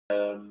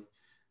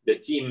the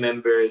team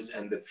members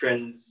and the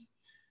friends.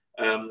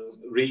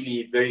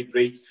 Really very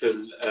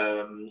grateful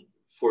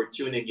for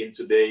tuning in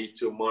today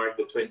to mark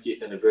the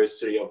 20th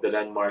anniversary of the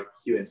landmark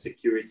UN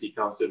Security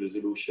Council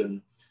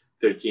Resolution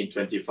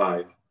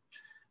 1325.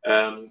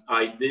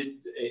 I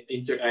did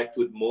interact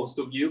with most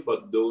of you,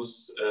 but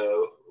those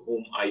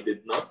whom I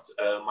did not,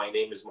 my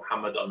name is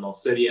Mohammed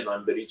Al-Nasiri, and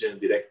I'm the Regional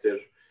Director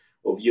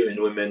of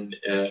UN Women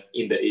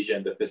in the Asia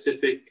and the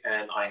Pacific,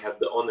 and I have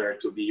the honor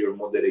to be your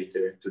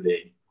moderator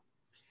today.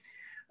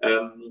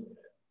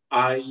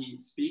 I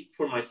speak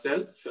for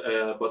myself,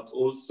 but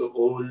also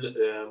all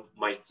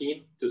my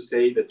team to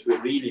say that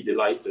we're really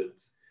delighted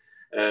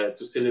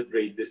to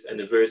celebrate this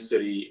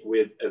anniversary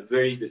with a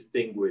very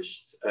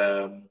distinguished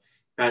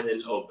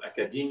panel of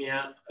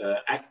academia,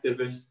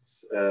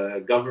 activists,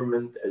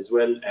 government, as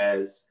well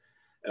as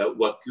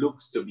what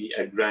looks to be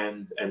a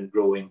grand and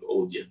growing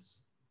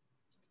audience.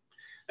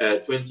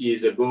 20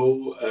 years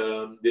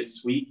ago,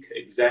 this week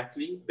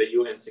exactly, the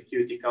UN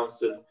Security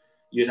Council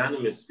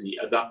unanimously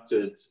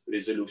adopted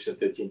Resolution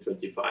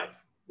 1325.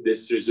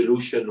 This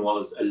resolution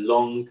was a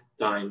long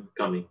time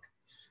coming,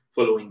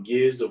 following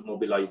years of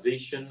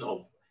mobilization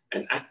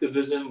and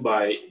activism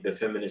by the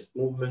feminist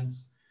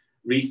movements.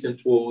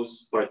 Recent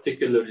wars,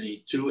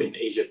 particularly two in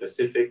Asia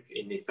Pacific,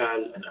 in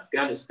Nepal and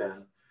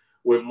Afghanistan,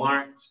 were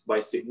marked by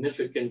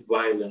significant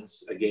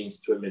violence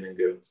against women and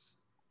girls.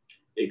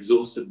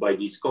 Exhausted by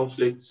these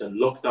conflicts and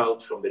locked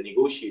out from the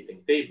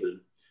negotiating table,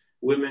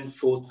 women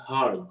fought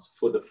hard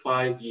for the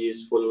 5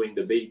 years following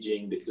the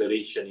Beijing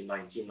Declaration in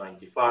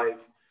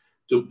 1995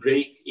 to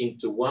break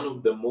into one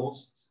of the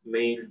most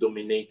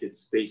male-dominated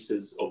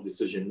spaces of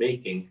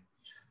decision-making,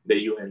 the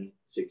UN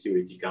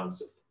Security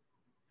Council.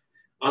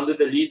 Under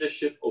the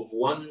leadership of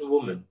one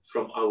woman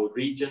from our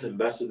region,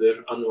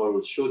 Ambassador Anwar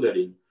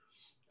al-Shodari,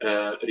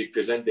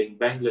 representing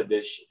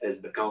Bangladesh as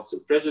the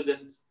Council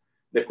President,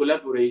 the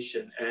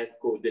collaboration and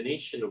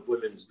coordination of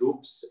women's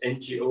groups,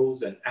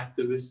 NGOs, and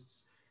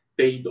activists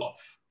paid off.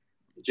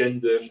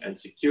 Gender and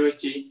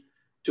security,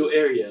 two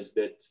areas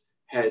that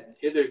had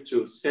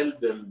hitherto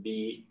seldom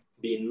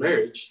been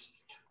merged,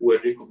 were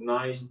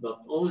recognized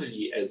not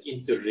only as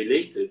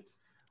interrelated,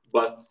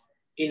 but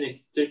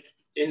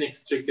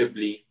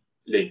inextricably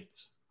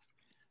linked.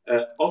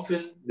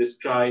 Often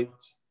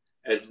described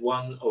as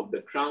one of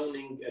the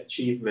crowning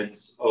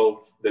achievements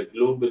of the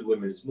global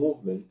women's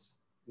movement,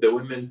 the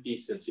Women,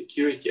 Peace and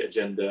Security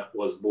Agenda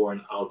was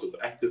born out of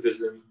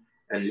activism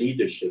and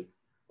leadership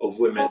of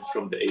women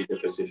from the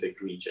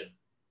Asia-Pacific region.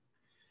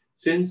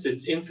 Since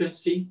its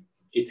infancy,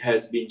 it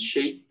has been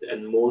shaped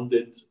and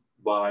molded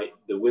by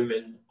the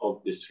women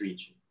of this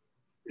region,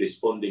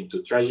 responding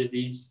to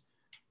tragedies,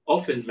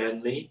 often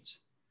man-made,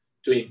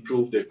 to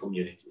improve their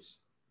communities.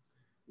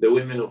 The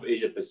women of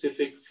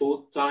Asia-Pacific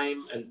fought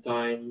time and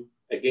time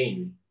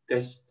again,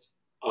 test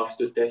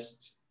after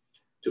test,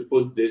 to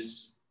put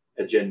this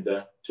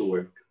agenda to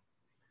work.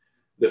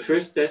 The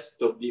first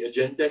test of the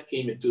agenda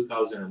came in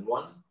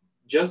 2001,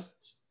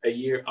 just a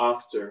year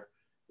after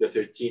the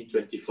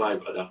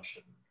 1325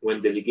 adoption,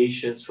 when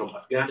delegations from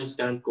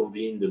Afghanistan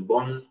convened in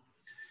Bonn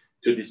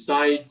to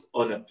decide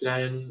on a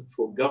plan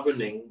for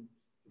governing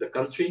the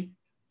country.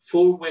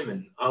 4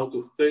 women out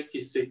of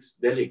 36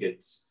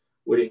 delegates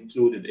were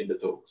included in the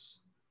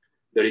talks.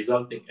 The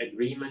resulting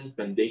agreement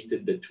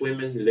mandated that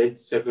women led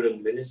several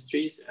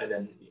ministries and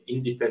an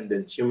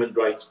independent human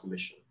rights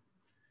commission.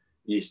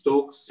 These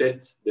talks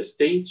set the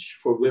stage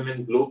for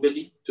women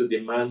globally to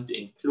demand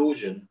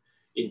inclusion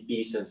in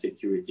peace and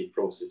security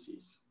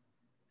processes.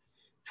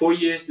 4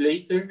 years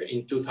later,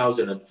 in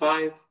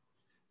 2005,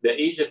 the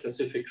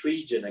Asia-Pacific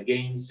region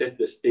again set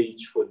the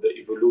stage for the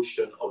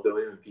evolution of the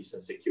Women, Peace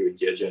and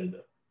Security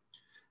Agenda.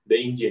 The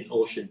Indian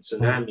Ocean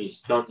tsunami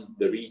stunned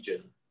the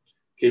region,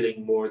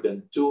 killing more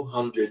than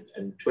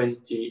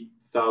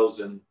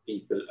 220,000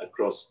 people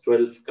across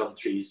 12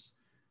 countries.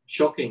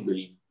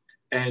 Shockingly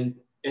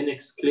and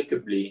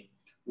inexplicably,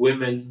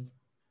 women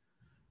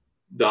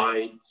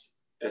died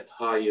at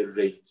higher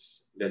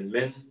rates than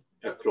men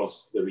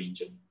across the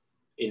region.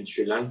 In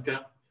Sri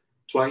Lanka,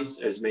 twice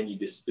as many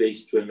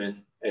displaced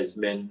women as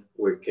men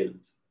were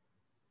killed.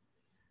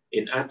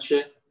 In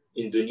Aceh,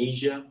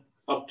 Indonesia,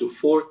 up to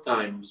 4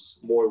 times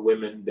more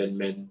women than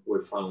men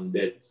were found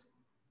dead.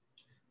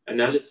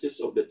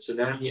 Analysis of the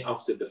tsunami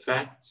after the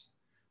fact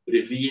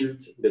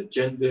revealed that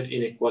gender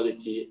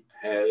inequality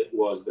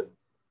was the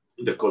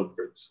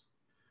culprit.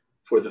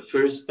 For the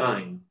first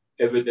time,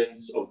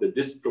 evidence of the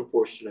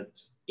disproportionate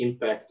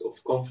impact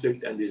of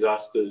conflict and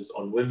disasters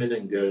on women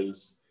and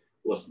girls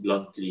was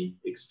bluntly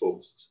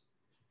exposed.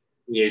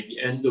 Near the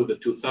end of the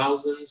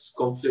 2000s,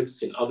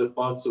 conflicts in other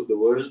parts of the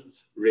world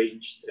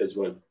raged as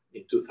well.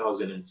 In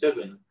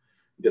 2007,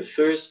 the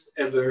first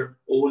ever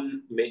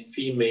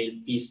all-female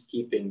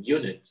peacekeeping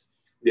unit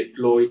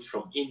deployed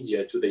from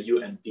India to the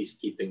UN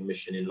peacekeeping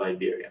mission in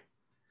Liberia.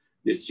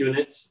 This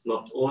unit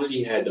not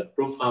only had a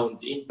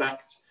profound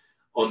impact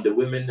on the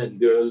women and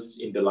girls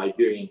in the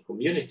Liberian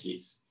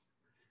communities,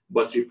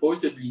 but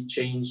reportedly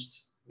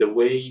changed the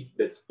way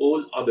that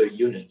all other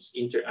units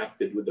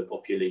interacted with the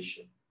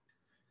population.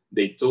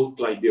 They taught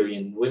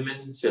Liberian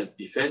women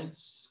self-defense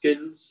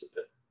skills,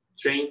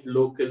 trained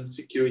local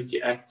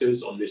security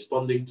actors on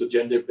responding to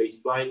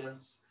gender-based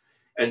violence,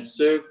 and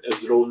served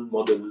as role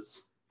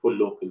models for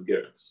local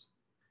girls.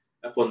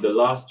 Upon the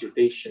last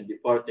rotation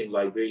departing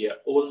Liberia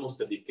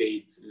almost a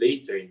decade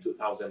later in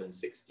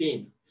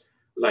 2016,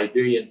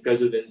 Liberian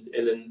President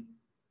Ellen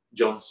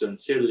Johnson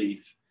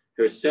Sirleaf,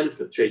 herself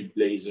a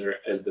trailblazer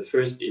as the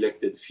first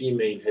elected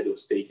female head of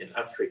state in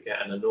Africa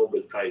and a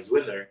Nobel Prize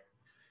winner,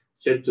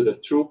 said to the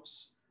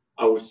troops,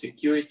 "Our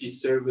security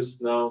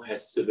service now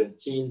has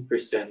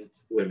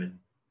 17% women.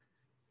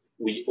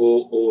 We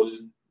owe all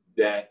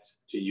that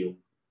to you,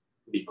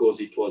 because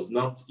it was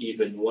not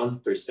even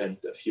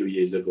 1% a few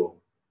years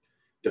ago.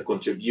 The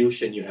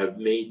contribution you have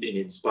made in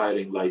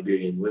inspiring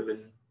Liberian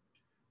women,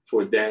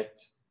 for that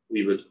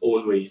we will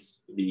always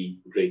be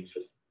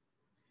grateful."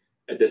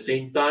 At the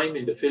same time,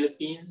 in the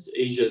Philippines,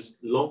 Asia's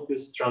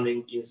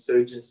longest-running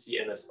insurgency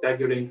and a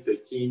staggering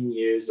 13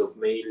 years of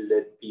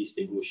male-led peace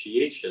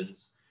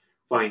negotiations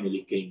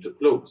finally came to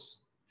close.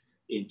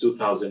 In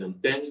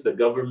 2010, the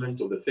government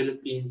of the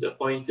Philippines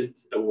appointed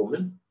a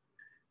woman,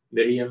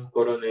 Miriam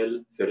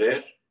Coronel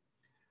Ferrer,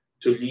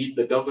 to lead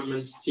the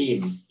government's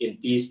team in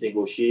peace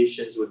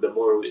negotiations with the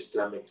Moro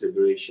Islamic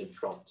Liberation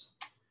Front.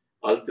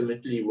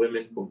 Ultimately,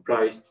 women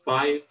comprised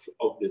 5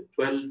 of the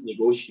 12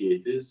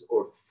 negotiators,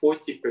 or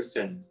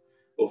 40%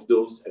 of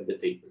those at the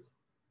table.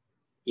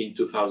 In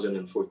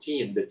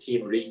 2014, the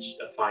team reached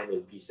a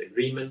final peace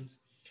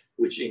agreement,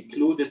 which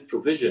included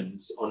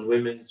provisions on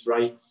women's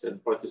rights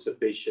and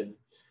participation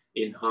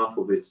in half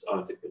of its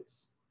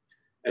articles,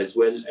 as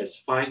well as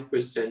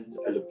 5%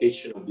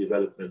 allocation of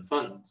development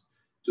funds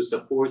to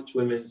support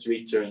women's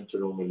return to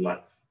normal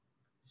life,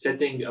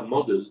 setting a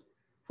model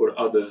for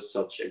other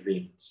such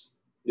agreements.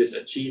 This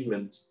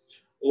achievement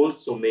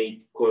also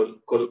made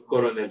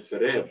Coronel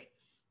Ferrer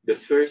the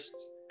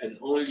first and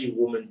only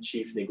woman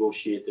chief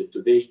negotiator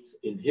to date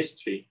in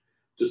history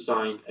to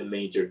sign a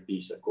major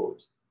peace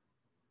accord.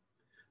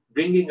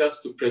 Bringing us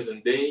to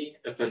present day,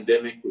 a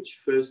pandemic which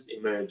first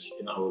emerged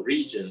in our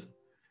region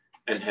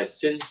and has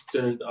since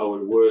turned our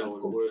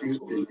world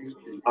completely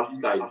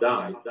upside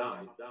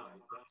down,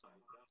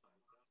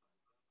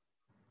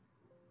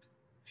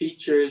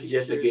 features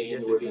yet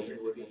again women.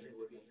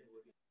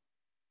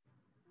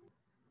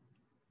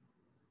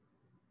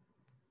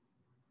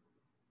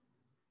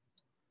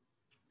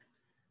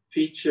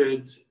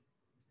 Featured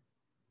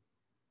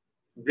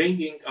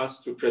bringing us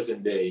to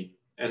present day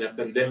and a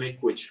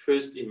pandemic which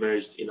first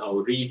emerged in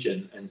our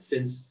region and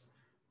since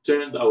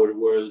turned our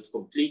world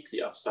completely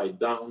upside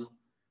down,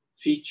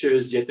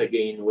 features yet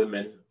again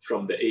women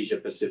from the Asia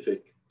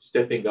Pacific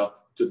stepping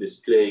up to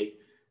display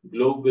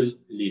global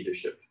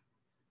leadership.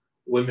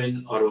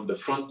 Women are on the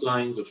front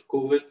lines of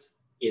COVID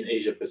in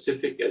Asia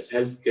Pacific as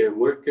healthcare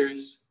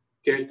workers,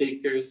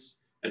 caretakers,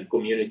 and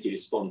community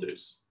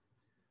responders.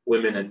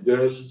 Women and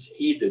girls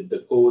heeded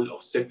the call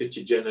of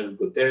Secretary General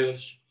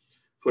Guterres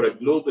for a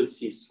global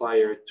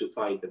ceasefire to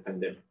fight the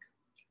pandemic,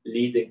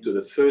 leading to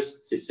the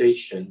first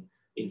cessation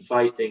in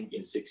fighting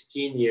in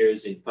 16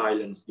 years in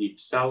Thailand's deep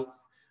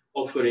south,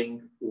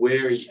 offering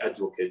weary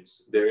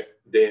advocates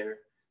there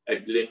a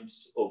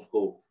glimpse of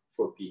hope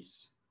for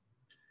peace.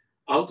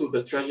 Out of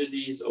the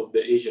tragedies of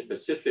the Asia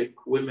Pacific,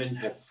 women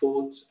have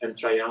fought and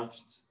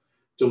triumphed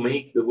to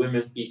make the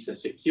Women, Peace and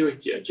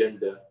Security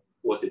Agenda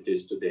what it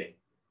is today.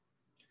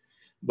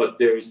 But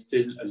there is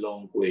still a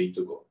long way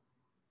to go.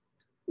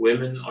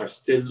 Women are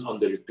still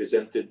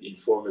underrepresented in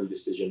formal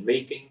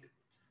decision-making,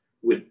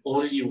 with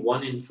only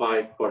 1 in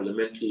 5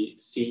 parliamentary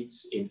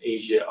seats in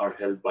Asia are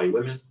held by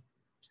women.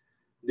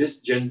 This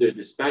gender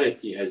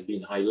disparity has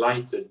been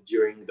highlighted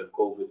during the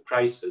COVID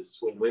crisis,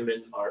 when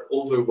women are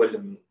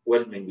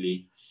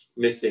overwhelmingly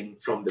missing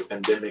from the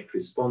pandemic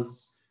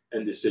response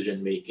and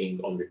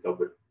decision-making on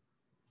recovery.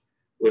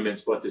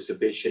 Women's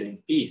participation in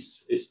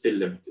peace is still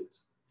limited.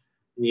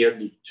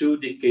 Nearly 2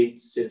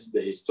 decades since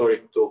the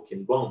historic talk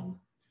in Bonn,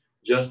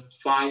 just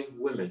 5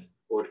 women,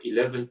 or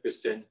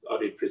 11%, are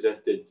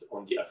represented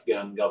on the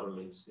Afghan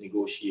government's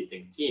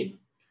negotiating team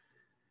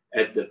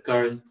at the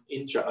current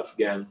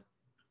intra-Afghan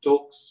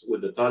talks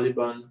with the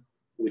Taliban,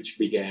 which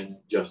began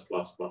just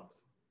last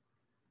month.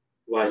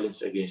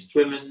 Violence against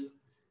women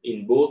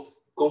in both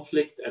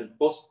conflict and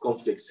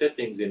post-conflict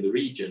settings in the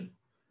region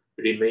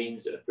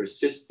remains a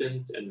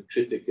persistent and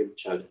critical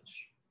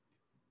challenge.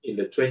 In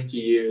the 20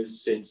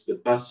 years since the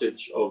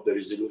passage of the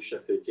Resolution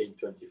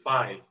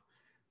 1325,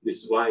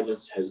 this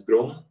violence has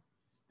grown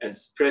and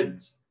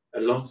spread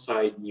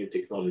alongside new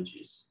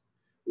technologies,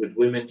 with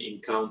women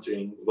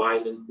encountering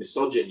violent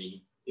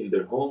misogyny in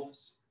their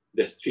homes,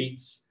 the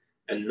streets,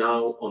 and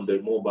now on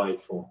their mobile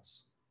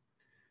phones.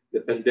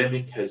 The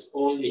pandemic has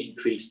only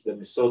increased the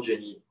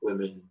misogyny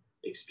women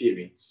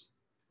experience.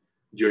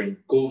 During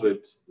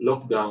COVID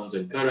lockdowns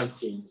and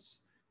quarantines,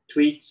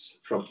 tweets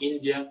from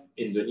India,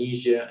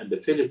 Indonesia, and the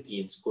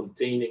Philippines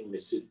containing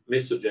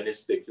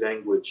misogynistic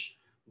language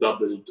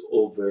doubled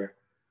over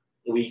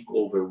week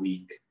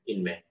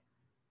in May.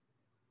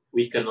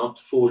 We cannot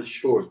fall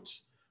short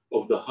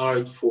of the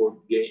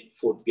hard-fought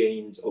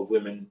gains of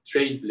women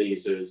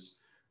trailblazers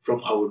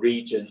from our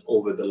region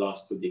over the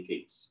last 2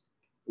 decades.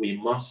 We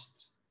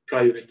must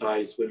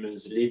prioritize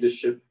women's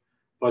leadership,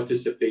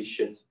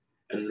 participation,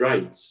 and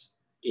rights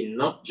in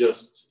not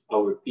just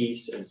our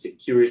peace and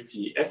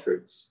security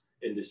efforts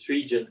in this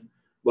region,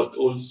 but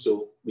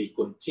also we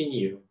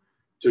continue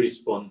to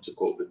respond to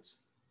COVID.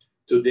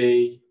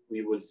 Today,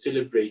 we will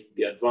celebrate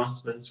the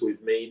advancements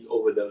we've made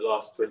over the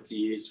last 20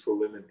 years for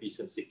women, peace,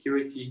 and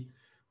security,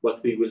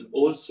 but we will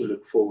also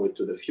look forward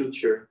to the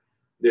future.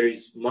 There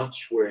is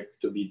much work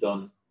to be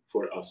done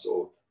for us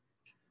all.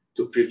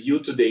 To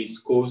preview today's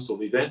course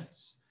of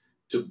events,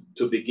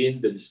 to begin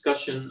the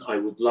discussion, I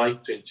would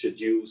like to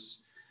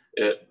introduce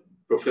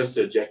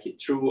Professor Jackie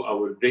True,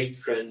 our great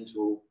friend,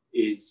 who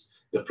is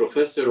the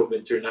Professor of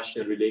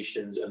International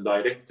Relations and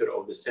Director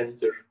of the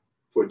Center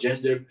for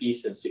Gender,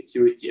 Peace and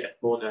Security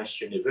at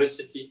Monash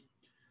University.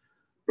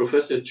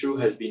 Professor True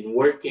has been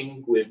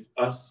working with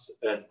us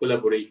and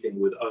collaborating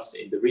with us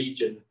in the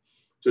region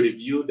to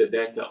review the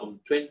data on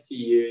 20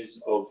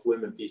 years of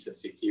women, peace and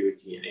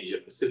security in Asia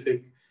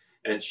Pacific,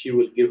 and she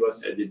will give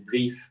us a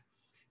brief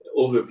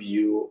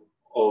overview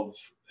of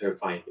her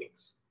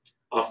findings.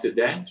 After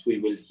that, we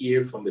will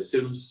hear from the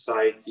civil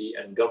society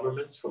and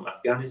governments from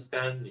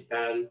Afghanistan,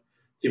 Nepal,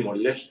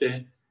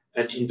 Timor-Leste,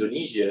 and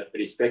Indonesia,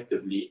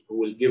 respectively, who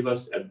will give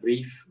us a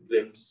brief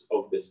glimpse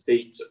of the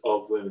state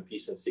of women,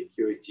 peace and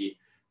security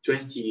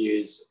 20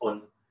 years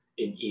on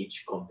in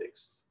each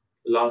context.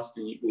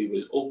 Lastly, we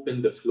will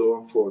open the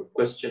floor for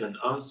question and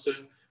answer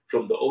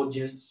from the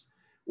audience.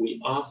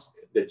 We ask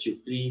that you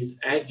please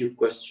add your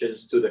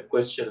questions to the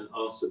question and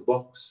answer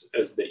box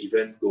as the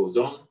event goes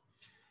on,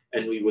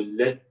 and we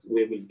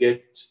will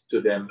get to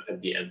them at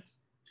the end.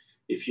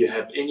 If you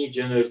have any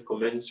general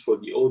comments for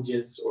the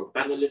audience or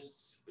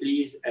panelists,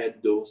 please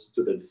add those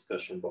to the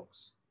discussion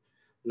box.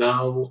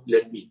 Now,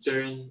 let me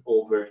turn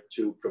over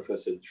to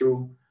Professor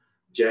True.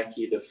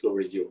 Jackie, the floor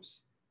is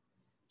yours.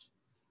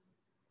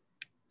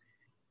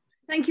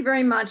 Thank you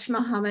very much,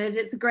 Mohammed.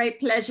 It's a great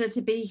pleasure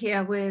to be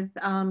here with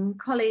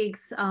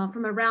colleagues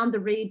from around the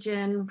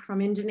region,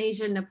 from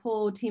Indonesia,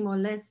 Nepal,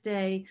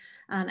 Timor-Leste,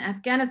 and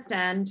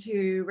Afghanistan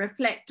to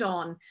reflect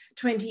on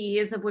 20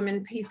 years of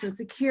women, peace and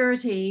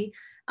security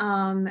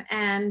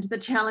and the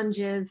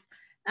challenges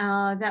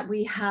that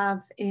we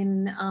have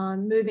in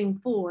moving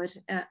forward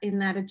in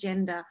that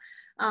agenda.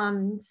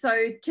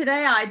 So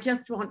today I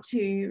just want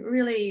to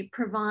really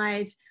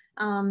provide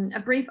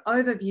a brief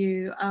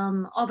overview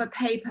of a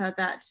paper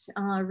that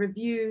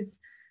reviews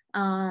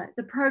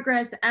the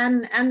progress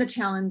and the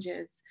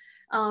challenges.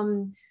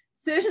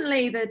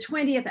 Certainly the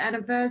 20th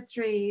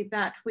anniversary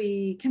that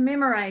we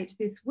commemorate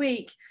this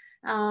week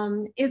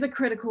is a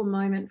critical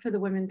moment for the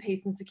Women,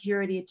 Peace and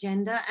Security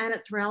agenda and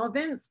its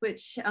relevance,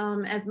 which,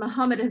 as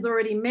Mohammed has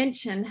already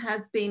mentioned,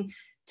 has been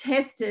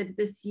tested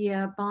this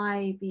year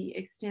by the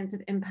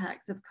extensive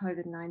impacts of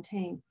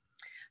COVID-19.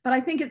 But I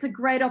think it's a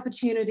great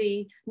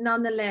opportunity,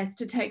 nonetheless,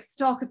 to take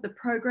stock of the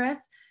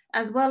progress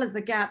as well as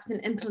the gaps in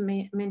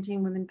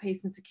implementing women,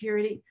 peace and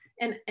security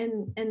in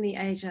the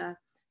Asia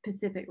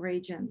Pacific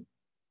region.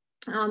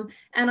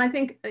 And I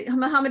think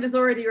Mohammed has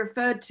already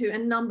referred to a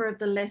number of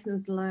the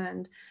lessons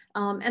learned.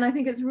 And I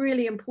think it's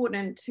really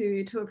important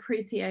to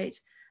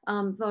appreciate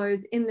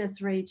those in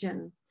this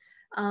region.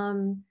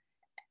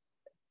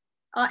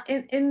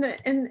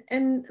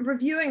 In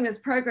reviewing this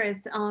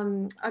progress,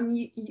 I'm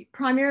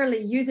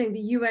primarily using the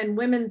UN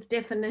Women's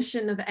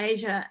definition of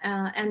Asia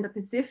and the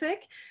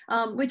Pacific,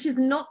 which is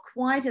not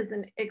quite as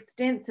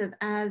extensive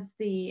as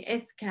the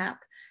SCAP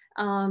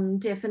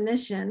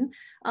definition.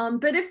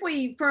 But if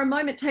we, for a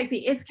moment, take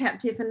the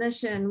SCAP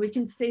definition, we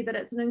can see that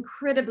it's an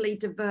incredibly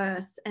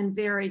diverse and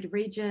varied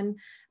region,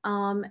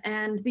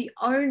 and the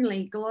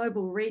only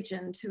global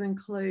region to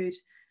include,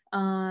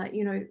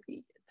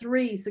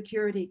 3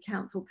 Security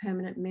Council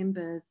permanent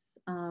members.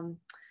 I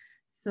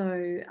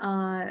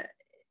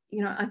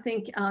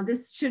think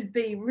this should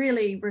be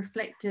really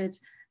reflected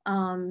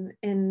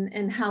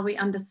in how we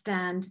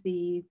understand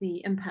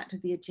the impact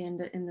of the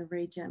agenda in the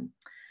region.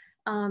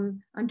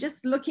 I'm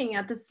just looking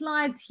at the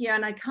slides here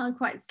and I can't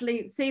quite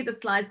see the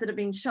slides that have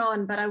been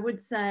shown, but I would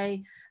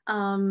say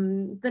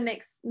the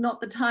next,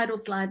 not the title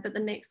slide, but the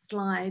next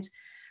slide.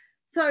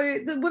 So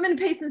the Women,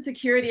 Peace and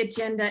Security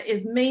agenda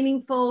is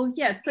meaningful.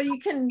 Yes, so you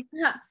can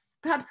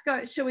perhaps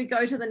go, shall we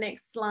go to the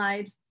next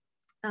slide?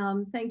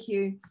 Thank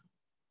you.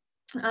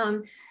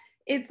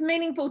 It's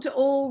meaningful to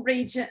all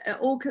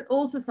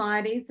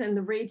societies in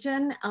the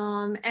region,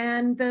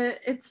 and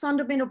its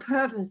fundamental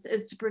purpose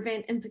is to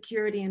prevent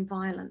insecurity and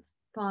violence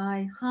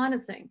by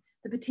harnessing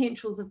the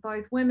potentials of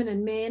both women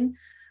and men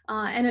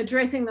and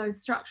addressing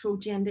those structural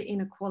gender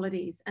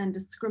inequalities and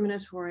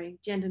discriminatory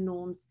gender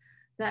norms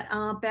that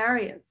are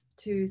barriers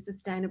to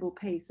sustainable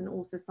peace in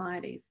all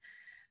societies.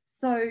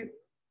 So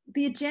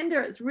the agenda,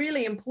 it's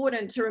really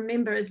important to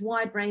remember, is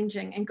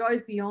wide-ranging and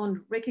goes beyond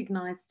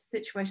recognized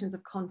situations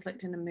of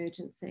conflict and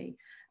emergency,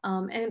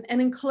 and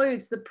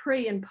includes the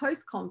pre and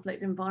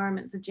post-conflict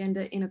environments of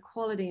gender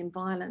inequality and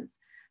violence,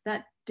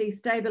 that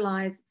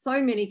destabilize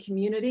so many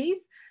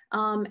communities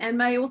and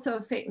may also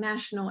affect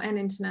national and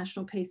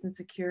international peace and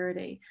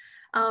security.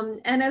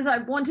 And as I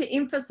want to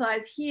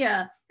emphasize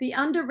here, the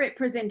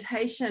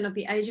underrepresentation of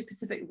the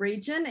Asia-Pacific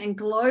region and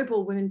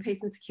global women,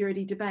 peace and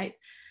security debates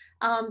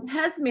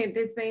has meant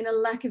there's been a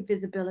lack of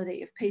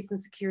visibility of peace and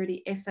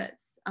security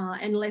efforts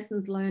and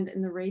lessons learned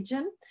in the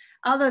region,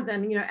 other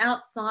than, you know,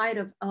 outside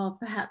of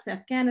perhaps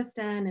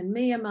Afghanistan and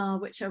Myanmar,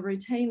 which are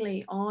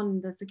routinely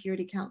on the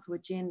Security Council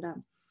agenda.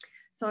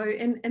 So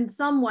in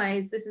some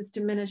ways, this has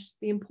diminished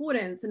the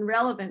importance and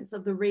relevance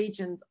of the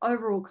region's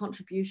overall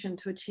contribution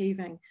to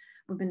achieving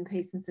women,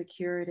 peace and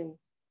security.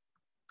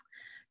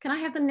 Can I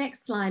have the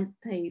next slide,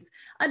 please?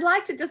 I'd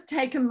like to just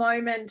take a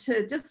moment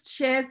to just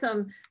share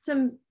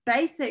some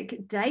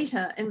basic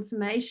data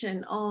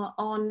information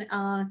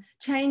on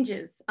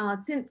changes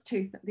since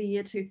the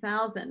year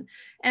 2000.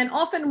 And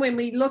often when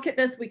we look at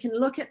this, we can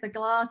look at the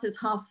glass as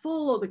half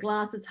full or the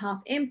glass as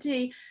half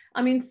empty.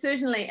 I mean,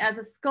 certainly as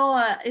a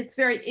scholar, it's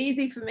very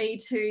easy for me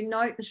to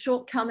note the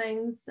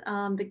shortcomings,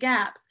 the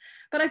gaps,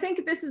 but I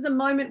think this is a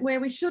moment where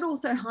we should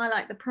also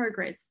highlight the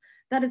progress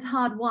that is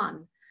hard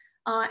won.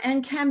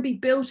 And can be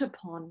built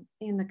upon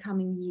in the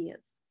coming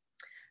years.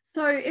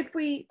 So if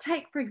we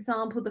take, for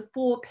example, the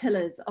 4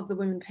 pillars of the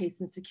Women,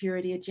 Peace and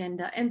Security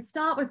Agenda and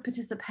start with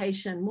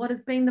participation, what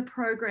has been the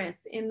progress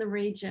in the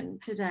region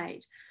to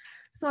date?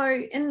 So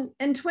in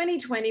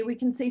 2020, we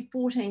can see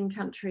 14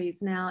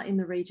 countries now in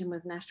the region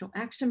with national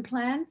action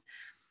plans.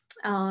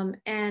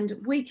 And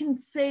we can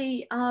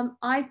see,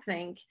 I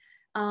think,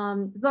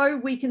 though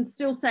we can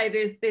still say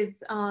there's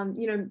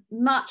you know,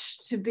 much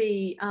to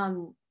be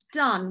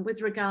done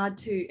with regard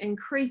to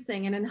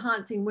increasing and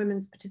enhancing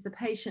women's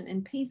participation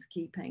in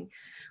peacekeeping.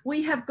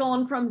 We have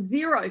gone from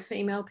 0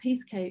 female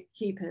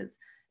peacekeepers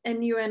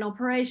in UN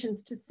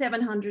operations to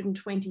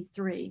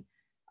 723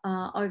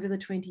 over the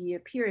 20-year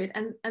period,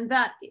 and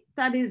that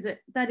is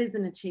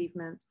an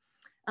achievement.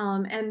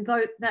 And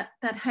though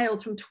that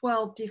hails from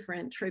 12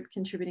 different troop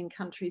contributing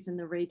countries in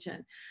the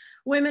region.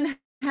 Women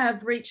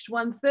have reached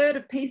 1/3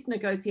 of peace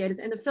negotiators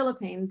in the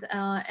Philippines,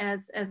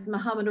 as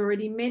Mohammed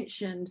already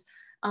mentioned,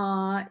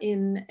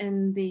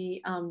 in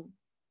the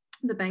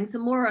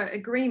Bangsamoro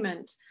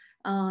agreement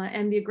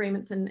and the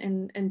agreements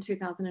in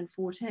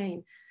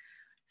 2014.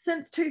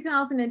 Since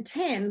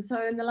 2010,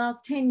 so in the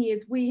last 10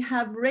 years, we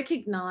have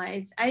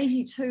recognized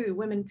 82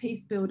 women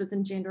peace builders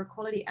and gender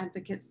equality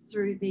advocates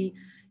through the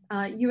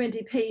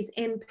UNDP's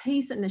End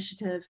Peace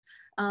initiative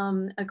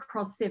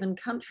across 7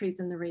 countries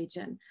in the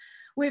region.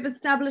 We've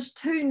established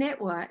 2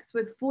 networks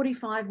with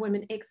 45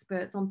 women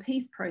experts on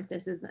peace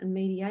processes and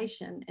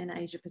mediation in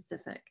Asia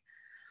Pacific.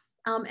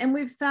 And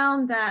we've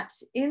found that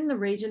in the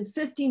region,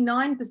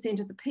 59%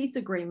 of the peace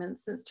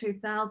agreements since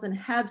 2000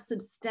 have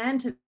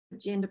substantive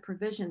gender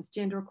provisions,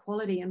 gender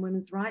equality and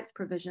women's rights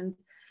provisions,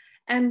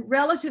 and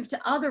relative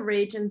to other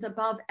regions,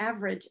 above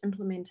average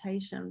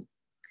implementation.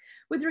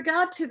 With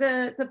regard to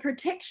the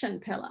protection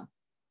pillar,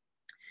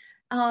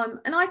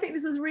 and I think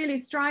this is really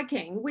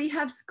striking, we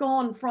have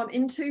gone from,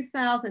 in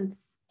 2000,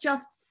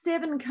 just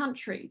 7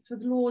 countries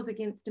with laws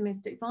against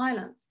domestic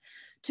violence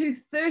to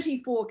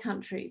 34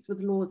 countries with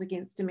laws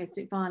against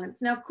domestic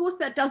violence. Now, of course,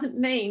 that doesn't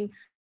mean,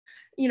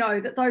 you know,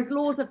 that those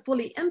laws are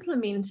fully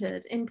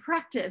implemented in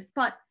practice,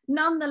 but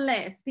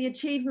nonetheless, the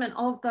achievement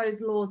of those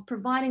laws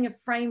providing a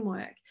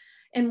framework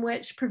in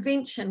which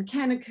prevention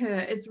can occur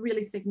is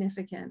really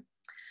significant.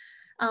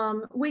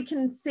 We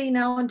can see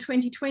now in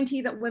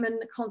 2020 that women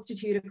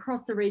constitute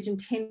across the region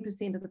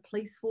 10% of the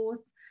police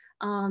force,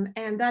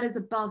 and that is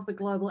above the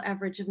global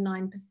average of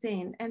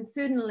 9%. And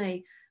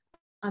certainly,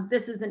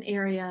 this is an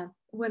area,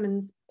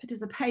 women's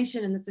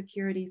participation in the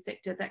security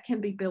sector, that can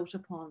be built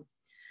upon.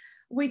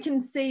 We can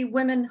see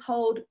women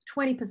hold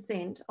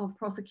 20% of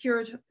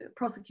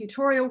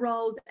prosecutorial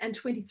roles and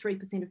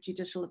 23% of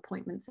judicial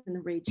appointments in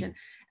the region.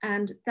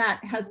 And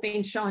that has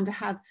been shown to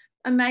have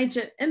a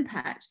major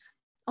impact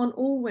on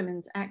all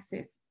women's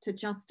access to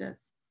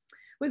justice.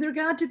 With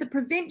regard to the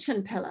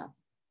prevention pillar,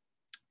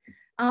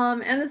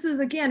 and this is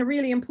again a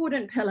really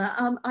important pillar,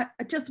 I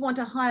just want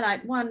to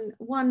highlight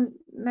one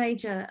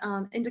major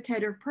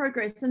indicator of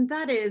progress, and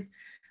that is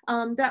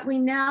that we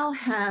now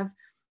have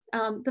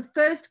the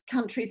first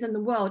countries in the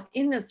world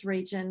in this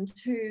region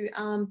to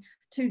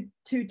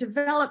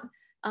develop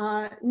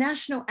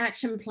national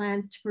action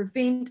plans to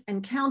prevent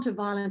and counter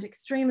violent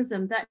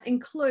extremism that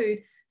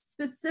include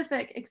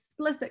specific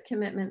explicit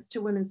commitments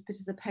to women's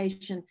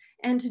participation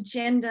and to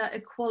gender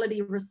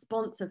equality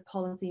responsive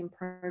policy and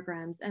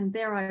programs. And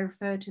there I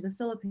refer to the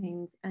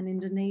Philippines and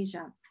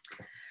Indonesia.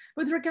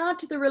 With regard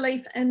to the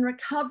relief and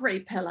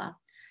recovery pillar,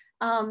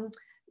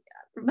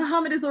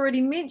 Mohammed has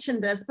already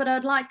mentioned this, but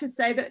I'd like to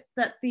say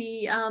that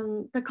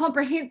the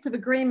comprehensive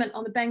agreement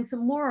on the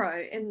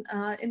Bangsamoro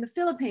in the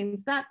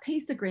Philippines, that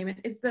peace agreement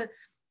is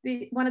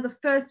one of the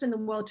first in the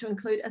world to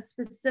include a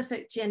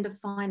specific gender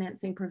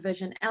financing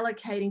provision,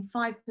 allocating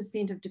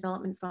 5% of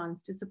development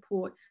funds to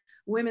support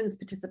women's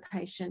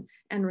participation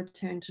and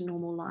return to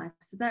normal life.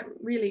 So that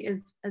really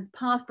is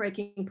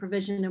path-breaking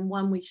provision, and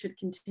one we should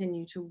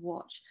continue to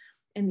watch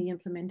in the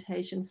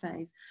implementation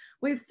phase.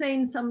 We've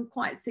seen some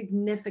quite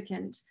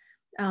significant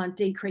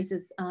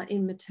decreases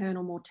in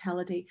maternal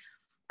mortality,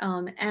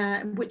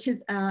 which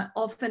is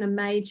often a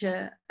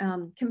major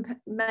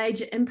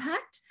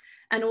impact,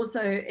 and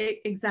also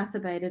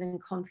exacerbated in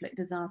conflict,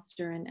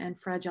 disaster, and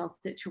fragile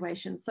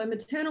situations. So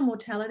maternal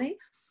mortality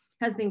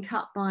has been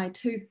cut by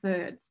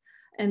 2/3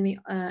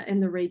 in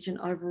the region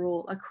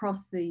overall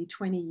across the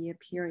 20-year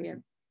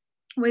period.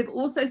 We've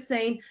also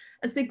seen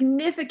a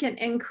significant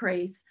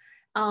increase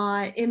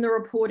in the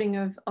reporting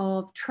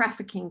of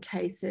trafficking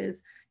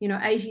cases,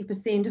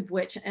 80% of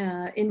which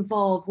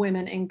involve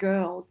women and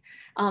girls,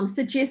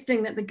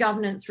 suggesting that the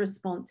governance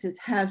responses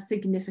have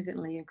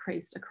significantly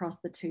increased across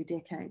the 2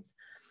 decades.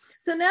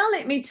 So now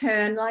let me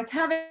turn, like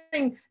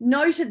having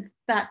noted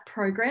that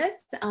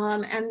progress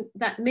and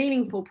that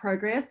meaningful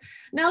progress,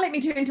 now let me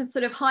turn to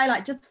sort of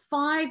highlight just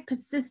 5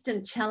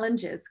 persistent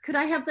challenges. Could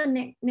I have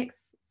the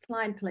next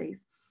slide,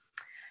 please?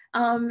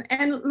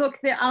 And look,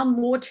 there are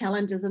more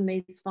challenges in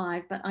these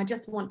 5, but I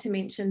just want to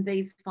mention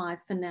these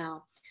 5 for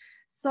now.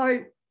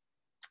 So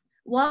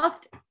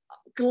whilst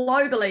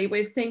globally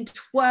we've seen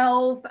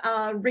 12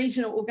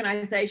 regional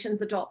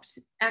organisations adopt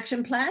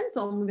action plans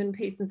on women,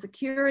 peace and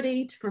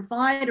security to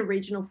provide a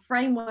regional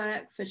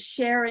framework for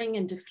sharing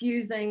and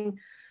diffusing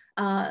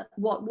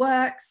what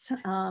works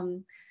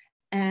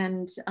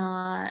and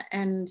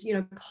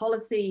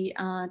policy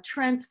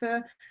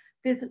transfer.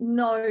 There's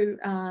no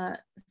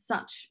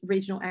such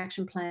regional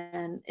action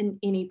plan in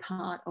any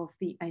part of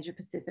the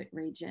Asia-Pacific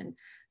region.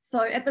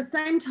 So at the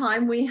same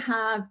time, we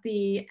have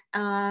the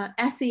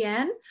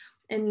ASEAN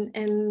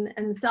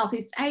in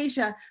Southeast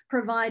Asia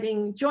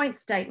providing joint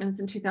statements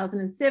in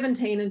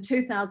 2017 and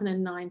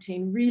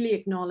 2019, really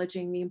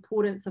acknowledging the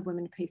importance of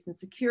women, peace and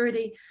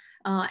security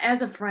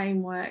as a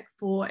framework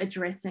for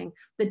addressing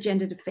the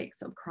gendered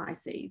effects of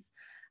crises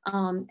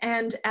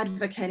and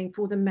advocating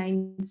for the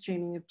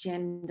mainstreaming of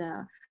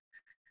gender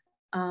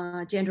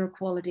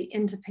equality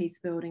into peace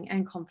building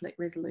and conflict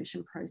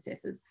resolution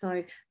processes.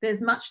 So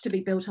there's much to be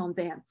built on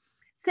there.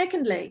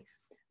 Secondly,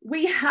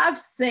 we have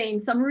seen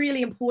some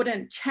really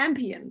important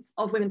champions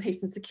of women,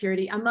 peace and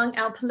security among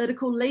our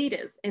political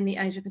leaders in the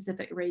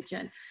Asia-Pacific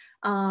region.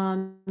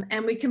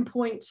 And we can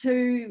point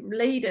to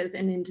leaders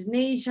in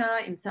Indonesia,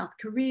 in South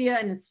Korea,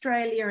 in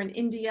Australia, and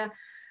India.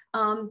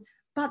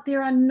 But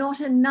there are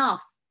not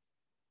enough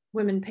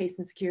women, peace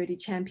and security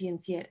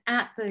champions yet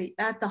at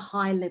the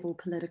high level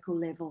political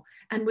level,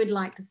 and we'd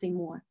like to see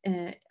more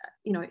in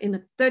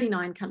the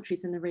 39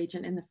 countries in the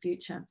region in the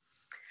future.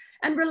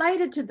 And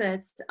related to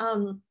this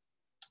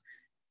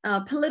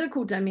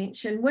political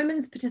dimension,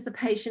 women's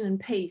participation in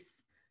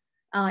peace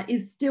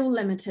is still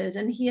limited,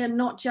 and here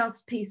not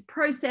just peace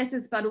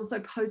processes but also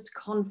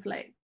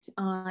post-conflict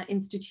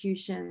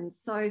institutions.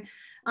 So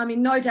I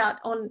mean, no doubt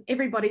on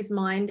everybody's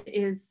mind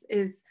is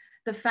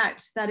the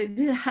fact that it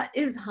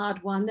is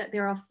hard won, that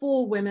there are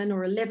 4 women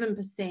or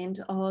 11%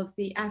 of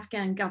the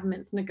Afghan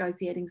government's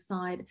negotiating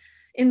side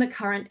in the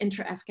current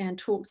intra-Afghan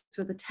talks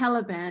with the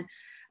Taliban.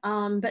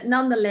 But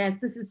nonetheless,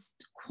 this is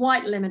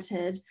quite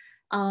limited.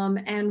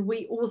 And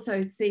we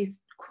also see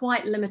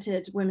quite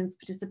limited women's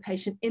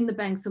participation in the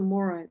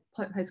Bangsamoro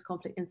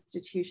post-conflict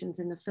institutions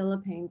in the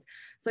Philippines.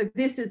 So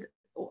this is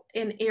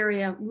an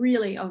area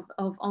really of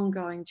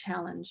ongoing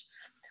challenge.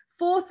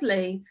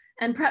 Fourthly,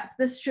 and perhaps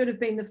this should have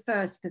been the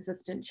first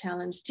persistent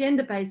challenge,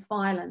 gender-based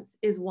violence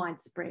is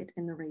widespread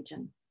in the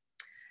region.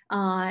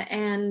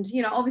 And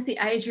obviously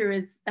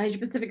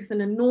Asia-Pacific is an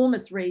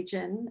enormous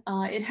region.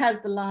 It has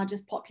the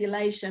largest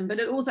population, but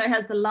it also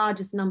has the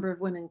largest number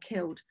of women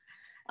killed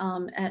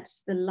at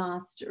the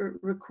last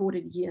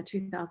recorded year,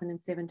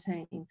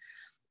 2017.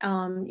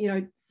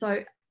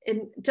 So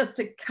in just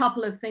a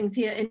couple of things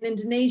here, in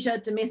Indonesia,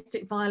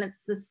 domestic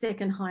violence is the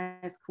 2nd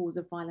highest cause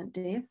of violent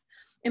death.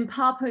 In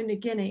Papua New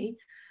Guinea,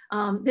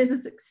 there's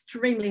this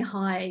extremely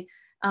high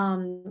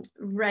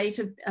rate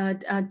of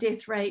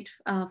death rate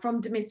from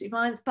domestic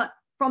violence, but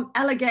from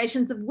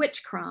allegations of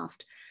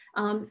witchcraft.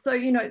 So,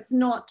 it's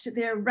not,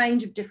 there are a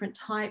range of different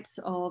types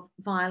of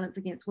violence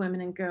against women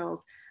and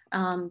girls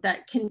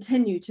that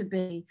continue to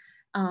be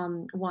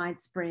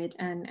widespread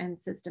and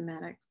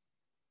systematic.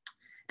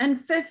 And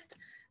 5th,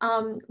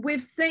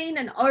 we've seen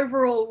an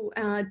overall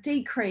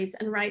decrease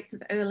in rates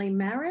of early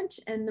marriage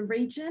in the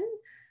region.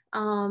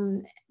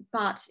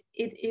 But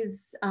it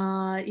is,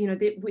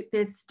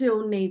 there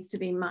still needs to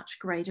be much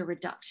greater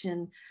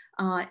reduction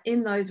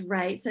in those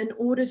rates in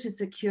order to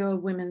secure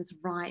women's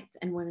rights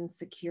and women's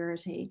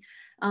security.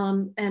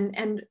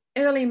 And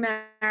early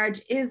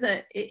marriage is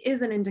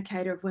an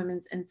indicator of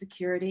women's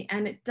insecurity,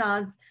 and it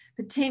does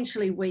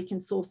potentially weaken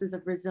sources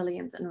of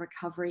resilience and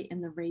recovery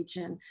in the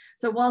region.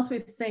 So whilst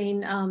we've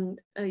seen,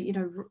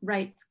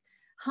 rates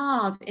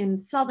halve in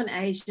Southern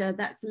Asia,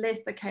 that's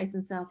less the case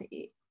in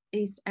Southeast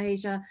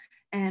Asia,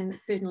 and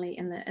certainly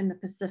in the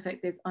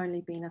Pacific, there's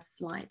only been a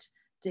slight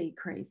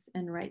decrease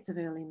in rates of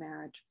early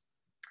marriage.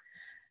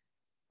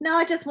 Now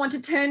I just want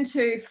to turn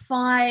to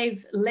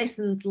 5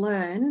 lessons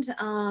learned.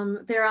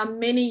 There are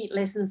many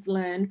lessons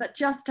learned, but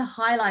just to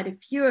highlight a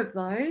few of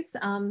those.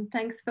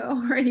 Thanks for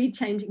already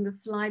changing the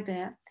slide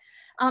there.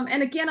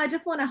 And again, I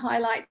just want to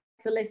highlight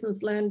the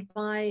lessons learned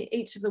by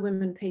each of the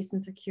women, peace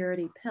and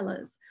security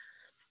pillars.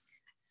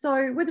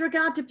 So with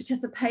regard to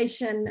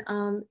participation,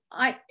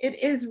 it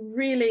is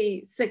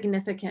really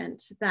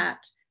significant that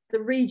the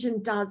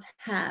region does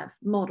have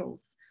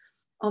models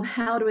of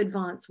how to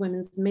advance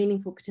women's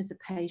meaningful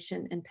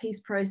participation in peace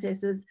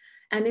processes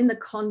and in the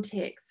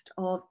context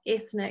of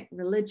ethnic,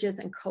 religious,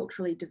 and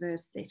culturally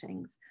diverse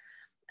settings.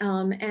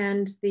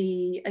 And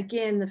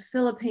again, the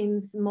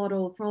Philippines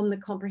model from the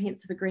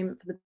Comprehensive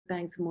Agreement for the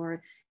Bangsamoro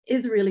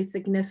is really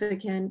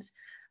significant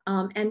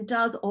and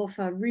does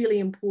offer really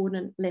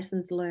important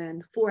lessons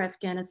learned for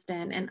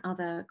Afghanistan and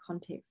other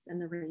contexts in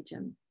the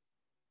region.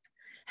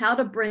 How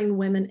to bring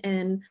women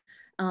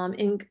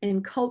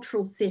in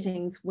cultural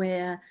settings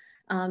where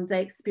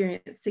they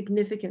experience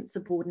significant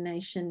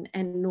subordination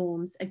and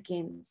norms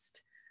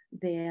against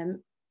their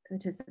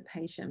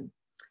participation.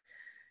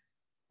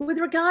 With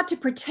regard to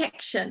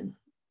protection,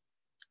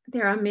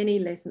 there are many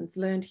lessons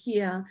learned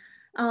here,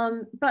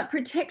 but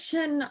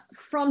protection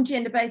from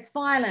gender-based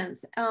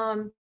violence,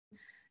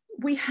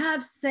 we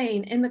have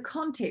seen in the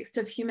context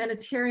of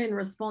humanitarian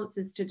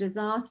responses to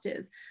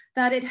disasters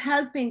that it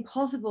has been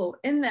possible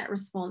in that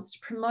response to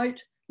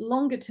promote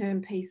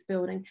longer-term peace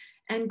building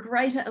and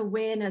greater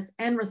awareness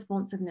and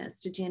responsiveness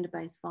to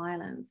gender-based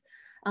violence.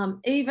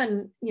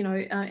 Even, you know,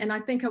 and I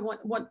think I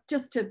want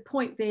just to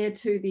point there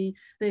to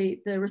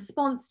the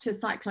response to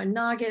Cyclone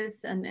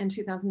Nargis in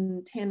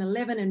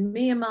 2010-11 in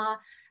Myanmar,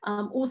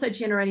 also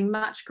generating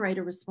much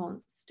greater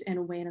response and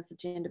awareness of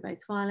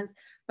gender-based violence,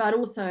 but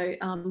also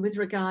with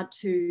regard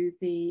to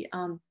the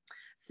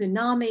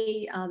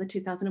tsunami, the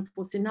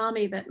 2004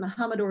 tsunami that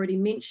Mohammed already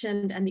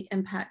mentioned, and the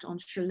impact on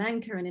Sri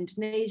Lanka and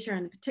Indonesia,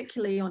 and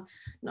particularly on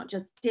not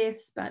just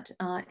deaths, but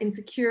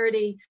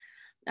insecurity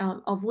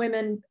of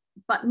women,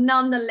 but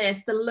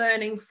nonetheless, the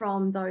learning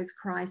from those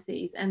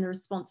crises and the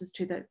responses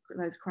to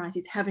those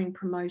crises having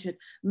promoted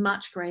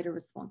much greater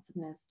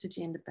responsiveness to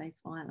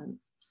gender-based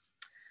violence.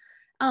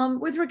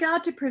 With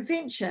regard to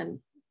prevention,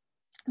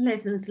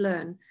 lessons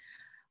learned,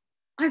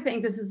 I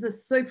think this is a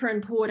super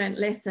important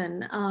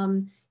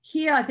lesson.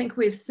 Here, I think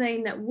we've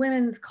seen that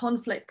women's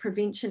conflict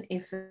prevention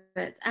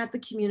efforts at the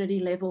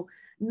community level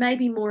may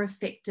be more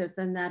effective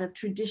than that of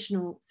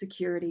traditional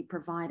security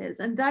providers.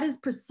 And that is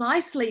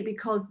precisely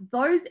because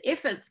those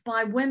efforts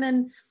by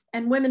women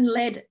and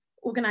women-led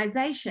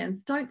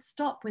organizations don't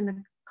stop when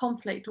the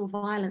conflict or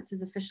violence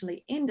is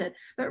officially ended,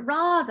 but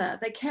rather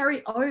they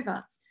carry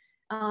over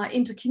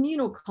into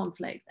communal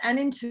conflicts and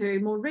into,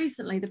 more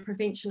recently, the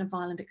prevention of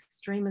violent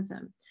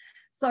extremism.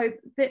 So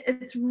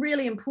it's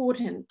really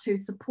important to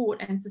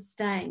support and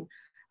sustain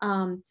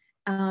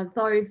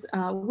those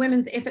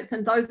women's efforts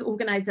and those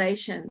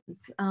organizations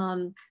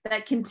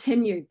that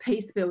continue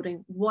peace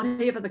building,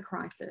 whatever the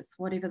crisis,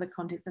 whatever the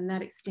context, and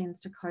that extends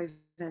to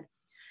COVID.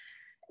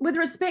 With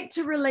respect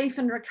to relief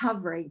and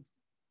recovery,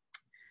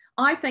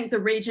 I think the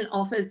region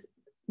offers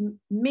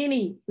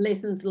many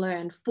lessons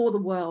learned for the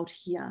world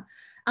here.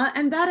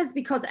 And that is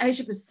because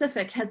Asia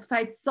Pacific has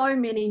faced so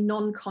many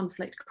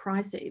non-conflict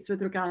crises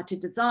with regard to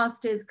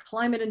disasters,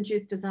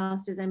 climate-induced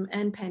disasters, and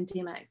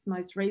pandemics,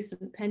 most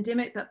recent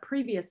pandemic, but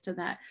previous to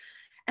that.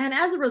 And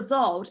as a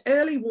result,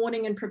 early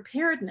warning and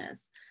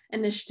preparedness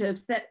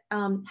initiatives that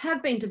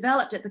have been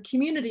developed at the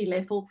community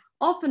level,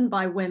 often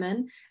by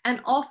women,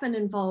 and often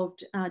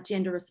involved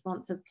gender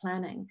responsive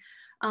planning.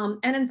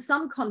 And in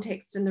some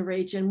contexts in the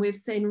region, we've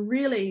seen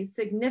really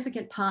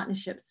significant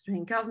partnerships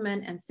between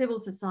government and civil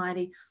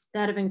society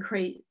that have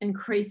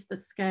increased the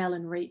scale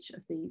and reach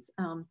of these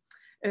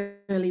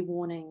early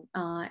warning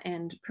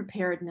and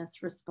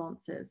preparedness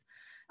responses.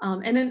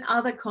 And in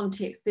other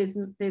contexts, there's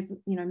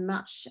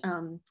much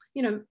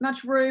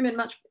room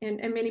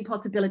and many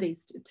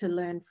possibilities to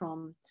learn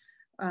from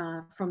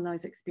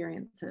those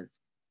experiences.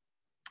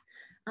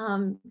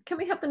 Can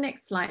we have the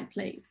next slide,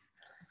 please?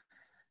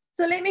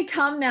 So let me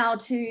come now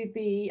to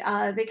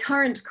the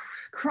current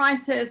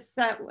crisis,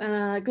 that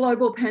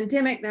global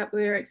pandemic that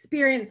we're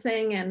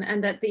experiencing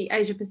and that the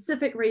Asia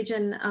Pacific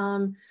region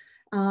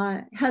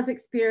has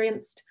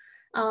experienced.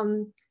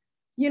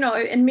 You know,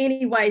 in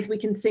many ways, we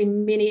can see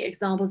many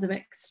examples of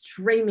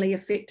extremely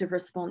effective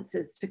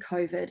responses to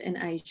COVID in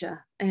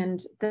Asia,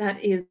 and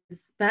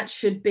that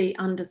should be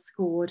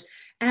underscored,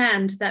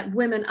 and that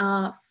women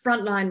are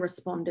frontline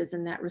responders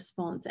in that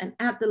response, and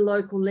at the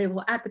local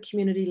level, at the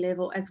community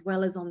level, as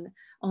well as on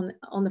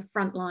the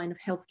front line of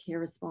healthcare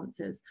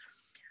responses.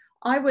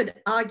 I would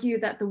argue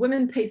that the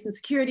Women, Peace and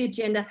Security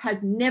Agenda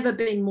has never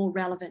been more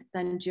relevant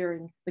than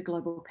during the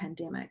global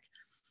pandemic.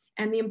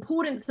 And the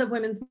importance of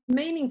women's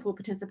meaningful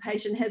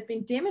participation has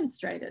been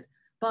demonstrated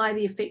by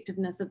the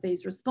effectiveness of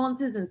these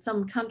responses in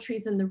some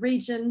countries in the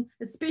region,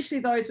 especially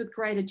those with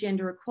greater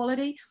gender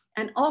equality,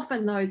 and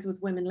often those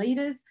with women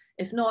leaders,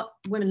 if not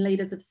women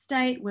leaders of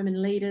state, women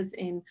leaders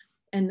in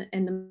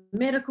the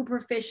medical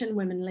profession,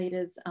 women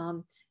leaders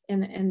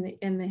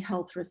in the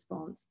health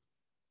response.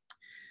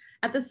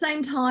 At the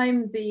same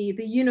time, the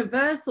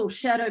universal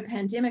shadow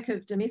pandemic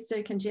of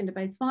domestic and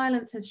gender-based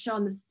violence has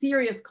shown the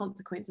serious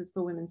consequences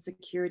for women's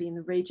security in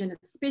the region,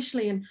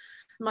 especially in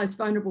most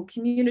vulnerable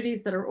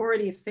communities that are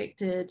already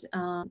affected,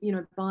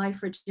 by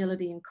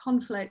fragility and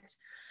conflict.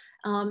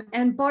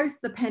 And both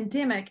the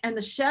pandemic and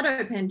the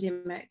shadow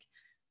pandemic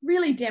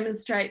really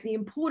demonstrate the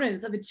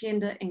importance of a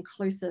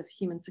gender-inclusive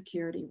human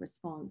security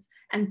response.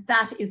 And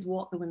that is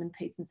what the Women,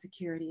 Peace and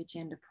Security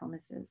Agenda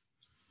promises.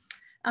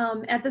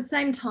 At the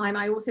same time,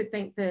 I also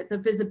think that the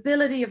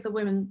visibility of the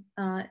women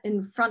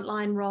in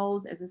frontline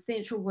roles as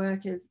essential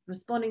workers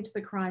responding to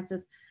the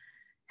crisis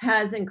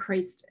has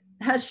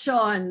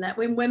shown that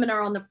when women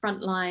are on the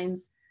front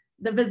lines,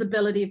 the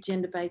visibility of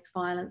gender-based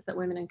violence that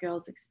women and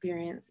girls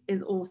experience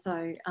is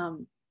also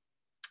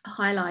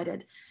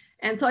highlighted.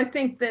 And so I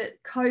think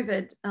that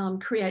COVID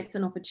creates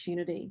an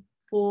opportunity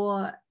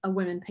for a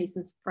women, peace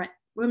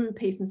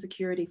and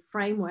security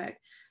framework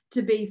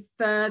to be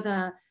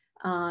further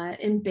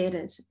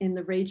embedded in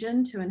the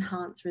region to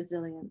enhance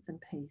resilience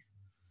and peace.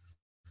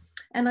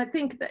 And I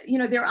think that,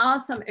 there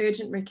are some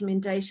urgent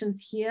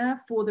recommendations here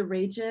for the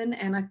region.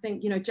 And I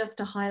think, just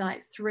to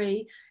highlight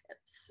three,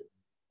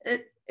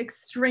 it's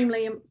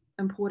extremely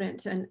important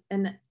to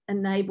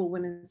enable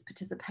women's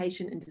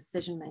participation in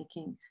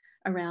decision-making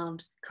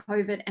around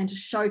COVID and to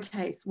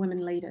showcase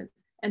women leaders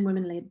and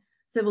women-led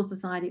civil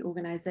society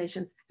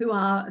organisations who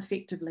are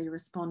effectively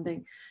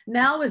responding.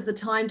 Now is the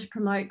time to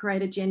promote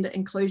greater gender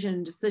inclusion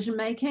in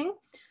decision-making,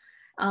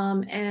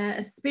 and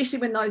especially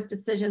when those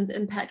decisions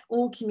impact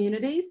all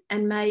communities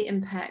and may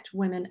impact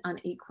women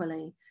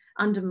unequally,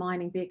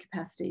 undermining their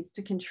capacities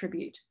to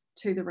contribute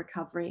to the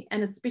recovery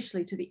and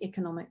especially to the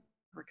economic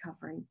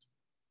recovery.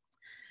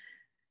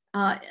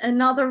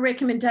 Another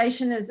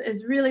recommendation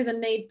is really the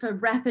need for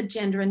rapid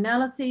gender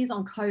analyses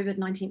on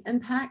COVID-19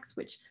 impacts,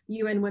 which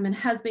UN Women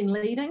has been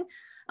leading,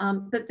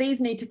 but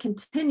these need to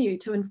continue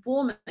to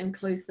inform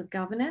inclusive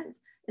governance,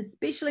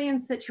 especially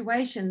in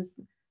situations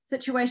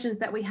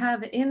that we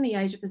have in the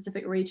Asia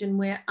Pacific region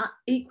where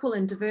equal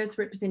and diverse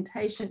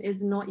representation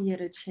is not yet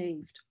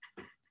achieved.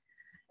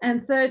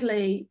 And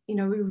thirdly, we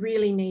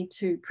really need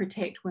to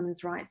protect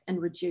women's rights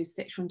and reduce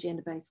sexual and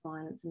gender-based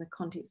violence in the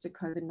context of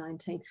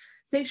COVID-19.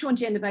 Sexual and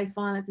gender-based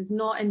violence is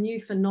not a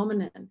new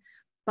phenomenon,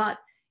 but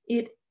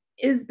it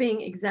is being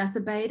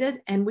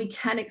exacerbated, and we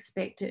can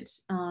expect it,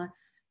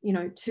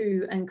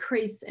 to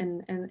increase.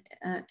 And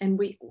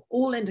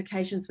all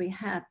indications we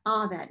have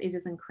are that it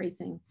is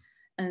increasing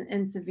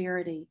in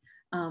severity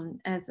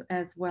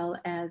as well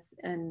as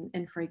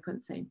in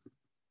frequency.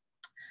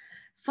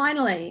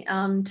 Finally,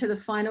 to the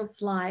final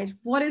slide,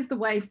 what is the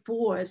way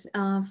forward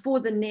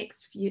for the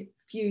next few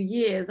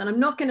years? And I'm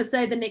not going to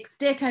say the next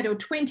decade or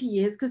 20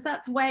 years, because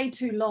that's way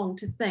too long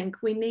to think.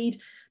 We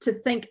need to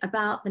think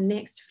about the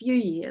next few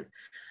years.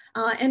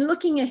 And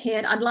looking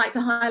ahead, I'd like to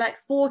highlight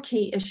 4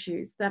 key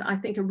issues that I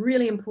think are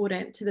really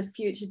important to the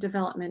future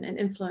development and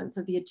influence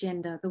of the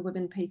agenda, the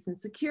Women, Peace and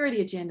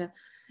Security Agenda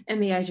in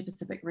the Asia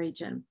Pacific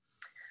region.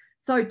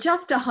 So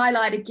just to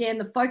highlight again,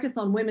 the focus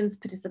on women's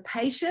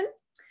participation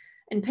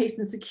in peace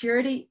and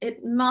security,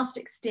 it must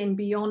extend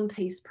beyond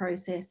peace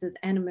processes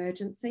and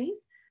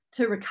emergencies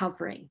to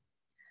recovery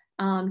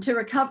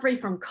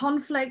from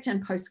conflict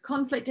and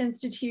post-conflict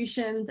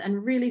institutions,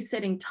 and really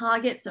setting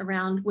targets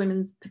around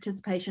women's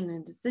participation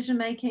in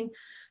decision-making,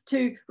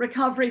 to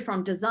recovery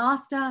from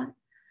disaster,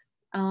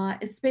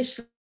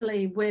 especially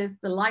with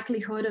the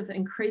likelihood of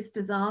increased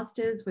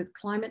disasters with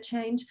climate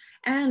change,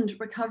 and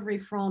recovery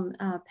from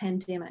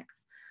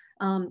pandemics.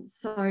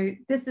 So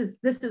this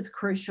is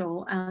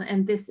crucial,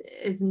 and this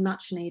is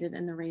much needed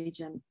in the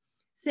region.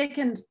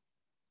 Second,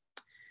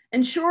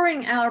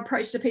 ensuring our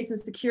approach to peace and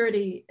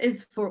security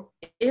is for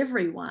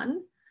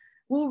everyone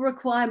will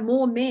require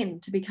more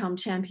men to become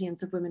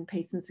champions of women,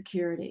 peace and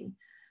security,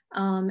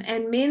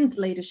 and men's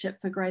leadership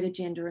for greater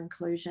gender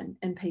inclusion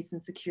in peace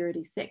and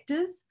security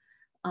sectors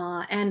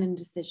and in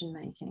decision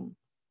making.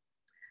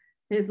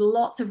 There's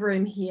lots of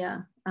room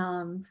here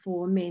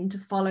for men to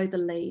follow the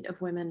lead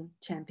of women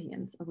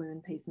champions of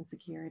women, peace and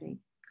security.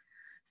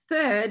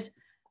 Third,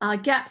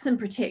 gaps in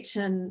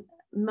protection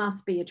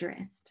must be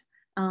addressed.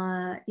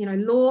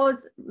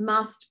 Laws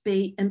must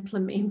be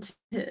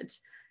implemented.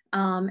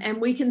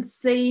 And we can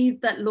see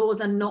that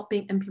laws are not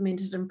being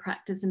implemented in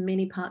practice in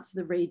many parts of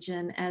the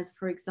region, as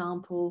for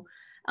example,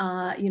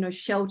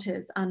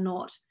 shelters are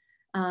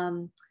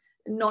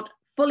not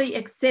fully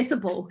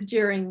accessible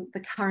during the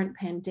current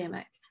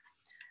pandemic.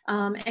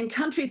 And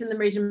countries in the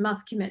region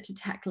must commit to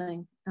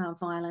tackling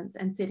violence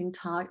and setting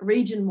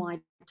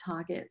region-wide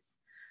targets,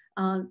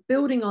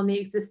 building on the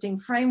existing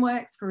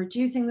frameworks for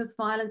reducing this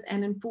violence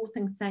and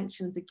enforcing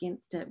sanctions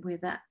against it where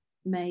that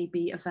may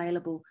be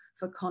available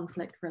for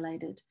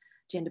conflict-related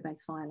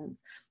gender-based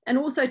violence. And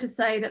also to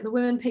say that the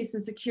Women, Peace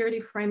and Security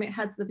framework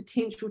has the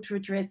potential to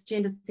address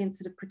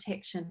gender-sensitive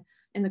protection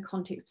in the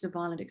context of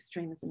violent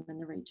extremism in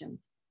the region.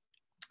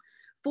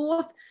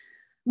 Fourth,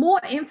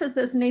 More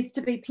emphasis needs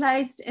to be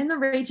placed in the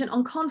region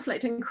on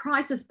conflict and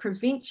crisis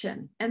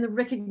prevention and the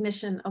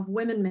recognition of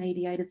women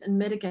mediators in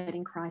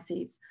mitigating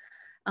crises.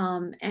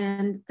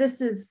 And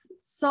this is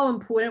so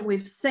important.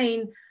 We've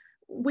seen,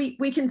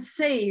 we can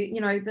see,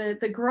 you know,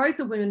 the growth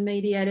of women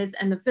mediators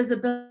and the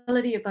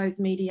visibility of those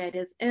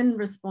mediators in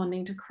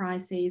responding to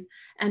crises.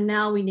 And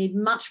now we need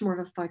much more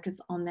of a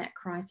focus on that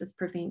crisis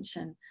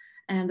prevention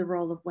and the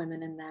role of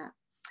women in that.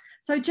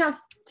 So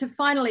just to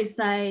finally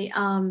say,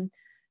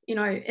 you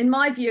know, in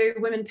my view,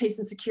 women, peace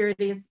and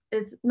security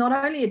is not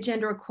only a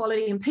gender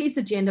equality and peace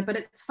agenda, but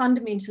it's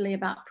fundamentally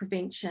about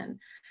prevention.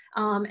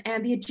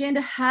 And the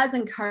agenda has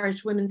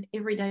encouraged women's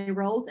everyday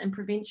roles in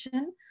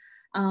prevention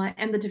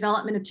and the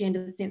development of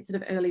gender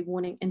sensitive early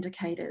warning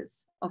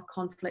indicators of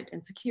conflict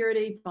and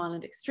security,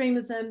 violent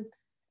extremism,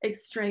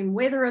 extreme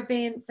weather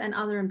events and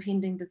other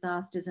impending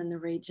disasters in the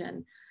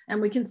region.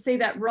 And we can see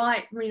that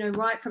right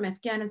from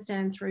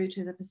Afghanistan through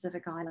to the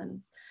Pacific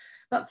Islands.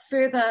 But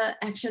further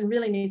action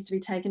really needs to be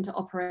taken to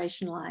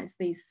operationalise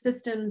these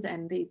systems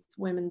and these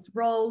women's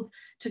roles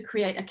to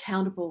create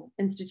accountable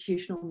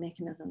institutional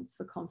mechanisms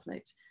for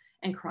conflict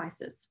and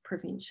crisis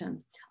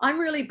prevention. I'm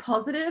really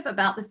positive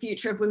about the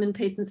future of women,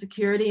 peace and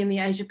security in the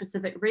Asia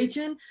Pacific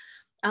region,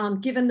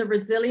 given the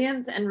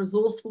resilience and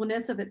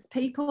resourcefulness of its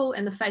people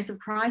in the face of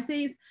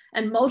crises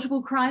and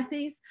multiple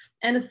crises,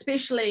 and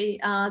especially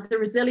the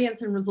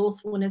resilience and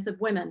resourcefulness of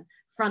women,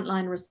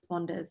 frontline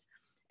responders.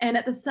 And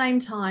at the same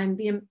time,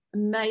 the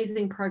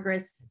amazing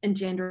progress in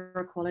gender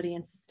equality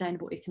and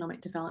sustainable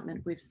economic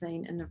development we've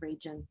seen in the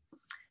region.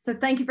 So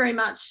thank you very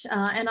much,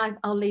 and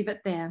I'll leave it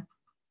there.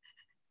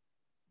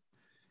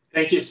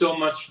 Thank you so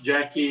much,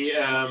 Jackie.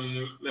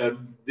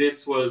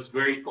 This was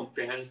very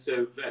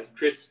comprehensive and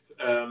crisp.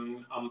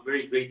 I'm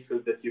very grateful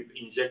that you've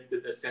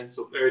injected a sense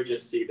of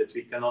urgency that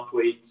we cannot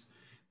wait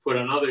for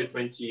another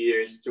 20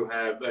 years to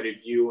have a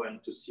review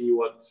and to see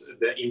what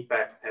the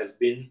impact has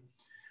been.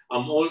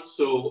 I'm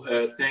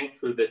also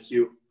thankful that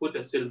you've put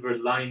a silver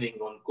lining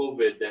on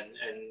COVID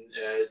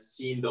and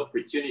seen the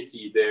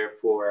opportunity there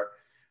for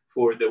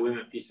the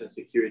Women, Peace and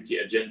Security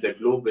agenda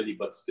globally,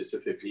 but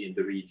specifically in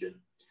the region.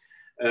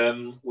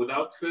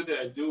 Without further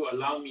ado,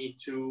 allow me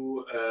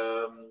to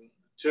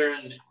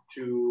turn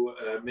to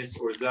Ms.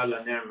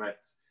 Orzala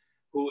Ne'mat,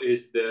 who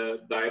is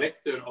the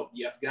director of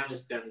the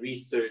Afghanistan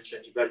Research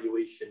and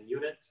Evaluation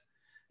Unit.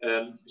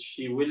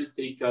 She will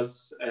take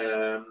us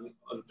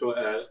onto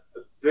a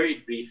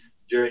very brief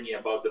journey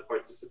about the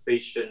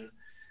participation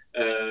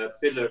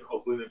pillar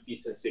of women,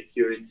 peace and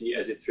security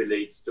as it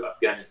relates to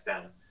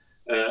Afghanistan.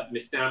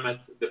 Ms.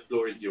 Ne'mat, the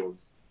floor is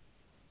yours.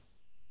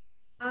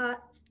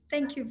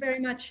 Thank you very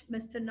much,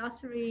 Mr.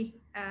 Nassery.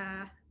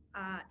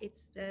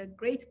 It's a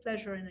great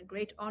pleasure and a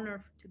great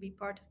honor to be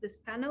part of this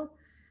panel.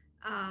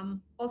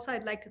 Also,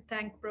 I'd like to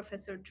thank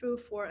Professor True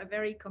for a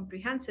very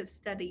comprehensive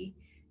study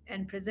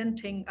and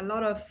presenting a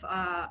lot of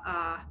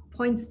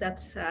points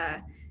that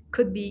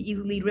could be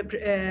easily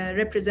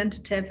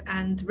representative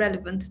and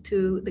relevant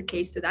to the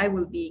case that I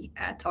will be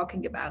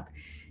talking about.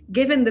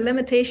 Given the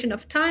limitation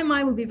of time,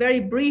 I will be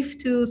very brief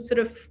to sort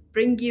of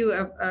bring you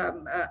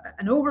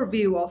an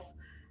overview of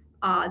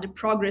the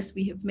progress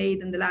we have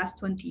made in the last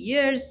 20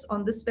 years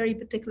on this very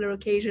particular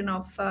occasion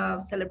of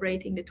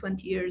celebrating the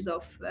 20 years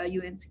of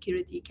UN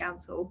Security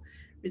Council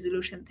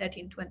Resolution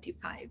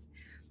 1325.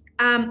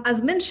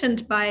 As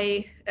mentioned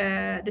by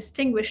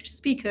distinguished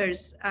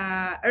speakers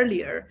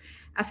earlier,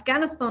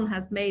 Afghanistan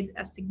has made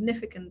a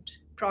significant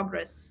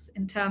progress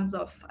in terms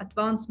of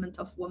advancement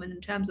of women, in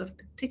terms of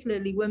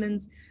particularly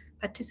women's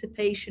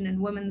participation and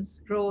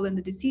women's role in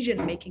the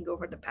decision-making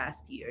over the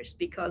past years,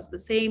 because the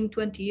same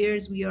 20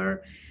 years we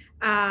are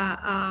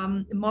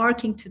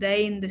marking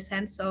today in the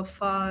sense of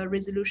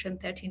Resolution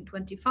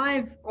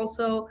 1325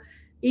 also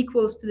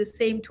equals to the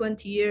same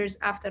 20 years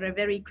after a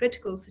very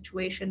critical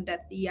situation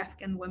that the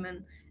Afghan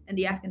women and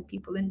the Afghan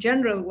people in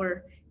general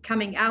were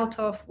coming out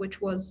of,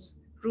 which was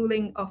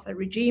ruling of a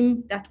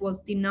regime that was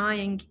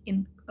denying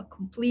in a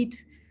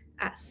complete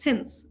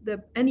sense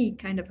any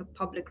kind of a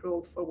public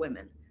role for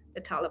women,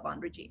 the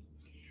Taliban regime.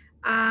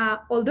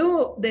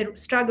 Although their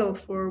struggle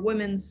for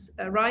women's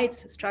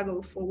rights,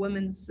 struggle for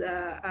women's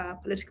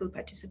political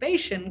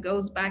participation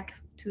goes back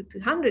to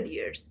 100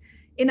 years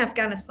in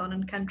Afghanistan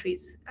and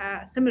countries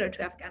similar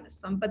to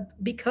Afghanistan,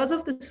 but because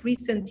of the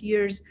recent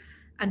years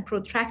and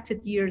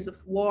protracted years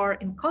of war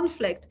and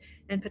conflict,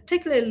 and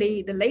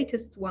particularly the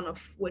latest one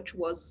of which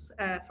was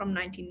from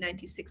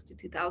 1996 to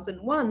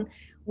 2001,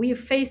 we have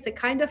faced a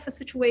kind of a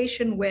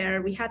situation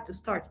where we had to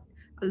start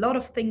a lot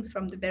of things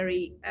from the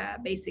very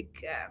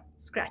basic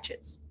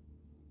scratches.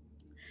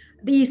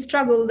 The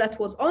struggle that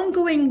was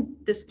ongoing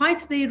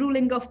despite the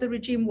ruling of the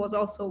regime was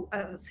also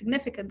a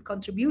significant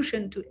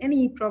contribution to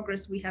any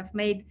progress we have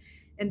made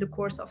in the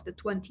course of the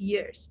 20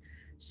 years.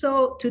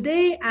 So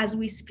today, as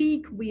we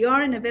speak, we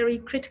are in a very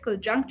critical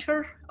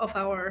juncture of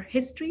our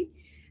history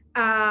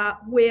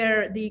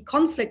where the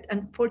conflict,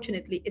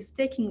 unfortunately, is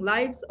taking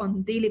lives on a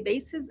daily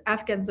basis.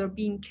 Afghans are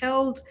being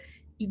killed.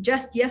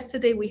 Just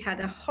yesterday, we had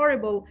a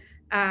horrible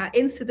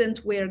incident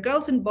where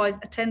girls and boys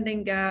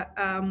attending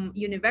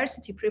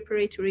university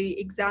preparatory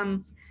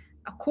exams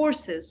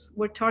courses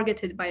were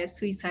targeted by a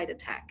suicide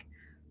attack.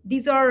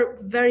 These are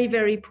very,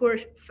 very poor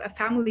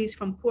families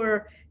from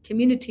poor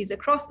communities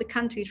across the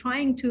country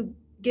trying to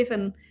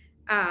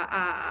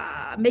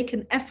make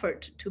an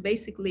effort to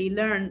basically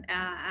learn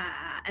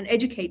and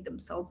educate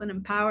themselves and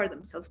empower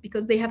themselves,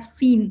 because they have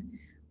seen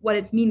what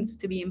it means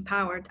to be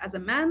empowered as a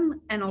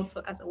man and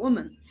also as a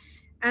woman.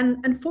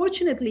 And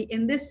unfortunately,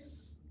 in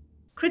this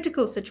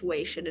critical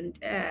situation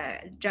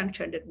and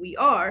juncture that we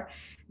are,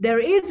 there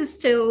is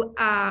still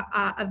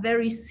a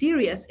very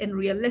serious and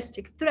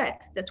realistic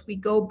threat that we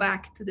go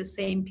back to the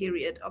same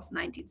period of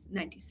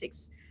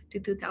 1996 to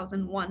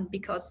 2001,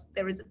 because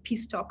there is a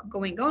peace talk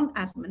going on,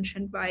 as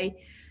mentioned by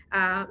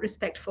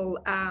respectful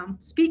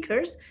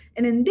speakers.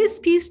 And in these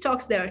peace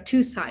talks, there are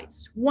two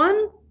sides.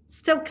 One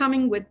still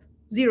coming with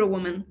 0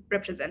 woman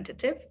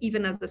representative,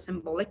 even as a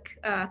symbolic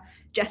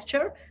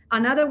gesture.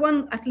 Another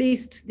one, at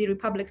least the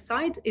Republic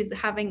side, is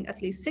having at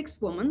least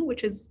 6 women,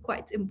 which is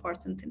quite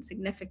important and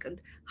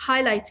significant,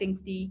 highlighting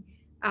the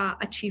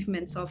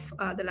achievements of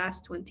the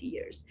last 20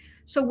 years.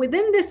 So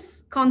within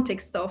this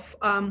context of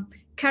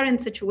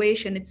current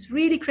situation, it's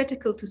really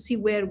critical to see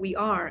where we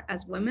are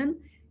as women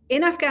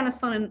in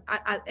Afghanistan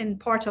and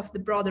part of the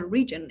broader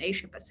region,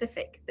 Asia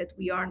Pacific, that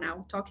we are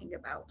now talking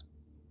about.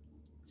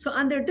 So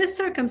under these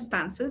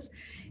circumstances,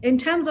 in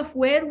terms of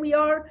where we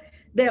are,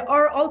 there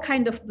are all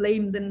kinds of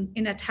blames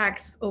in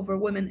attacks over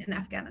women in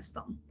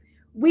Afghanistan.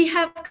 We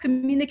have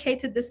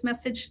communicated this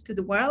message to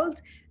the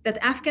world that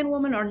Afghan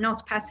women are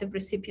not passive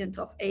recipients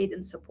of aid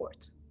and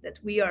support, that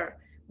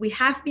we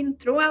have been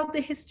throughout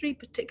the history,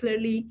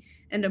 particularly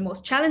in the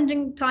most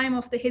challenging time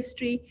of the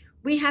history,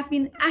 we have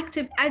been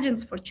active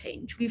agents for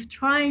change. We've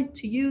tried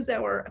to use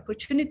our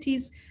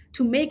opportunities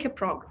to make a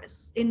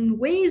progress in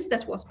ways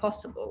that was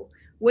possible,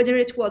 whether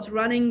it was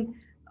running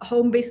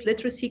home-based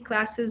literacy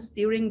classes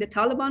during the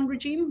Taliban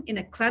regime in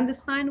a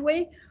clandestine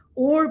way,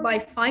 or by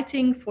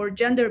fighting for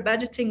gender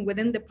budgeting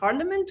within the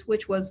parliament,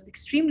 which was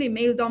extremely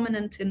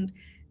male-dominant and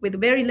with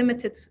very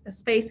limited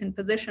space and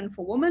position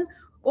for women,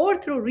 or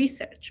through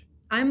research.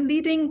 I'm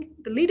leading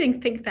the leading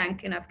think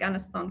tank in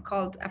Afghanistan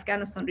called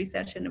Afghanistan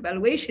Research and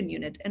Evaluation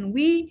Unit. And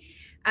we,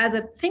 as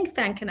a think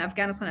tank in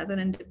Afghanistan, as an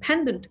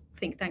independent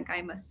think tank,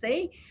 I must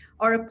say,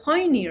 are a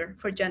pioneer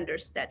for gender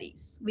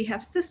studies. We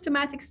have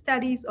systematic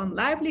studies on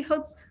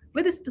livelihoods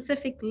with a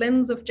specific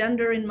lens of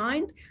gender in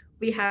mind.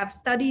 We have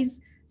studies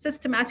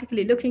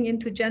systematically looking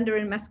into gender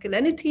and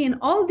masculinity, and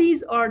all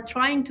these are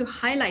trying to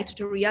highlight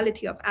the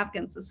reality of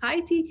Afghan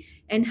society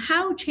and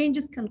how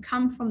changes can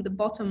come from the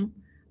bottom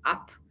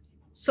up.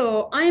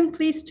 So I am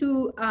pleased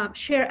to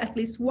share at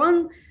least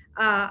one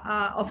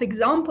of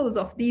examples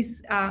of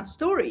these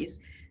stories.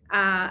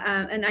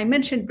 And I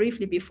mentioned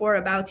briefly before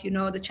about,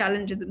 the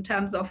challenges in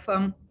terms of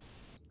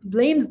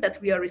blames that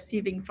we are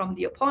receiving from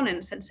the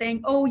opponents and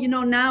saying, oh,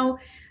 now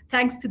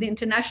thanks to the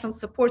international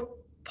support,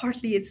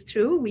 partly it's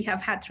true. We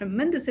have had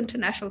tremendous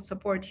international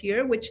support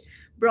here, which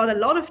brought a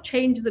lot of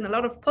changes and a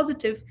lot of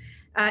positive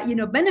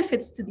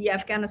benefits to the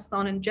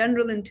Afghanistan in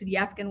general and to the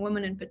Afghan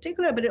women in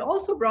particular, but it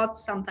also brought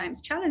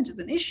sometimes challenges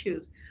and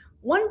issues.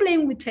 One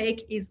blame we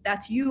take is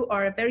that you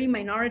are a very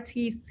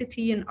minority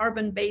city and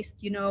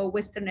urban-based,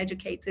 Western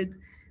educated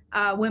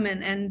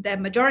women, and the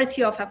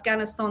majority of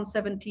Afghanistan,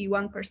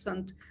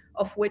 71%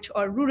 of which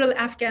are rural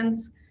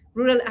Afghans,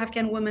 rural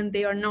Afghan women.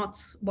 They are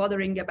not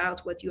bothering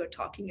about what you are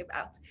talking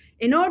about.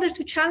 In order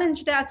to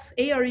challenge that,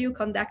 ARU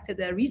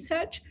conducted a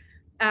research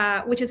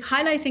which is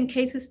highlighting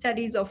case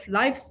studies of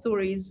life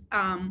stories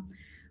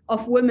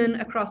of women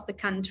across the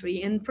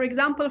country. And for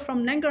example,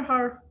 from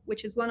Nangarhar,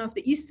 which is one of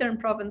the eastern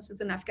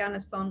provinces in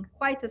Afghanistan,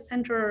 quite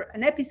an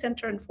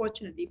epicenter,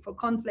 unfortunately, for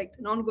conflict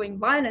and ongoing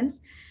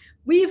violence,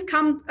 we've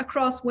come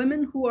across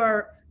women who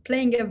are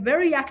playing a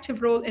very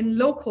active role in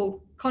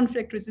local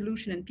conflict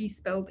resolution and peace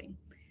building.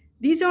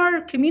 These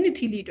are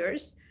community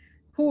leaders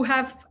who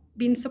have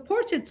been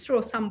supported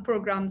through some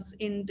programs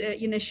in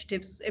the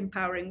initiatives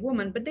empowering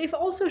women, but they've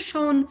also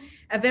shown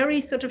a very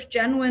sort of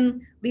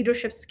genuine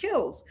leadership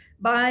skills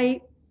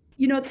by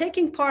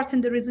taking part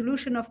in the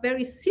resolution of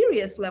very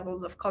serious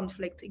levels of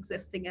conflict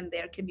existing in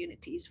their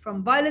communities,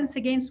 from violence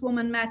against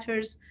women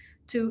matters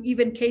to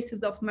even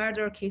cases of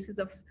murder, cases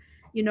of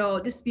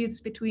disputes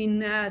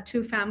between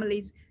two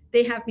families.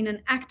 They have been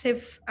an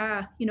active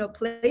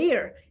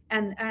player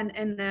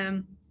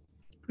and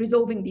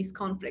resolving these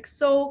conflicts.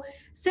 So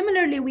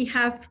similarly, we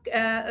have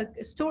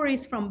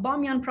stories from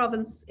Bamiyan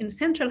province in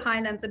Central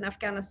Highlands in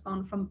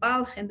Afghanistan, from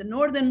Balkh in the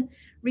northern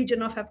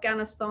region of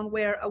Afghanistan,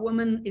 where a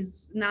woman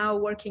is now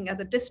working as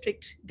a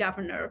district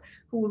governor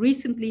who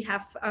recently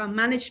have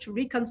managed to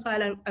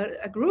reconcile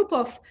a group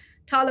of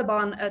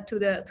Taliban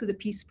to the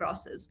peace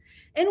process.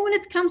 And when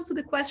it comes to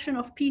the question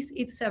of peace,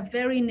 it's a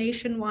very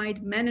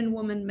nationwide men and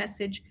women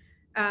message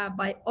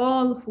by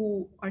all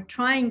who are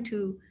trying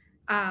to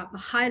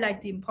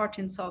highlight the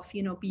importance of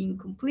being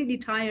completely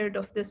tired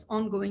of this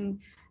ongoing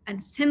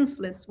and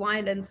senseless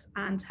violence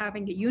and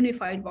having a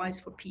unified voice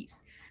for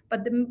peace.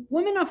 But the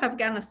women of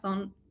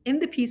Afghanistan in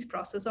the peace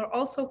process are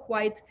also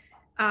quite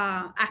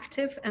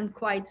active and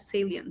quite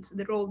salient,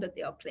 the role that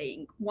they are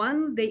playing.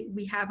 One,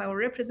 we have our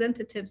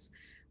representatives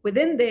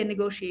within the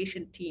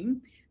negotiation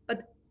team,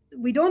 but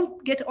we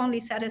don't get only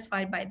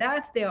satisfied by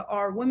that. There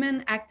are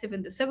women active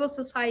in the civil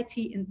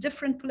society in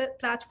different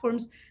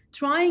platforms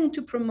trying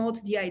to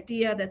promote the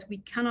idea that we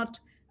cannot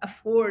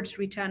afford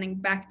returning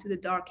back to the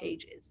dark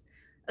ages.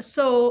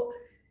 So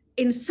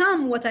in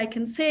sum, what I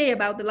can say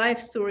about the life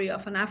story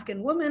of an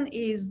Afghan woman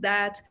is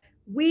that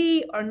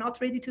we are not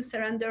ready to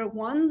surrender,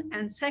 one,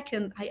 and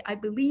second, I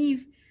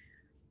believe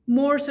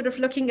more sort of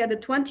looking at the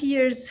 20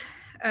 years,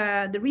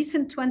 the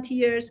recent 20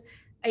 years,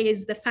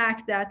 is the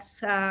fact that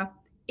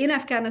in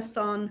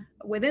Afghanistan,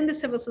 within the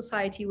civil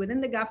society,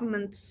 within the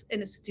government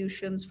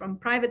institutions, from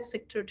private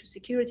sector to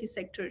security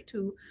sector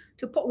to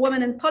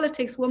women in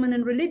politics, women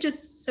in religious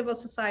civil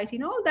society,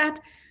 and all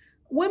that,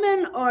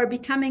 women are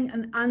becoming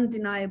an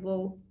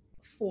undeniable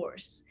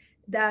force.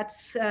 That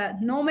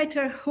no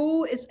matter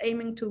who is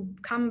aiming to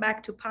come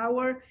back to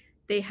power,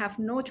 they have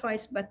no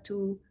choice but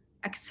to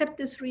accept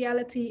this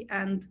reality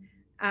and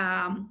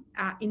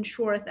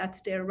ensure that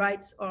their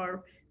rights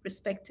are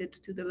respected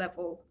to the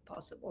level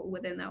possible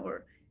within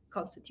our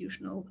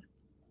constitutional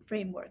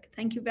framework.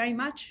 Thank you very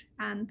much,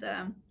 and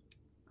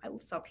I will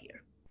stop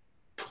here.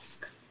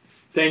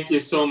 Thank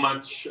you so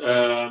much,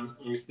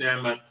 Ms.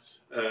 Neamat.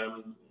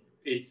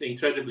 It's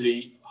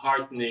incredibly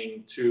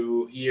heartening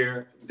to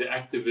hear the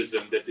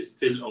activism that is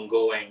still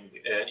ongoing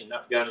in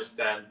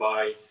Afghanistan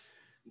by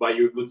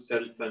your good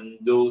self and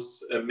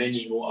those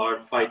many who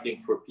are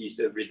fighting for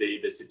peace every day.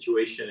 The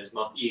situation is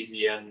not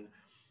easy, and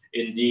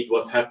indeed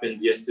what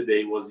happened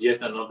yesterday was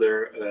yet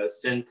another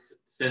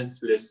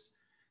senseless,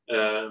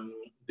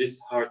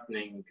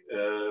 disheartening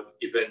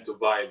event of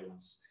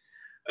violence.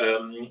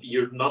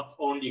 You're not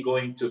only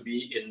going to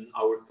be in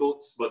our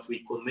thoughts, but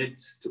we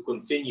commit to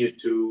continue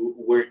to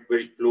work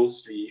very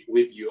closely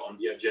with you on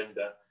the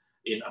agenda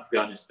in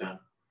Afghanistan.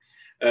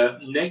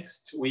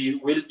 Next, we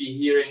will be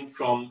hearing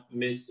from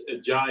Ms.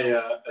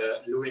 Jaya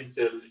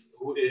Luintel,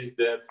 who is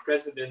the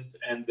President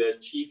and the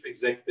Chief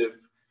Executive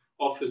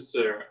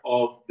Officer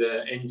of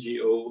the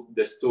NGO,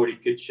 The Story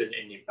Kitchen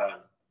in Nepal.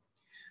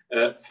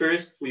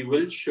 First, we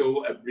will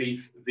show a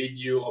brief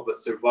video of a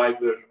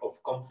survivor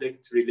of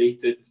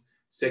conflict-related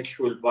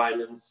sexual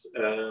violence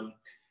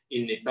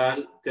in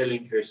Nepal,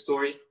 telling her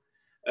story.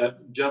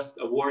 Just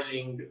a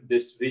warning,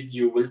 this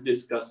video will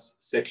discuss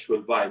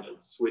sexual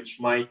violence, which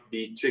might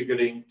be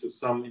triggering to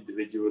some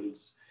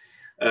individuals.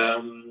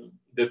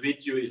 The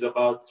video is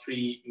about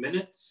 3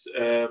 minutes.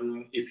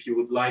 If you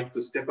would like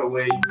to step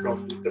away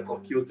from the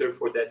computer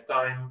for that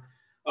time,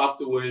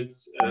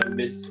 afterwards,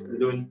 Ms.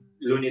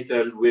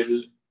 Lunitel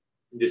will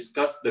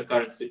discuss the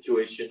current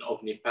situation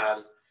of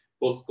Nepal,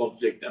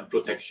 post-conflict and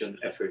protection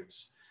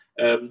efforts.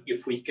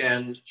 If we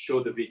can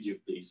show the video,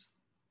 please.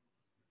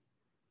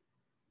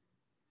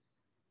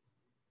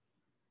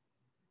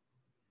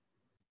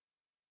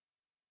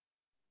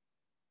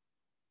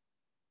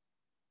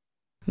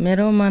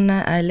 मेरो मन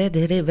अहिले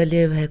धेरै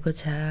बलियो भएको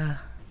छ।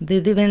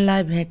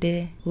 दिदीबहिनीलाई भेटे,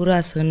 कुरा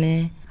सुने,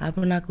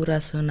 आफ्ना कुरा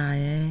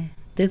सुनाए।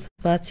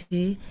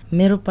 त्यसपछि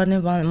मेरो पनि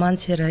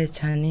मान्छे रहेछ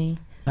नि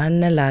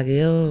भन्ने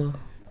लाग्यो।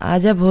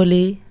 आज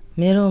भोलि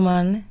मेरो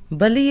मन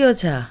बलियो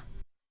छ।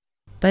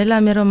 पहिला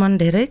मेरो मन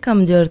धेरै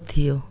कमजोर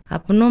थियो।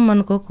 आफ्नो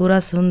मनको कुरा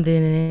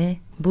सुन्दिने,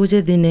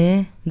 बुझिदिने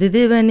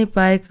दिदीबहिनी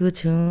पाएको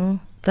छु।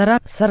 तर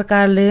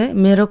सरकारले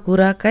मेरो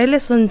कुरा कहिले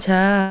सुन्छ?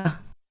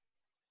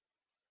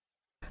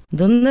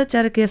 धुन्द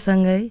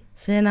चर्केसँगै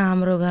सेना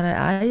हाम्रो घर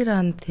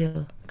आइरहन्थ्यो।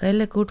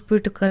 कहिले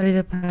कुटपिट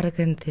गरेर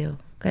फर्किन्थ्यो,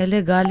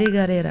 कहिले गाली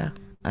गरेर,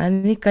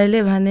 अनि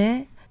कहिले भने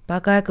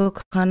पकाएको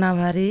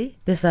खानाभरि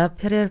पेसाब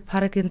फेरेर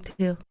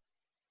फर्किन्थ्यो।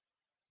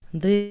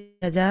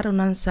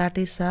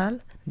 2059 साल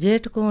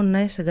जेठको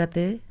 19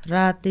 गते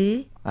राति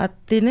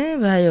अति नै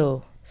भयो।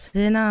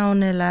 सेना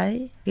आउनेलाई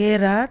के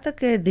रात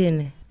के दिन।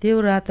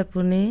 त्यो रात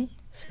पनि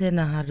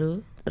सेनाहरू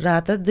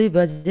रात 2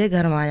 बजे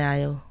घरमा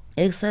आयो।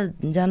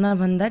 100 जना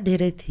भन्दा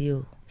धेरै थियो।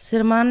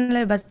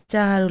 श्रीमानले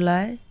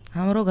बच्चाहरूलाई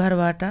हाम्रो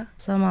घरबाट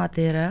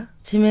समातेर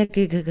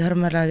छिमेकी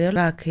घरमा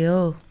राख्यो।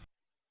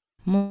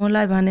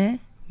 मलाई भने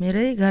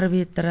मेरै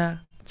घरभित्र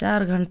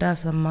 4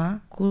 घण्टासम्म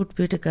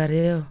कुटपिट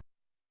गर्यो।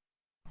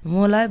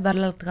 मलाई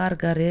बलात्कार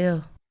गर्यो।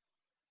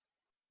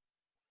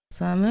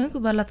 सामूहिक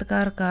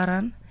बलात्कार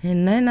कारण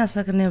हिँड्नै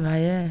नसक्ने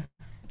भए।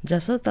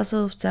 जसो तसो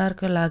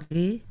उपचारको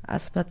लागि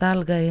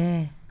अस्पताल गए।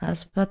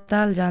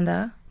 अस्पताल जाँदा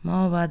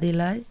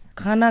माओवादीलाई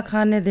खाना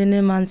खाने दिने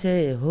मान्छे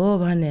हो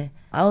भने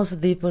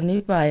औषधि पनि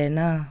पाएन।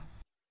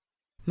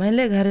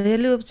 मैले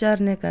घरेलु उपचार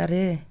नै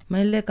गरे।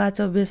 मैले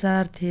काँचो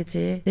बेसार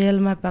थिचे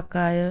तेलमा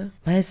पकायो।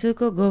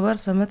 भैँसीको गोबर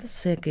समेत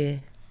सेके।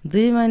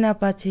 2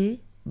 महिनापछि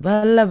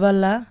बल्ल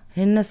बल्ल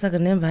हिँड्न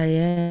सक्ने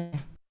भए।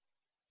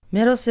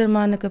 मेरो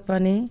श्रीमानको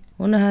पनि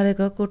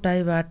उनीहरूको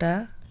कुटाइबाट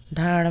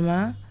ढाडमा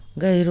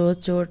गहिरो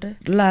चोट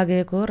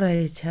लागेको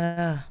रहेछ।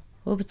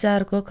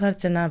 उपचारको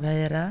खर्च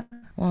नभएर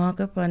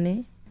उहाँको पनि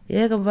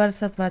 1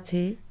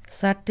 वर्षपछि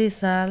 60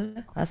 साल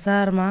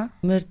असारमा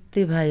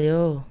मृत्यु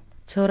भयो।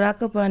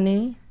 छोराको पनि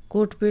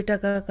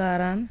कुटपिटका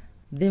कारण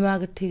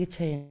दिमाग ठीक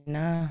छैन,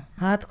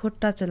 हात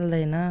खुट्टा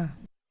चल्दैन।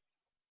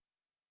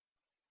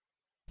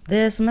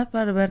 देशमा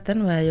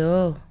परिवर्तन भयो,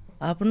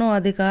 आफ्नो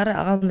अधिकार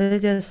आउँदै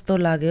जस्तो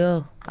लाग्यो,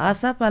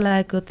 आशा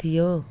पलाएको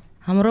थियो।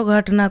 हाम्रो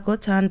घटनाको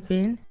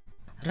छानबिन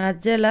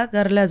राज्यलाई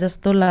गर्ला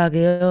जस्तो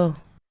लाग्यो।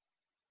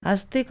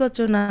 अस्तिको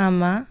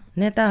चुनावमा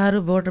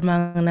नेताहरू भोट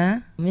माग्न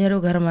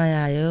मेरो घरमा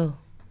आयो।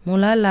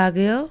 मलाई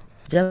लाग्यो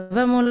जब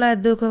मलाई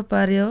दुःख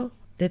पर्यो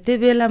त्यति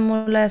बेला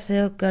मलाई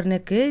सहयोग गर्ने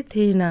केही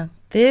थिएन।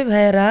 त्यही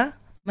भएर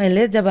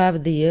मैले जवाब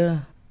दिएँ,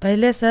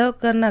 पहिले सहयोग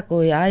गर्न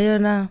कोही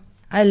आएन,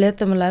 अहिले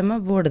तिमीलाई म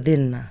भोट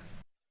दिन्न।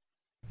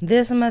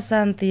 देशमा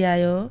शान्ति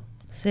आयो,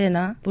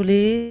 सेना,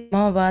 पुलिस,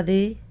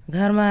 माओवादी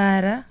घरमा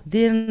आएर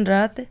दिन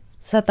रात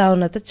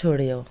सताउन त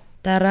छोड्यो।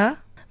 तर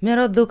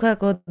मेरो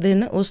दुःखको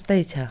दिन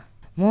उस्तै छ।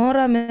 म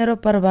र मेरो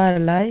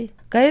परिवारलाई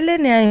कहिले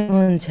न्याय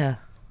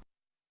हुन्छ?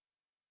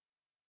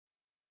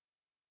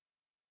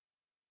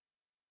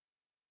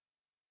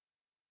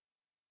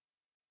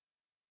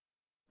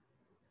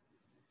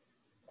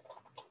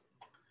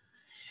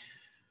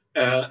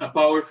 A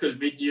powerful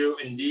video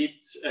indeed.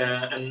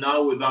 And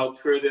now, without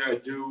further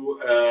ado,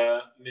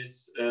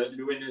 Ms.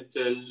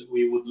 Luinatel,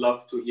 we would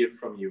love to hear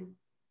from you.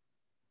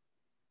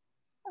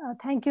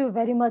 Thank you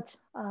very much,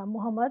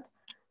 Muhammad.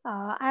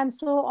 I am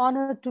so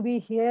honored to be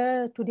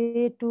here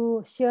today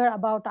to share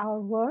about our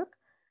work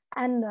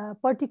and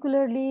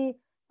particularly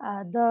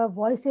the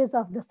voices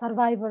of the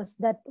survivors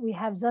that we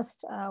have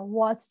just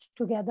watched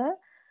together.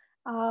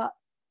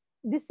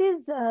 This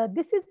is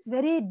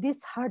very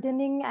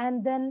disheartening,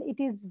 and then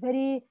it is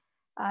very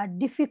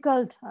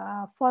difficult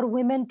for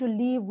women to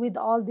live with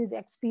all these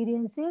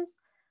experiences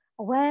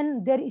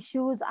when their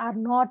issues are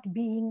not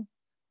being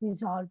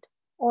resolved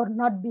or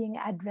not being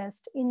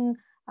addressed in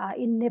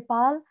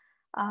Nepal.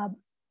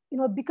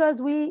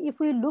 Because if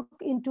we look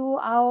into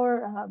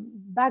our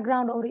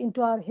background or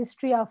into our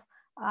history of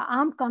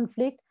armed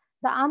conflict,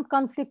 the armed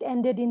conflict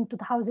ended in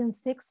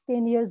 2006,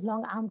 10 years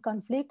long armed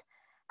conflict.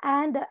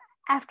 And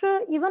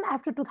even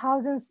after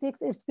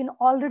 2006, it's been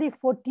already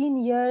 14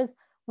 years,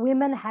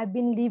 women have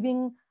been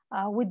living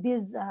with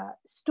these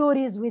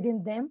stories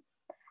within them.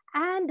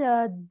 And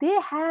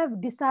they have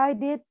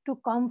decided to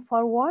come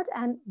forward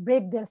and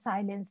break their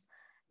silence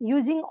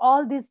using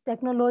all these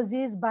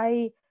technologies.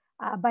 By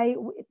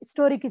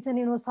Story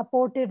Kitchen,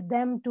 supported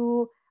them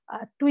to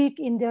tweak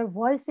in their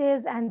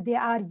voices, and they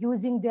are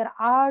using their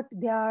art,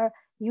 they are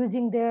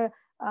using their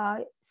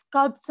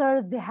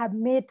sculptures they have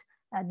made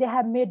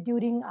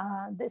during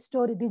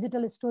the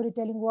digital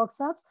storytelling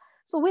workshops.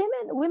 So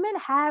women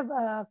have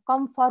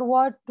come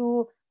forward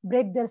to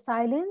break their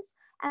silence,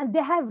 and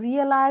they have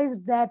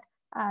realized that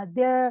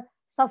their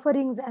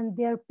sufferings and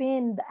their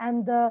pain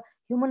and the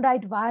human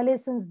rights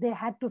violations they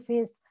had to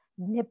face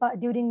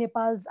during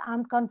Nepal's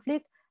armed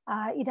conflict,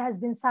 it has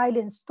been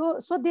silenced.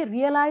 So they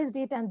realized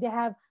it, and they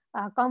have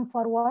come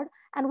forward.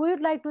 And we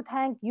would like to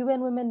thank UN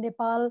Women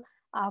Nepal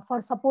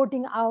for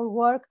supporting our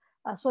work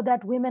so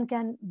that women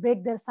can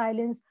break their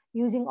silence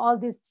using all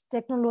these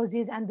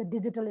technologies and the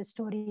digital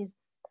stories.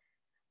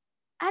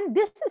 And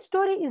this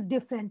story is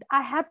different.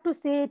 I have to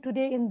say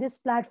today in this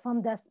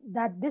platform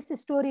that this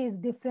story is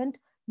different,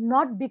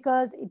 not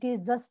because it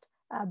is just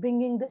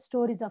bringing the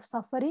stories of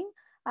suffering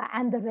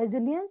and the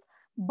resilience,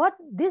 but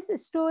this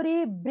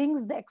story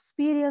brings the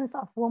experience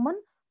of woman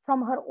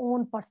from her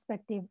own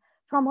perspective,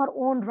 from her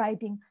own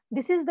writing.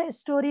 This is the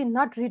story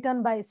not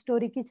written by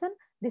Story Kitchen.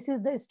 This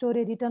is the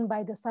story written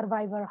by the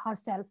survivor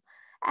herself.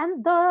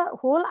 And the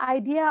whole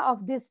idea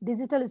of this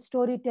digital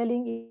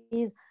storytelling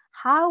is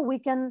how we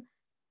can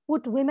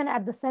put women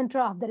at the center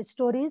of their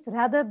stories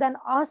rather than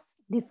us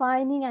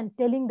defining and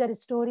telling their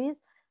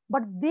stories,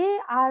 but they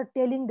are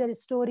telling their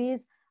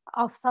stories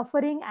of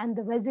suffering and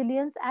the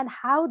resilience and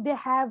how they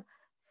have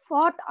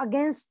fought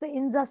against the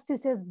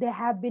injustices they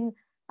have been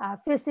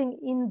facing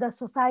in the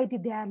society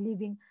they are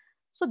living.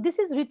 So this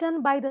is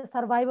written by the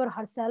survivor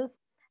herself,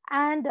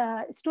 and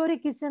Story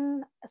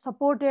Kitchen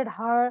supported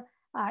her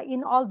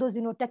in all those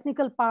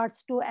technical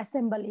parts to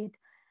assemble it.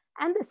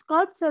 And the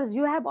sculptures,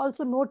 you have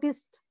also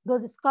noticed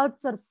those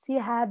sculptures she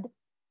had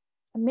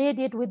made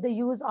it with the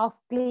use of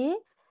clay,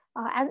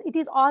 and it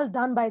is all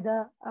done by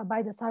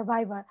the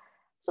survivor.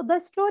 So the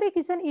Story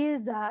Kitchen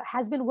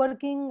has been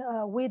working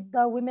with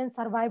the women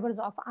survivors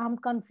of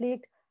armed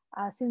conflict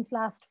since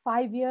last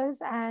 5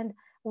 years, and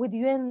with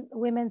UN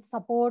Women's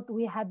support,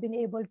 we have been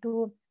able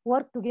to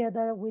work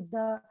together with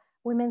the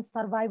women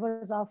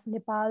survivors of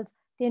Nepal's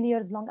 10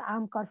 years long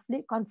armed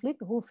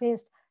conflict who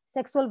faced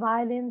sexual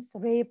violence,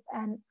 rape,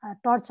 and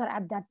torture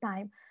at that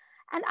time.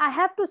 And I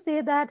have to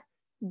say that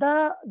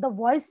the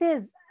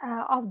voices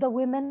of the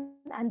women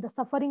and the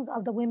sufferings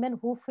of the women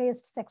who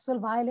faced sexual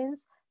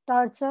violence,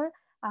 torture,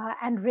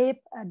 and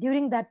rape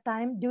during that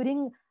time,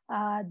 during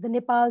the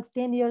Nepal's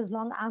 10 years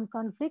long armed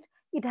conflict,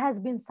 it has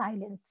been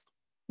silenced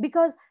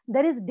because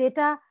there is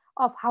data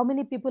of how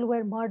many people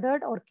were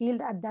murdered or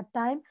killed at that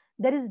time.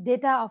 There is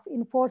data of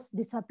enforced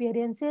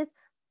disappearances,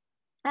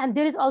 and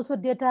there is also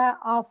data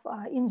of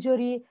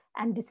injury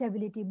and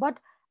disability. But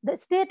the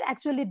state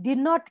actually did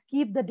not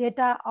keep the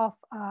data of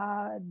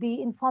the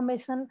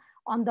information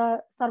on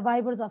the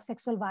survivors of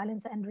sexual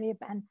violence and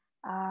rape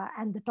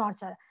and the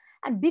torture.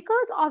 And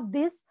because of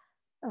this,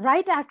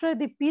 right after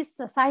the peace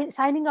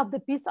signing of the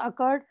peace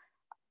occurred,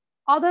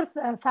 other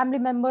family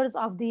members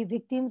of the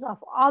victims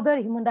of other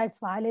human rights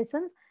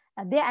violations,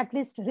 they at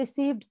least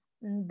received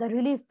the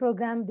relief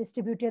program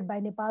distributed by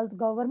Nepal's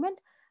government.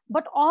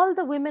 But all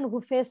the women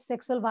who faced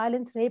sexual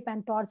violence, rape,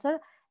 and torture,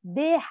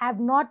 they have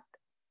not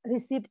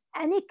received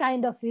any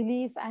kind of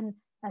relief and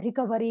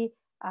recovery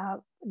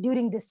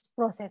during this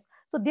process.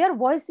 So their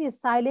voice is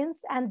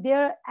silenced, and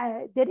their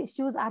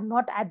issues are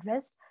not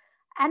addressed.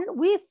 And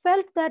we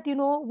felt that, you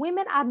know,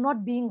 women are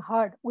not being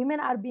heard, women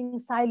are being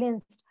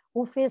silenced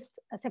who faced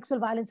sexual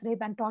violence,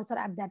 rape, and torture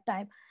at that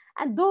time.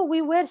 And though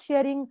we were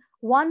sharing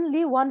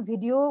only one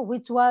video,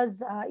 which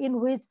was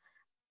in which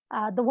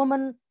the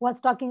woman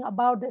was talking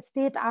about the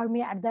state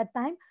army at that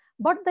time,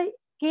 but the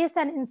case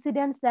and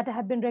incidents that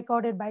have been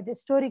recorded by the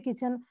Story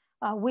Kitchen,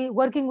 we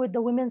working with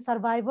the women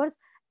survivors,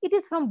 it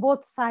is from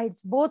both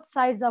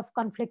sides of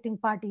conflicting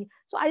party.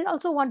 So I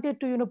also wanted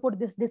to, you know, put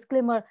this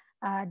disclaimer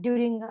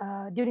during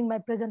my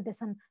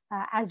presentation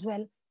as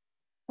well.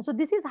 So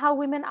this is how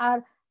women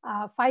are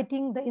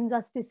fighting the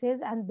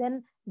injustices, and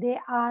then they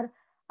are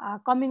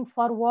coming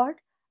forward,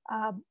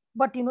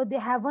 but you know, they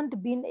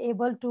haven't been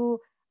able to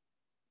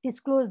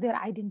disclose their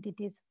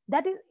identities.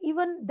 That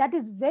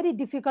is very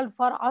difficult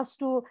for us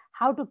to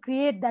how to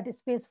create that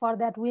space for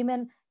that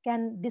women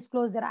can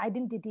disclose their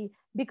identity,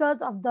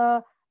 because of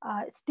the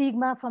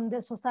stigma from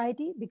their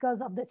society,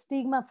 because of the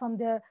stigma from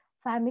their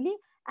family,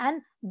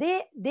 and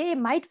they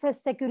might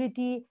face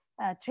security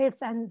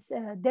threats, and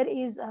there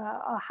is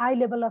a high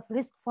level of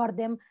risk for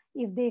them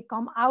if they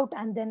come out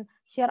and then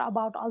share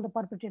about all the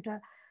perpetrator.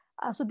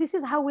 So this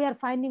is how we are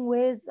finding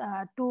ways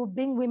to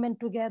bring women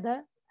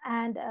together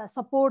and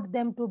support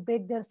them to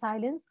break their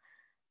silence,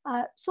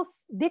 so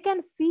they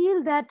can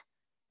feel that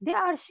they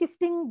are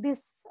shifting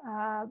this,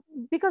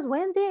 because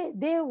when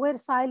they were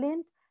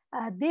silent,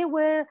 they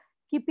were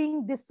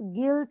keeping this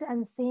guilt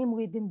and shame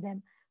within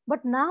them.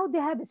 But now they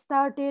have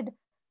started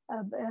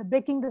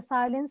breaking the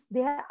silence.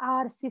 They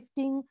are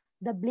shifting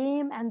the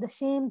blame and the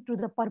shame to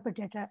the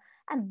perpetrator,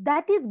 and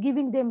that is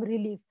giving them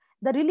relief.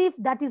 The relief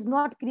that is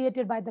not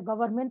created by the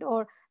government,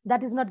 or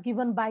that is not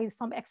given by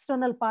some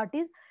external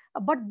parties,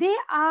 but they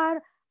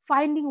are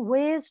finding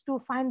ways to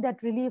find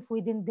that relief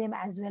within them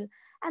as well.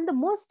 And the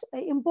most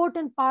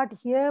important part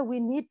here we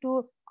need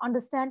to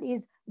understand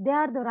is they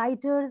are the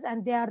writers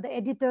and they are the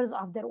editors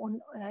of their own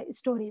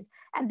stories,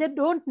 and they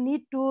don't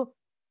need to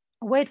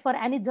wait for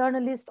any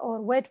journalist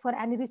or wait for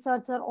any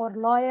researcher or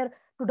lawyer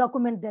to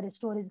document their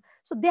stories.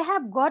 So they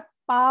have got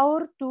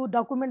power to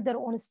document their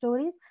own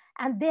stories,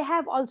 and they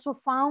have also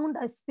found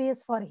a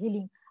space for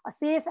healing, a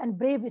safe and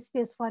brave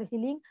space for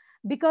healing,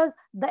 because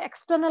the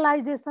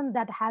externalization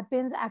that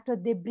happens after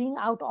they bring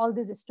out all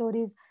these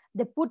stories,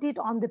 they put it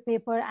on the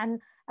paper,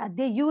 and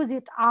they use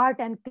it, art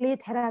and clay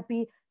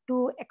therapy,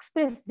 to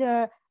express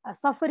their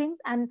sufferings,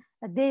 and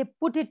they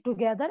put it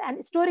together.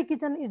 And Story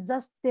Kitchen is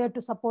just there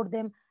to support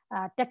them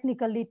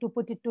technically, to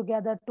put it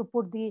together, to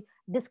put the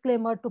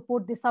disclaimer, to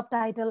put the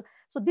subtitle.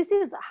 So this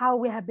is how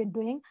we have been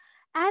doing.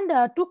 And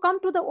to come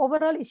to the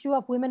overall issue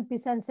of women,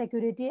 peace and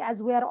security,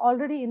 as we are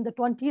already in the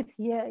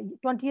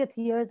 20th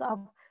years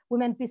of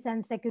women, peace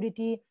and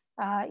security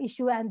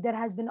issue, and there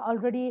has been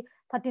already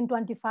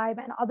 1325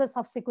 and other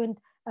subsequent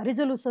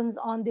resolutions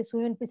on this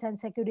women, peace and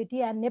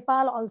security. And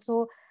Nepal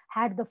also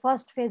had the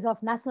first phase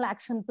of National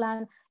Action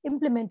Plan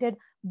implemented,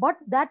 but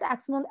that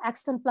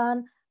action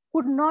plan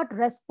could not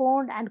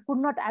respond and could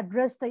not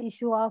address the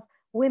issue of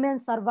women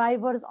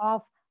survivors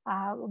of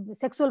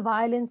sexual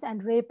violence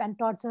and rape and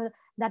torture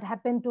that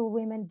happened to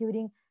women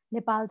during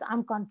Nepal's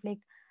armed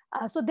conflict.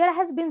 So there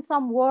has been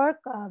some work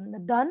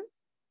done,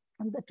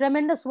 the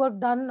tremendous work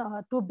done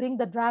to bring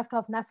the draft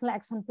of National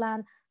Action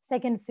Plan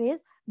second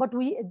phase, but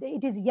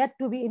it is yet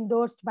to be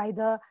endorsed by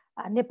the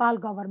Nepal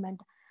government.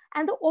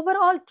 And the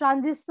overall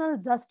transitional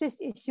justice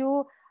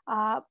issue,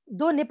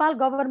 though Nepal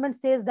government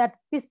says that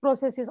peace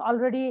process is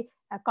already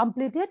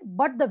completed,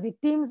 but the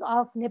victims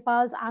of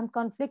Nepal's armed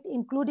conflict,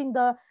 including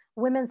the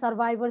women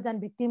survivors and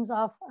victims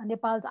of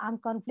Nepal's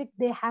armed conflict,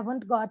 they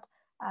haven't got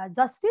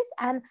justice.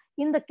 And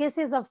in the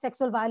cases of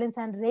sexual violence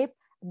and rape,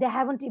 they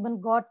haven't even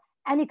got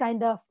any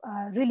kind of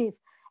relief.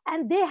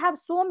 And they have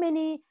so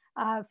many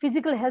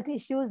physical health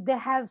issues, they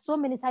have so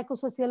many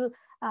psychosocial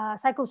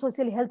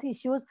health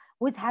issues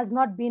which has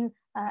not been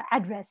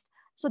addressed.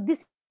 So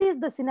this is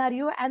the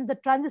scenario, and the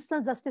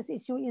transitional justice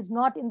issue is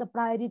not in the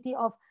priority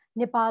of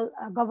Nepal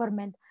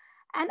government.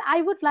 And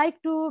I would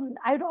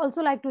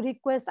also like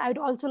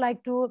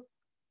to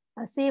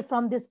say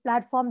from this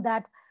platform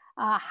that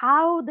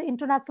how the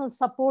international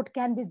support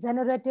can be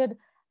generated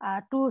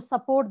to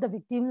support the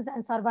victims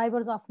and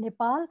survivors of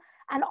Nepal,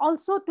 and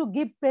also to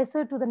give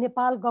pressure to the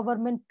Nepal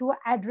government to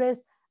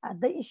address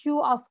the issue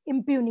of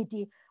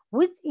impunity,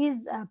 which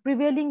is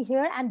prevailing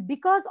here. And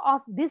because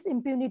of this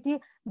impunity,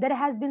 there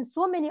has been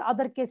so many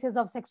other cases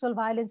of sexual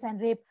violence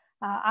and rape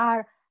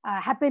are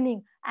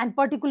happening, and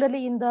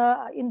particularly in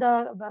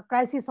the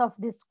crisis of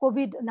this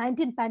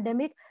COVID-19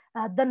 pandemic,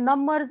 the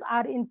numbers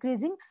are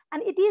increasing,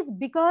 and it is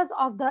because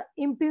of the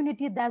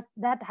impunity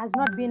that has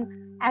not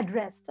been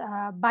addressed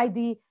by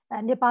the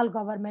Nepal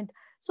government.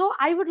 So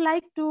I would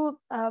like to,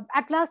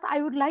 at last,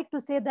 I would like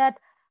to say that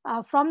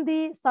from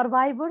the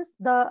survivors,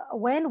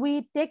 when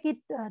we take it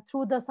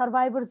through the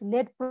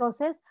survivors-led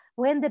process,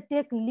 when they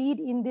take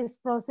lead in this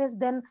process,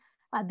 then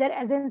their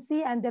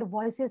agency and their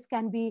voices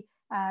can be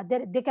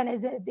they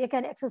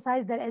can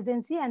exercise their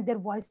agency and their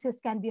voices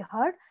can be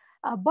heard.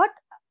 But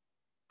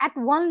at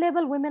one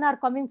level, women are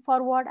coming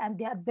forward and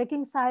they are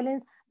breaking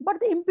silence, but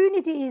the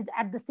impunity is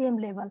at the same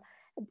level.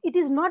 It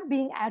is not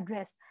being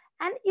addressed,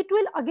 and it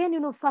will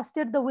again,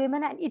 frustrate the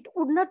women, and it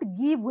would not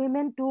give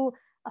women to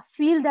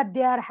feel that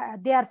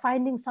they are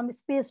finding some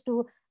space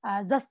to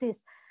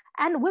justice.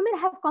 And women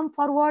have come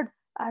forward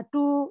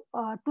to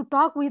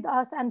talk with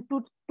us and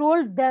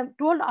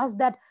told us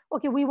that,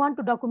 okay, we want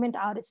to document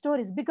our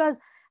stories because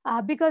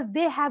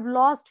they have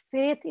lost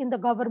faith in the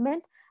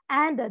government,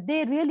 and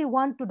they really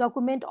want to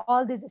document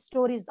all these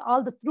stories,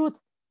 all the truth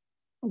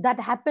that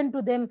happened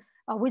to them,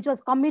 which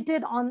was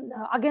committed on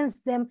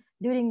against them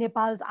during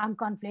Nepal's armed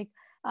conflict.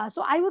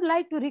 So I would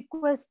like to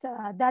request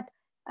that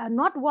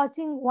not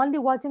only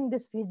watching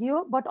this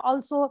video, but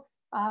also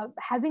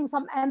having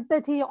some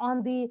empathy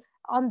on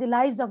the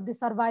lives of the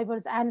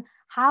survivors and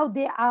how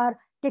they are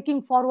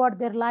taking forward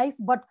their life,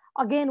 but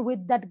again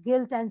with that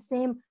guilt and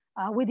shame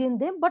within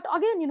them. But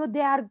again,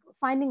 they are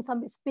finding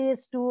some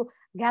space to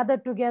gather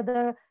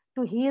together,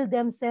 to heal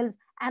themselves,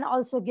 and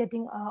also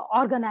getting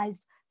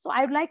organized. So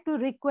I would like to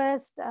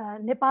request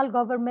Nepal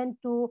government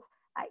to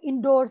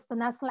endorse the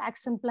National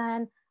Action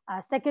Plan,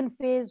 second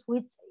phase,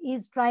 which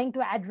is trying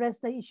to address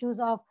the issues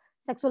of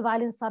sexual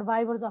violence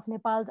survivors of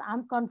Nepal's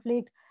armed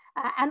conflict,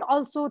 and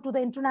also to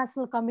the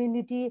international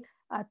community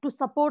to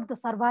support the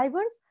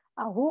survivors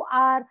who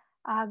are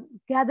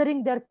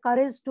gathering their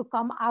courage to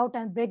come out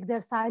and break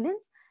their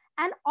silence,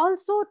 and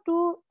also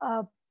to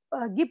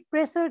give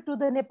pressure to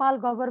the Nepal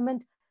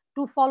government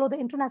to follow the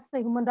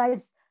international human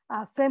rights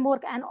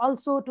framework, and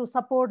also to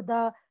support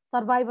the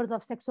survivors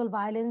of sexual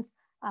violence,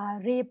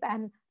 rape,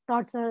 and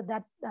torture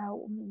that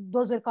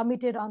those were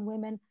committed on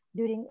women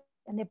during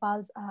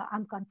Nepal's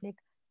armed conflict.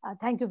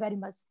 Thank you very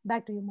much.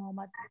 Back to you,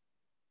 Mohammed.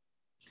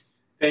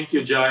 Thank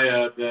you,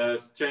 Jaya. The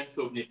strength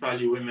of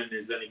Nepali women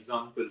is an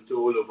example to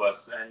all of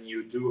us, and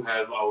you do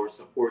have our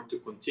support to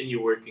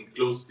continue working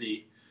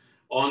closely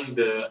on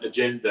the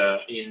agenda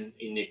in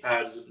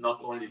Nepal,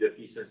 not only the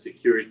peace and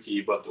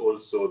security, but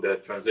also the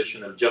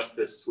transitional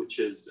justice, which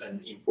is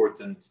an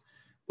important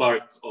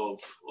part of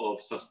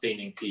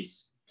sustaining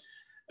peace.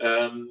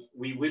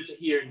 We will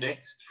hear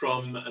next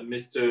from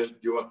Mr.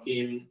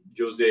 Joaquim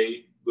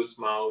Jose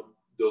Gusmao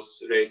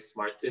dos Reis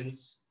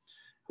Martins,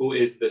 who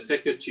is the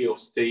Secretary of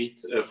State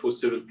for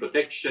Civil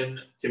Protection,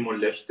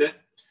 Timor-Leste,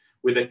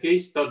 with a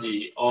case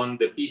study on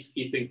the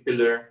peacekeeping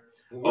pillar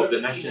of the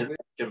National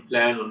Action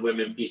Plan on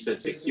Women, Peace and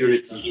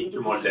Security in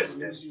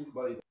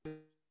Timor-Leste,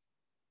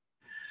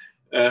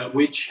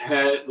 which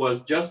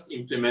was just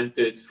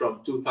implemented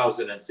from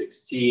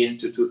 2016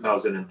 to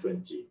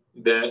 2020.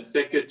 The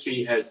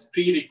Secretary has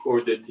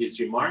pre-recorded his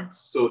remarks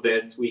so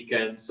that we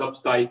can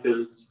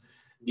subtitle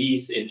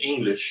these in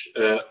English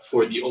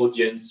for the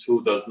audience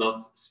who does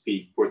not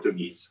speak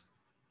Portuguese.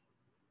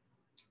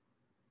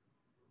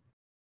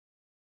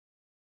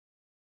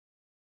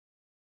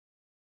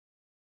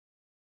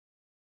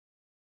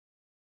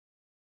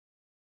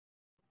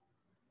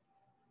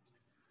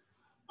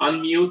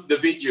 Unmute the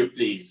video,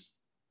 please.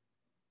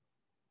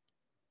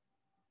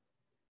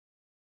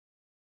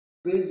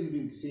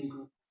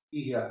 13/25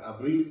 e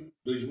abril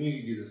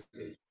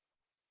 2016.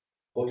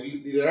 Por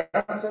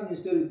liderança do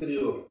Ministério do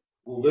Interior,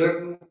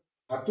 Governo,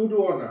 a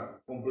tudo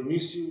ona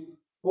compromisso,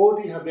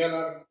 pode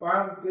revelar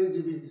PAN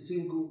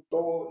 13/25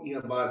 to e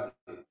a base,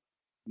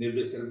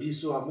 neve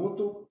serviço a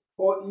mútuo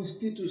ou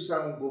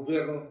instituição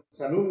governo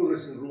sanuno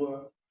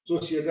resenrua,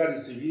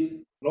 sociedade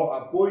civil, no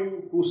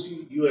apoio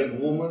Husi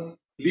UN Women,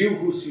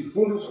 Liu Husi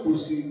Fundos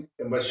Husi,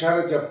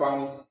 Embaixada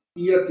Japão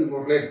e a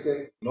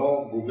Timor-Leste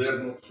no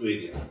governo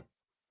sueco.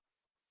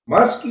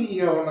 Mas que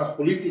ia uma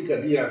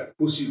política de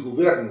Husi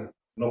governo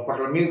no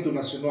Parlamento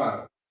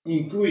Nacional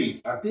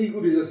inclui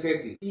artigo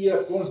 17 e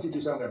a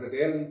Constituição da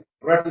PTL,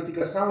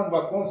 ratificação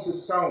da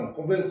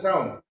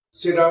Convenção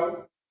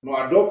CEDAW, não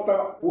adopta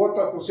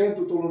quota por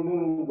cento todo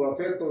nulo do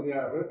afeto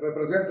na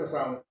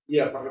representação e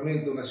a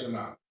Parlamento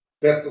Nacional.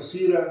 Feito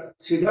Sira,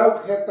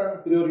 CEDAW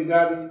retam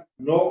prioridade,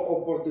 no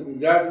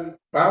oportunidade,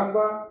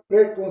 tamba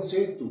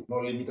preconceito,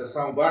 no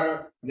limitação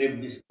para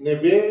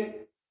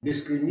nebe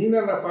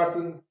discrimina na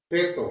fatin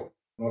feto,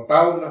 no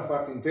tal na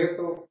fatin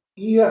feto,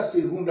 e a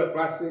segunda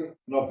classe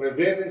não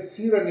prevene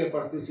sira nem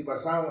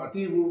participação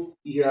ativa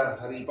e a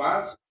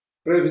paz,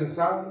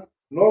 prevenção,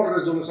 não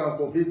resolução do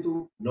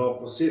conflito no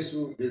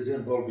processo de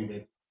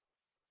desenvolvimento.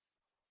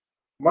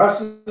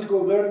 Mas o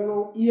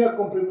governo e a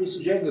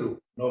compromisso gênero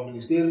no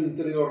Ministério do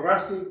Interior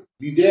Raci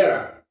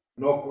lidera,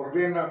 no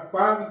coordena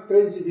PAN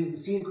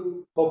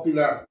 13/25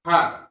 popular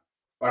PAN,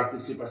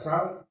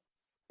 participação,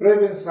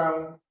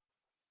 prevenção,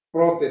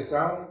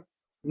 proteção,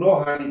 no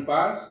hari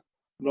paz,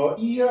 no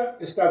ia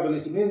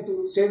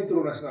estabelecimento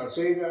Centro Nacional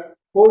Chega,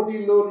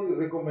 pode lori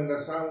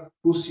recomendação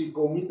pusi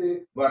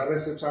comite ba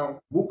recepção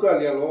buca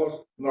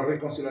lialos no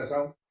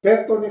reconciliação,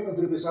 feito ne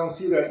contribuição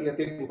sira ia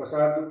tempo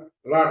passado,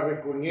 lá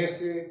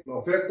reconhece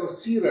no feito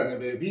sira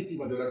nebe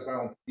vítima de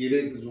violação de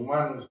direitos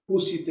humanos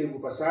pusi tempo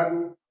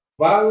passado,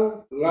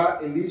 vale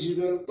lá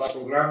elegível para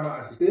programa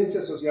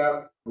assistência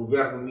social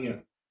governo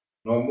minha.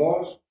 No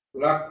mos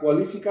lá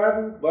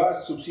qualificado ba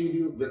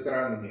subsídio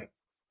veterano minha.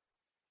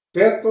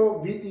 Feto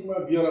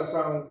vítima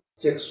violação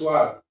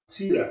sexual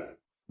sira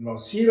no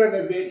sira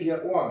nebe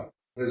ia uang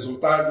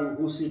resultado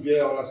husi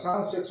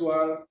violação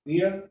sexual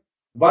nia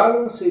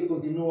balon se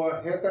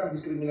continua retang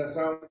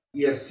discriminação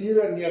e a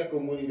sira nia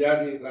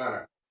comunidade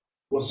lara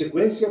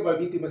consequência ba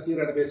vítima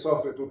sira nebe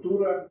sofre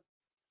tortura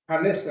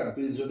hanestan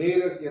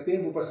prisioneiras e a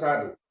tempo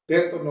passado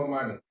feto no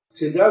mane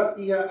se dá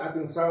ia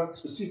atenção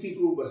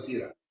específico ba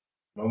sira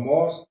no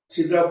mos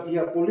se dá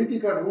ia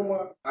política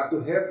ruma atu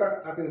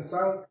retang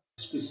atenção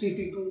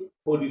específico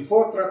ou de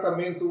for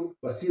tratamento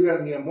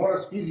basira nia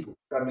moras físico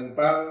e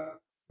mental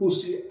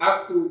pusi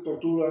acto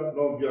tortura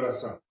no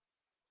violação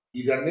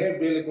e dané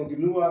bele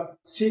continua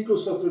ciclo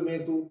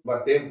sofrimento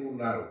ba tempo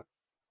naro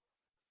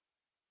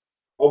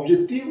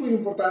objetivo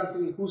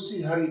importante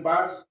pusi hari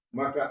paz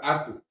maka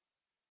ato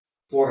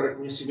for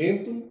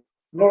reconhecimento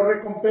no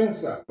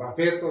recompensa ba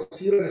feto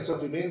sira ne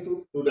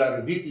sofrimento no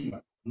dar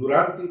vítima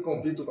durante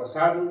conflito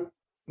passado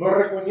no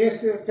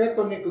reconhece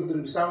feto ne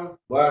contribuição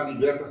ba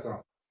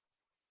libertação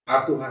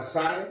ato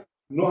hasai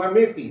no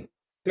hameti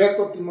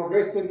feto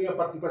Timor-Leste nia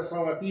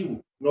participação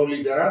ativo no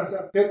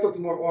liderança feto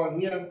Timor-Oan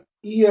nia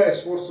ia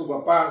esforço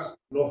ba paz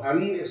no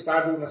hari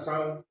estado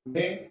nação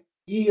ne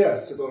ia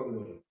setor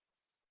econômico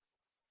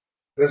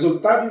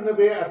resultado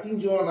nebe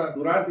atingiona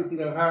durante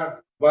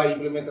tinanhar ba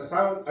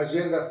implementação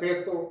agenda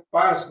feto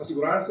paz na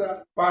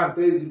segurança PAN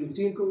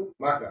 1325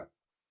 maka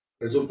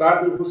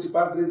resultado do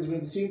PAN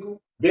 1325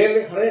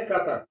 bele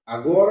rekata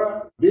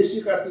agora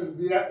basic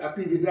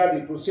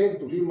atividade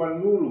porcento lima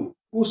nulo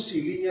usi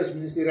linhas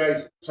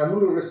ministeriais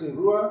sanulo recém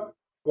rua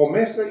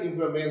começa a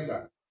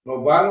implementa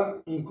no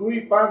balão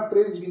inclui PAN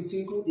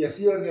 325 e a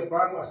sira ne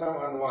plano ação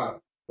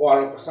anual ou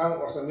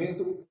alocação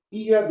orçamento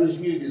ia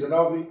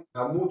 2019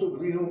 a muito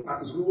grihum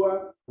atus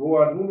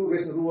rua nulo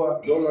recém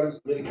rua dólares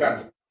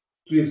americanos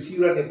que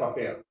sira ne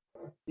papel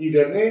e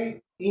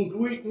dané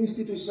inclui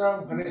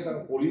instituição hanessa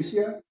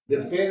polícia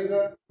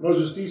defesa na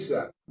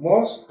justiça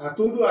mas a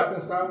tudo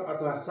atenção a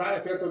traçar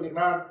efeito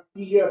negnar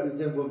e a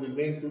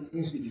desenvolvimento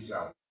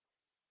instituição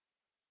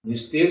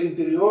Ministério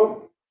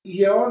Interior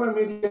e a ona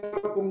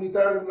mediador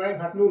comunitário nain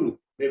hatnulu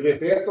deve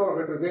efeito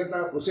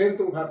representa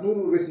porcento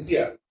hatnulu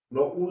residencial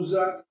no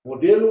usa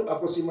modelo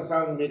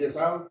aproximação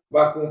mediação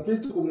ba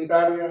conflito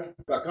comunitário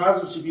ka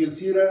caso civil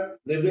sira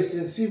deve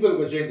sensível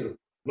ba gênero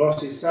no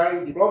se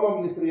sai diploma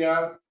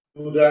ministerial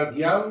no dar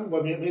guião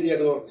ba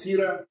mediador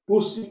sira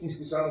pusi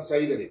instituição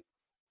saída de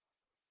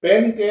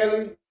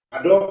PNTL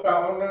adopta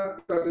uma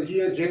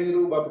estratégia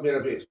gênero pela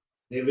primeira vez.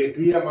 Deve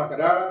criar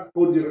matadala,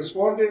 pode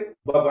responder,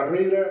 ba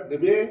barreira,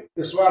 deve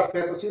pessoal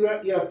feito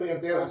sira e a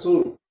PNTL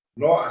hasuru.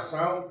 No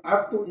ação,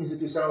 ato,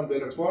 instituição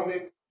deve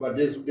responder, ba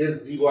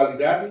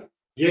desigualdade,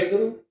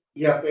 gênero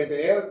e a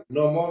PNTL,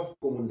 nomos,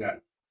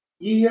 comunidade.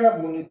 E a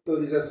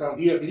monitorização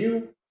via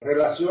CLIU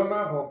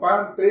relaciona o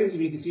PAN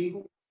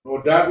 325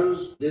 no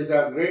dados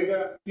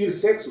desagrega per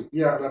sexo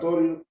e a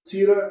relatório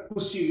sira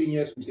pusi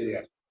linhas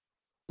ministeriais.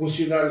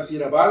 Funcionário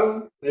Sira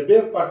Balon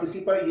deve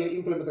participar em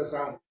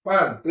implementação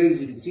PAN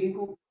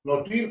 325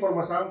 no tua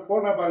informação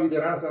com a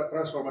liderança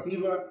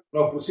transformativa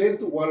no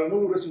porcento ou no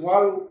número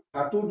residual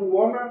a tudo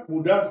ona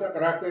mudança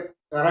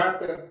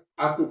caráter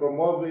ato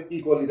promove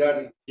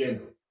igualdade de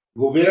gênero.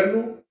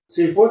 Governo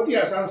se forte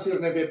ação Sira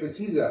deve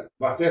precisa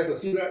ba feto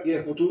Sira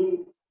e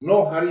futuro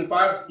no hari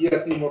paz e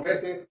a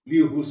Timor-Leste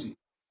liu husi.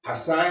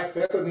 Hasai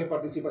feto de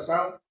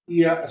participação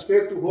e a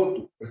aspecto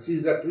roto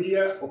precisa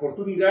criar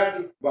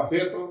oportunidade para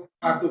feto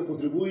ato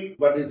contribui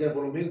para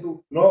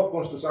desenvolvimento no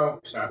construção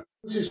do Estado.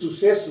 Esse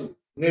sucesso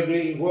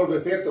deve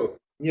envolver feto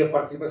minha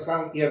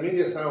participação e a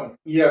mediação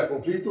e a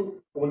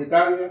conflito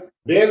comunitário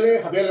bele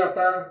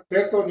habelatan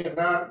feto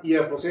negnar e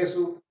a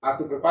processo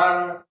ato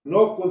prepara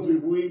no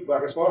contribui para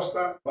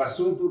resposta para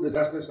assunto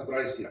desastres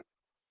naturais.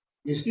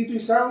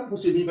 Instituição no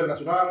nível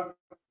nacional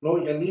no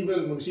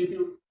nível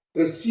município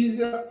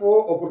precisa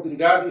for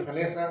oportunidade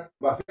hanessa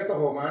ba feto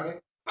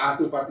romane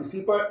ato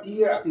participa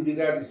e a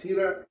atividade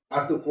sira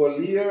ato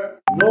colia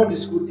no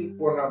discute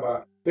por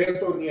na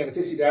feto nia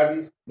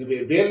necessidades de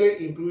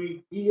bebele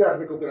inclui e a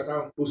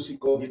recuperação post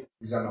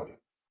COVID-19.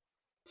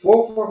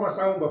 For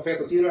formação ba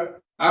feto sira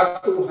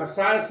ato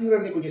hasai sira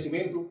de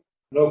conhecimento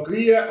no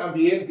cria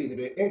ambiente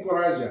de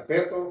encoraja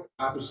feto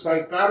ato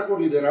sai cargo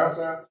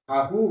liderança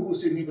a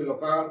nível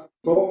local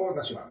to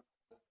nacional.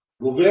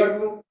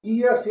 Governo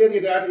e a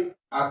seriedade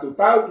a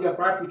total e a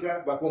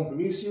prática ba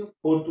compromisso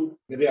hotu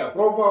deve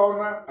aprova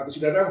ona a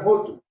cidadão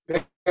hotu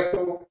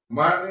feto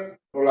mane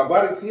no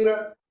labar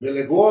sira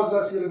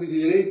Belegosa sira de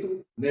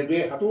direito,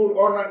 nebe atur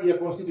ona e a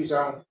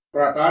Constituição,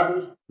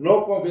 tratados,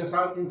 no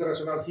Convenção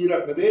Internacional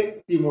Hira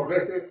nebe,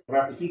 Timor-Leste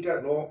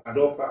ratifica, no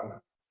adopta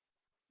ona.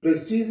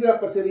 Precisa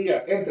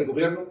parceria entre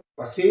governo,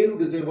 parceiro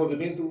de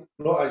desenvolvimento,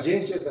 no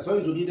agências das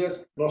Nações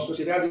Unidas, na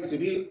sociedade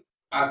civil,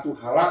 atu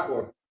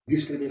halakon,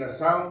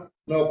 discriminação,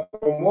 no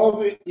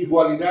promove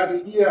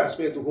igualdade e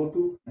aspecto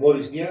roto,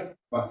 morisnia,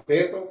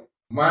 afeto,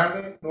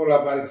 mane, no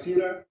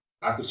lavarexira,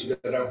 atu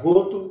cidadão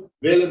roto,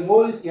 vele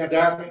mois e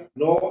adame,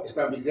 no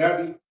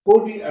estabilidade,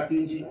 pode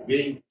atingir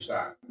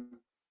bem-estar.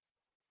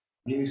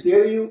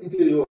 Ministério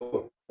Interior,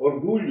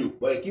 orgulho,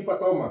 a equipa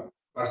toma,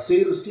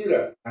 parceiro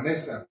Cira,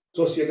 Anessa,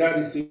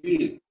 sociedade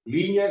civil,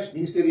 linhas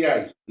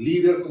ministeriais,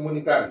 líder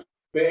comunitários,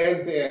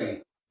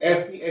 PNTL,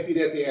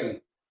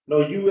 FDTL, no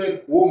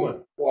UN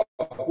Women, o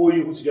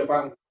apoio do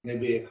Japão,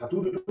 nebe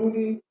haturi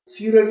duni,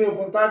 Cira nem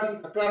vontade,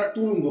 a cara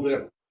um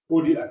governo,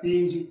 pode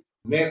atingir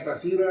meta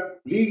Cira,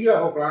 liga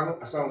ao plano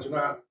ação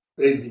nacional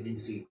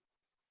 1325.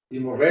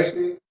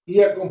 Timor-Leste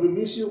e a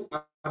compromisso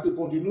a que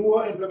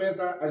continua a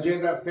implementar a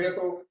agenda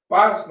feito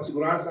paz na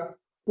segurança,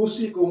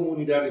 pusi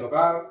comunidade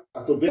local,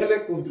 a que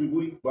bele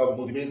contribui para o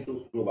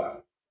movimento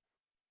global.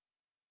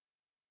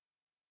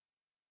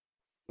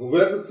 O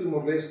governo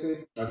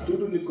Timor-Leste a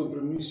tudo de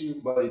compromisso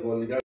para a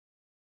igualdade.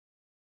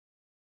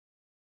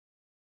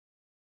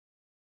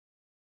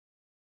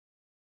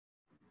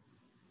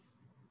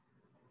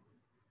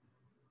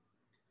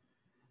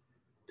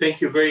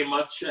 Thank you very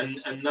much.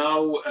 And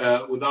now,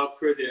 without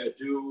further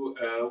ado,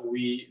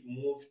 we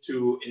move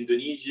to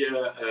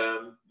Indonesia.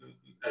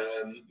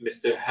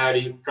 Mr.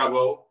 Hari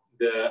Prabowo,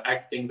 the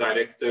acting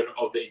director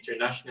of the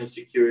International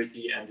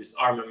Security and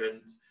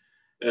Disarmament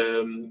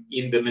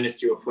in the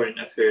Ministry of Foreign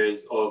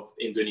Affairs of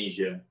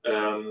Indonesia.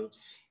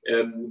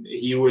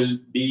 He will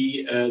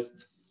be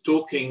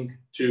talking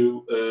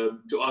to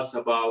us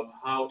about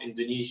how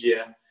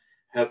Indonesia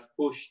have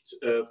pushed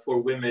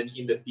for women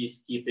in the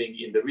peacekeeping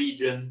in the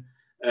region.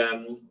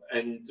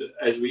 And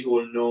as we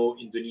all know,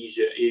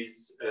 Indonesia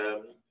is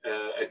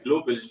a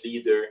global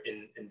leader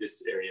in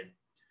this area.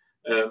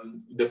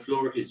 The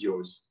floor is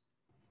yours.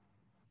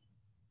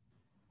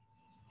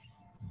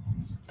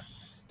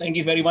 Thank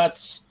you very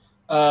much.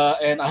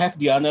 And I have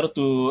the honor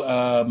to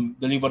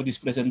deliver this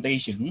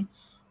presentation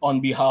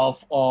on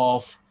behalf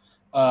of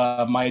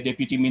my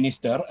Deputy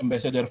Minister,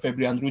 Ambassador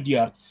Febrian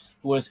Rudyard,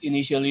 who was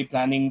initially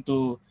planning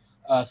to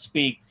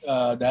speak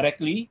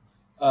directly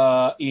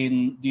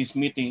in this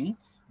meeting,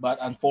 but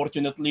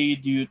unfortunately,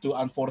 due to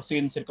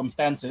unforeseen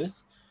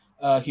circumstances,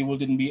 he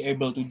wouldn't be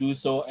able to do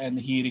so, and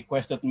he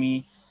requested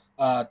me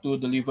to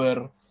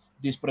deliver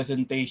this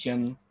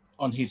presentation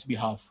on his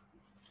behalf.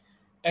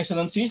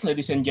 Excellencies,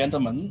 ladies and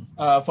gentlemen,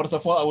 first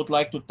of all, I would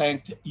like to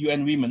thank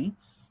UN Women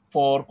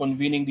for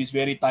convening this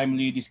very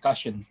timely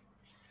discussion.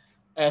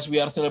 As we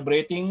are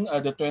celebrating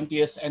the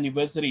 20th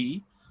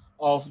anniversary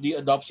of the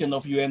adoption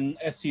of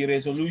UNSC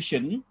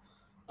Resolution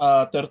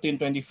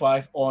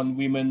 1325 on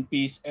women,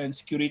 peace, and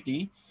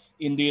security,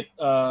 indeed,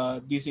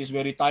 this is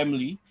very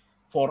timely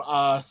for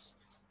us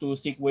to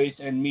seek ways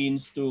and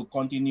means to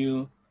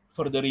continue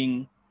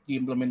furthering the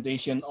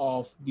implementation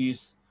of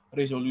this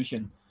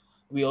resolution.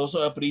 We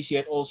also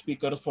appreciate all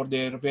speakers for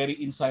their very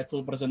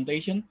insightful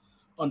presentation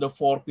on the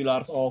 4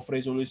 pillars of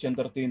Resolution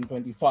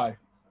 1325.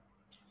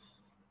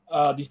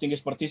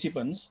 Distinguished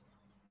participants,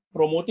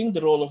 promoting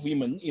the role of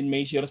women in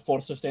measures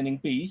for sustaining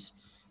peace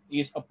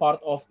is a part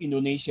of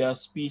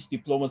Indonesia's peace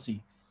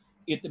diplomacy.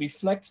 It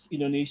reflects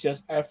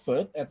Indonesia's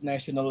effort at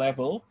national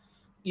level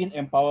in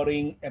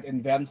empowering and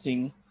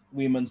advancing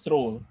women's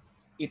role.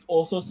 It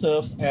also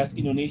serves as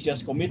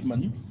Indonesia's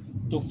commitment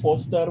to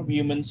foster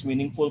women's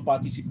meaningful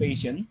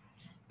participation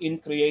in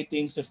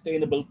creating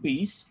sustainable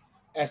peace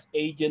as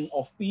agent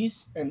of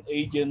peace and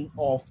agent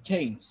of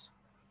change.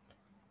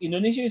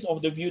 Indonesia is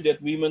of the view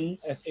that women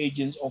as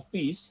agents of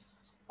peace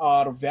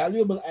are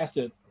valuable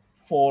asset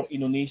for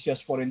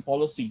Indonesia's foreign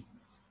policy.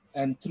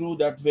 And through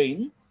that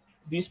vein,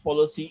 this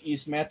policy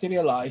is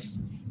materialized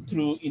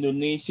through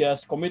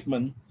Indonesia's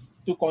commitment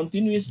to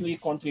continuously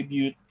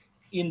contribute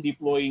in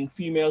deploying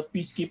female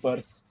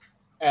peacekeepers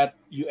at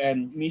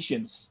UN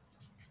missions.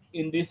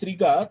 In this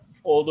regard,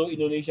 although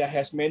Indonesia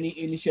has many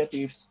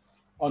initiatives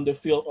on the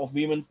field of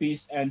women,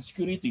 peace, and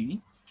security,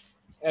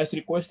 as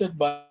requested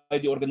by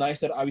the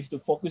organizer, I wish to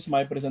focus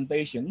my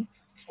presentation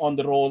on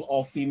the role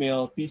of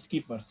female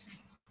peacekeepers.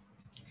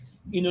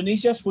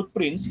 Indonesia's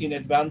footprints in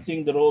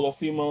advancing the role of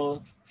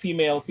female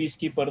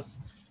peacekeepers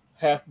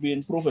have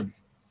been proven.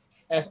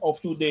 As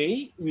of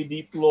today, we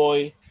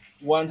deploy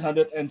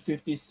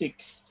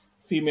 156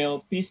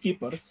 female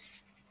peacekeepers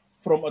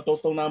from a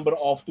total number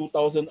of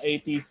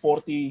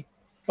 2,040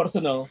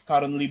 personnel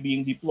currently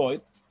being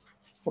deployed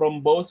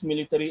from both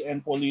military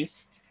and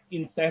police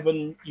in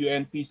 7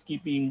 UN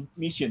peacekeeping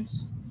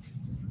missions.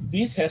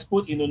 This has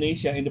put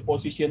Indonesia in the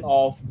position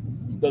of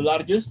the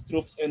largest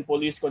troops and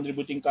police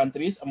contributing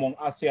countries among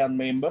ASEAN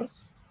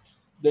members,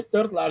 the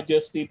 3rd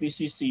largest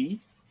TPCC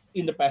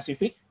in the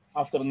Pacific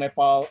after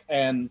Nepal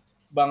and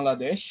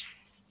Bangladesh,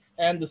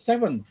 and the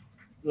 7th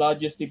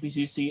largest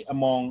TPCC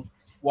among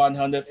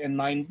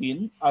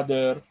 119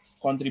 other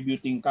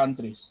contributing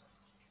countries.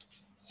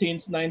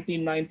 Since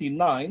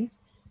 1999,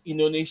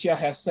 Indonesia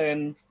has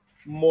sent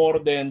more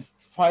than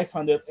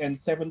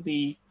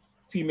 570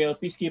 female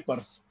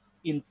peacekeepers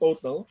in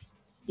total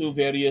to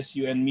various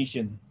UN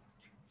missions.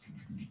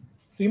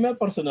 Female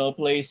personnel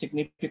play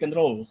significant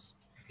roles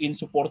in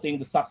supporting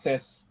the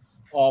success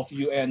of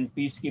UN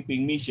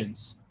peacekeeping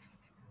missions.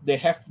 They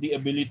have the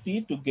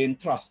ability to gain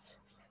trust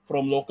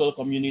from local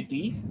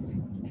community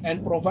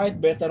and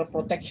provide better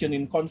protection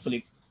in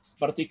conflict,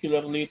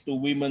 particularly to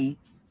women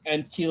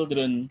and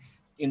children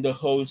in the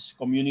host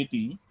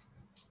community.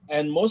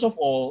 And most of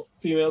all,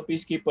 female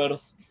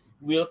peacekeepers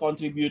will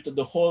contribute to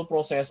the whole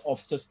process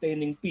of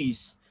sustaining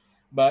peace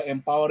by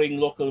empowering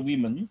local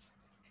women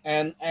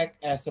and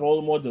act as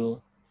role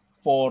model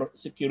for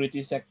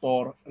security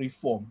sector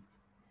reform.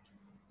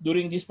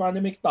 During this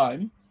pandemic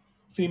time,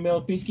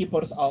 female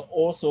peacekeepers are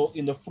also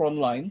in the front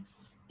line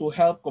to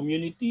help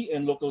community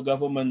and local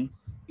government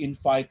in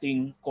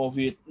fighting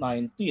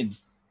COVID-19.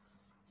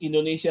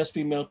 Indonesia's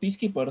female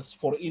peacekeepers,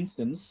 for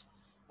instance,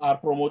 are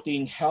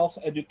promoting health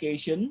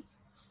education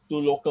to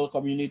local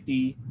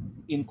community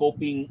in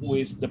coping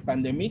with the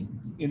pandemic,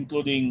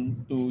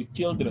 including to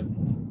children.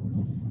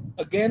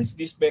 Against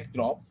this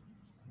backdrop,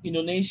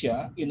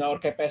 Indonesia, in our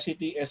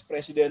capacity as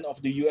President of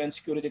the UN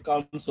Security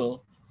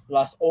Council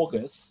last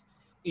August,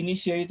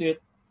 initiated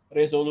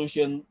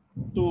Resolution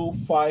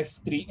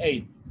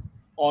 2538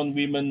 on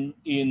women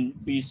in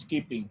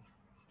peacekeeping.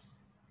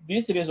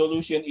 This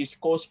resolution is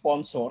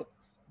co-sponsored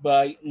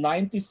by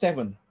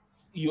 97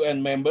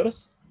 UN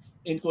members,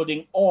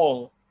 including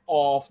all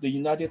of the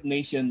United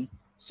Nations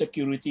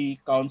Security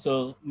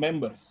Council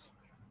members.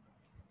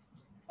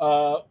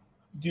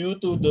 Due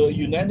to the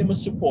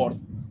unanimous support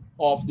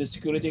of the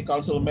Security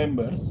Council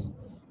members,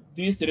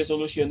 this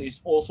resolution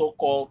is also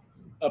called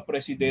a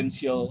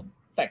presidential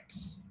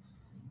text.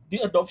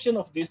 The adoption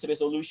of this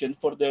resolution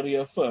further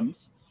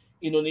reaffirms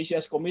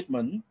Indonesia's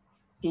commitment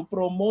to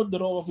promote the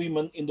role of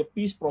women in the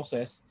peace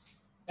process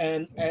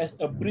and as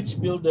a bridge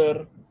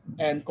builder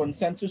and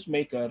consensus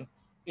maker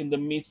in the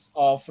midst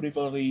of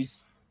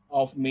rivalries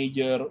of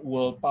major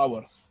world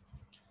powers.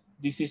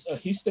 This is a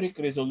historic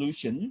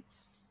resolution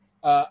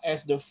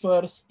as the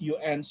first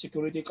UN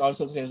Security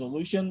Council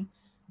resolution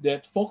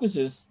that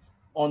focuses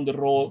on the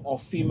role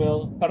of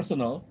female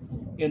personnel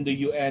in the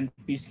UN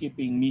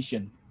peacekeeping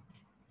mission.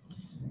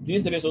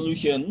 This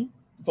resolution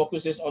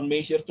focuses on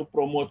measures to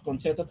promote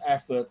concerted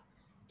effort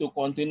to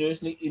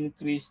continuously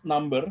increase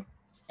number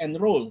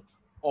and role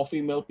of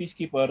female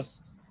peacekeepers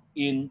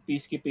in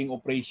peacekeeping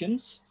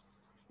operations,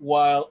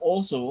 while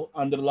also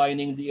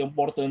underlining the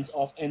importance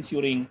of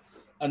ensuring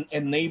an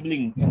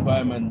enabling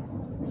environment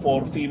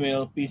for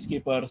female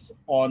peacekeepers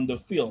on the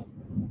field.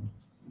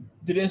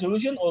 The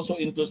resolution also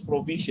includes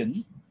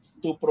provision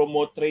to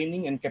promote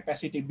training and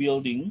capacity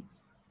building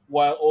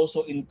while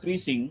also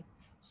increasing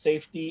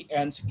safety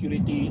and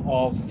security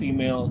of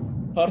female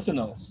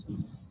personnel,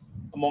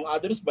 among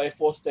others by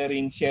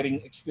fostering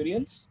sharing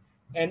experience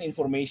and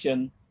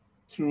information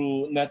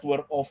through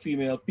network of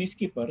female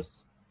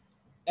peacekeepers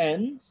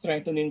and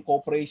strengthening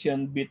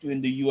cooperation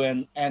between the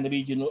UN and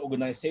regional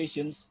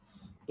organizations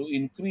to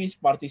increase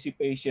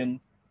participation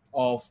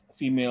of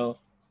female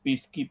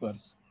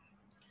peacekeepers.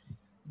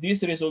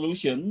 This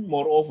resolution,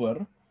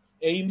 moreover,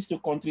 aims to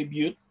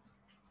contribute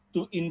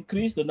to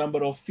increase the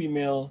number of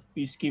female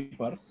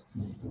peacekeepers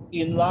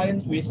in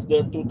line with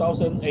the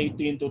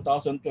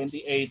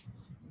 2018-2028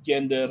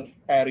 gender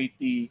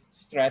parity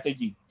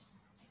strategy.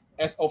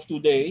 As of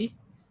today,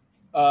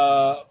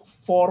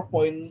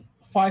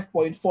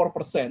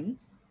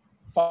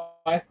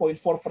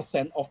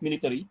 5.4% of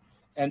military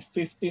and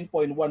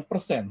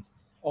 15.1%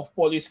 of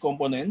police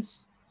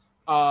components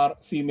are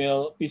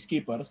female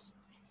peacekeepers,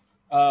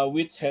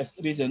 which has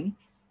risen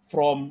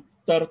from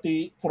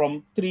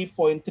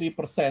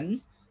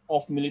 3.3%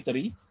 of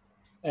military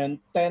and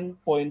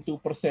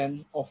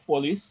 10.2% of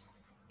police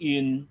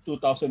in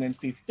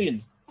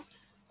 2015.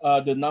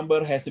 The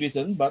number has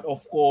risen, but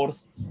of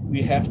course,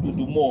 we have to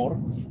do more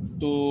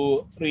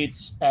to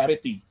reach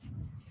parity.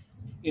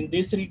 In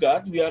this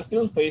regard, we are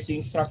still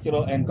facing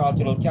structural and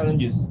cultural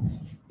challenges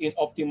in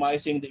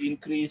optimizing the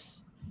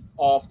increase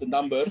of the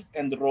numbers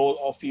and the role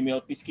of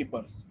female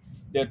peacekeepers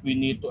that we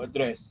need to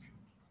address,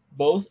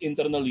 both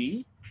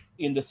internally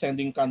in the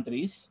sending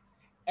countries,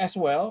 as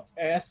well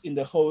as in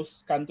the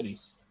host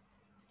countries.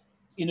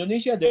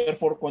 Indonesia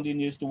therefore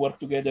continues to work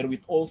together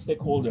with all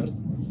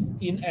stakeholders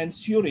in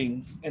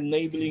ensuring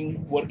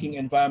enabling working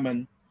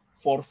environment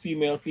for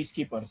female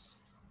peacekeepers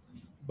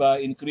by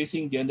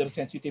increasing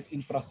gender-sensitive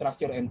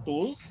infrastructure and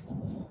tools,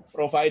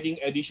 providing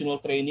additional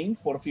training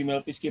for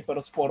female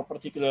peacekeepers for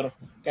particular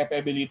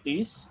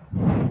capabilities,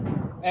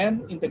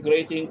 and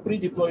integrating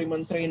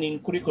pre-deployment training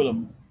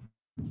curriculum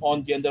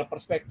on gender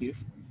perspective,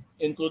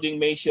 including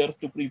measures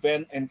to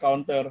prevent and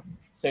counter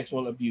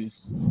sexual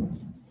abuse.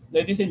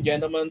 Ladies and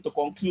gentlemen, to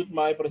conclude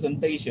my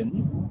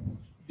presentation,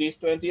 this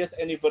 20th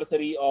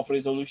anniversary of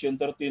Resolution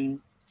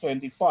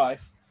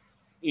 1325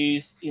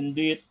 is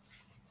indeed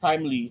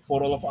timely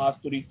for all of us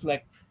to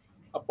reflect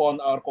upon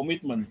our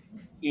commitment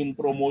in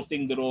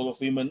promoting the role of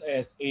women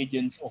as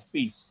agents of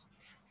peace.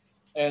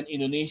 And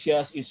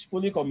Indonesia is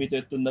fully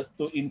committed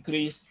to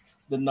increase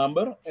the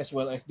number as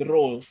well as the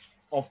role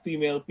of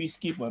female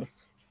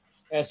peacekeepers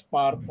as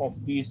part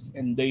of this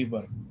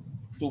endeavor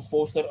to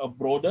foster a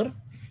broader,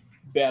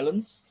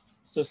 balanced,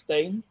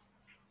 sustained,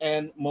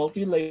 and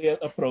multi-layered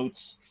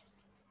approach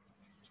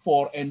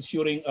for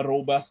ensuring a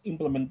robust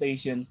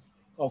implementation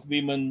of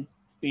women,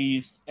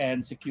 peace,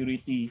 and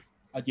security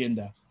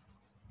agenda.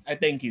 I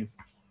thank you.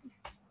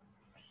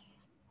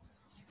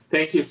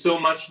 Thank you so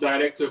much,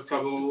 Director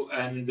Prabhu,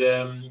 and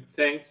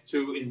thanks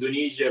to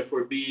Indonesia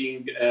for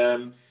being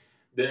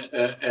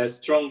a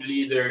strong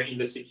leader in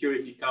the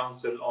Security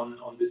Council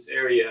on this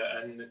area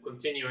and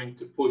continuing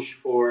to push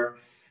for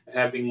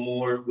having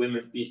more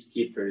women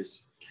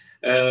peacekeepers.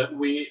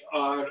 We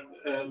are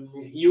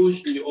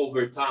hugely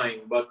over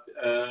time, but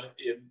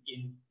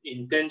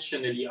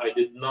intentionally I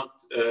did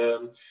not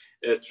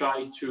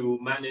try to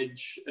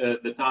manage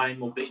the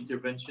time of the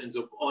interventions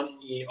of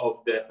any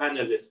of the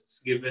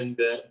panelists, given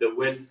the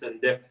wealth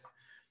and depth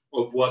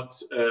of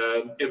what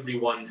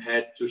everyone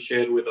had to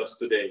share with us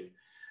today.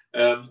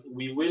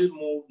 We will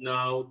move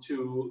now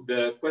to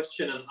the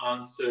question and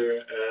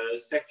answer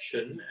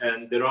section,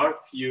 and there are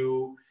a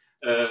few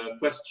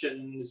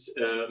questions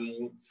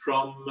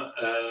from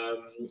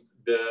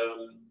the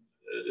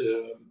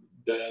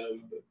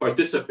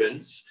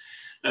participants.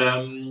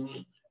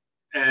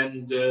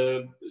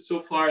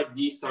 So far,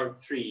 these are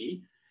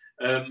three.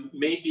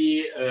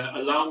 Maybe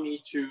allow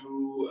me to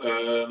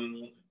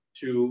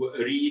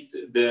read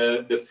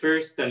the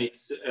first, and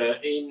it's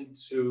aimed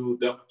to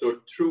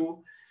Dr.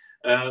 True.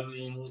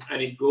 And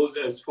it goes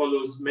as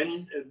follows.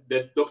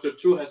 That Dr.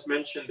 True has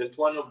mentioned that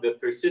one of the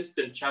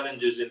persistent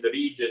challenges in the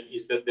region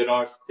is that there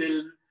are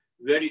still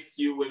very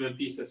few women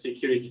peace and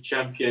security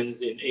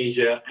champions in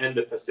Asia and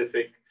the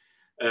Pacific.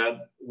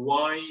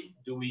 Why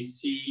do we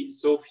see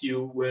so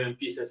few women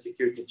peace and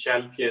security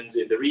champions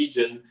in the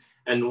region,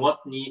 and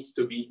what needs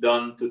to be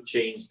done to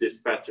change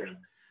this pattern?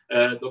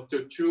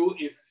 Dr. True,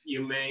 if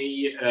you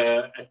may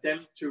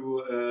attempt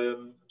to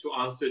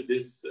answer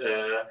this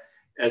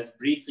as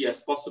briefly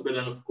as possible,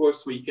 and of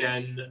course we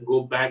can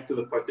go back to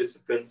the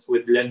participants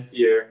with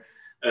lengthier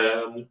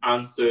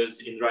answers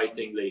in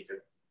writing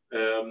later.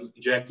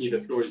 Jackie, the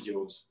floor is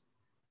yours.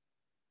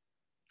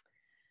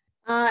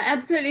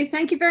 Absolutely.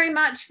 Thank you very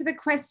much for the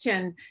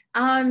question.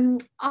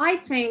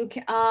 I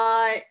think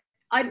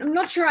I'm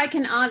not sure I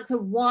can answer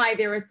why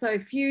there are so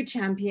few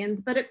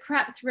champions, but it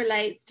perhaps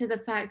relates to the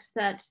fact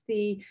that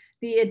the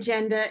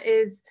agenda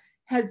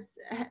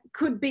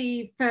could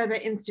be further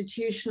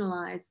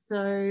institutionalized.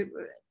 So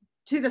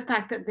to the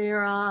fact that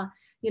there are,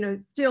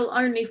 still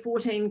only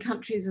 14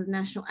 countries with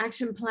national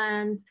action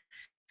plans,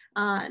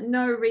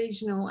 no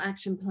regional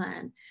action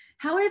plan.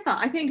 However,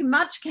 I think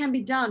much can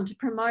be done to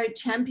promote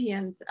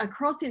champions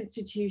across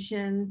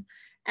institutions,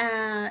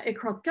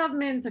 across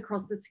governments,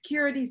 across the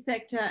security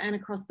sector, and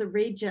across the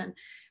region.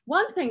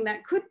 One thing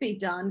that could be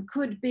done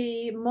could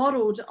be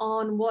modeled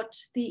on what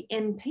the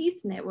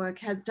Peace Network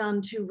has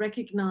done to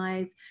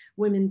recognize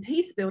women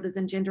peace builders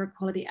and gender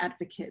equality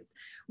advocates.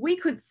 We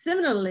could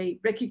similarly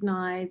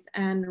recognize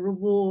and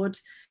reward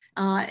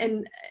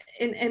in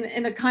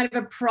a kind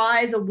of a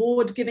prize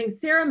award giving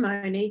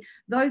ceremony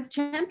those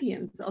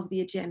champions of the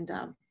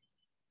agenda.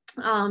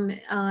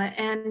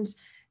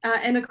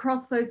 And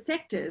across those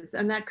sectors,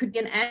 and that could be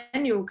an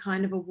annual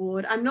kind of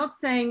award. I'm not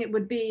saying it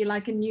would be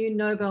like a new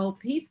Nobel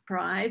Peace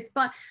Prize,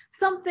 but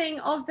something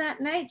of that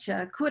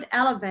nature could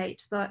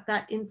elevate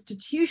that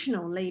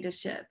institutional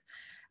leadership.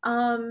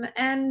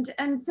 And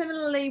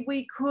similarly,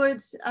 we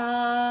could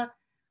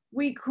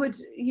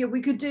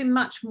do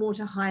much more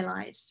to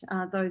highlight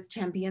those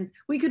champions.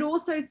 We could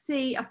also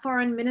see a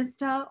foreign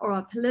minister or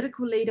a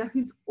political leader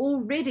who's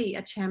already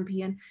a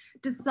champion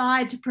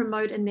decide to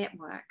promote a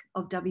network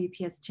of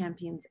WPS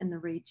champions in the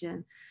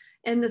region.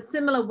 In the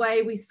similar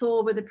way we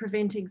saw with the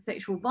Preventing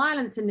Sexual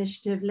Violence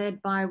Initiative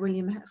led by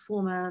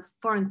former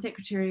Foreign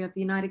Secretary of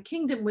the United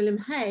Kingdom, William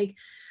Hague,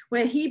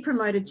 where he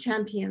promoted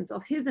champions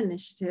of his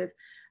initiative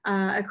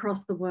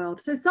across the world.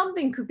 So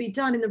something could be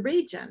done in the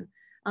region.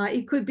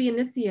 It could be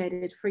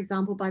initiated, for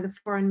example, by the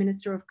Foreign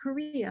Minister of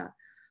Korea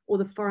or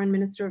the Foreign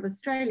Minister of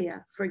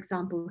Australia, for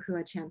example, who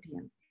are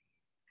champions.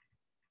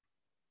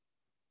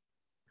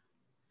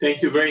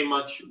 Thank you very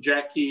much,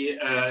 Jackie.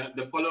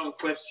 The following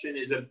question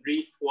is a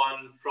brief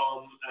one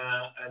from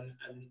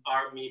an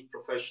Army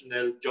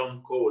professional,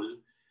 John Cole.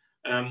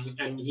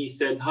 And he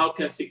said, how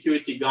can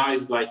security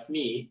guys like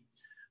me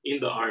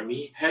in the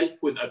Army help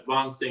with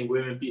advancing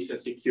women, peace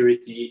and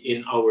security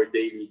in our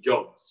daily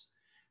jobs?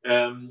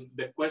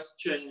 The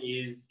question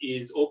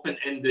is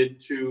open-ended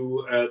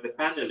to the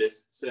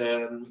panelists.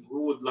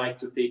 Who would like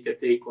to take a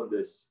take on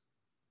this?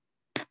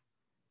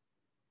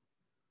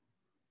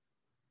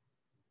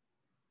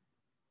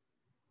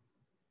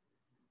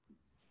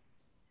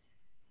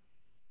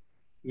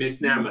 Ms.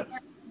 Namat.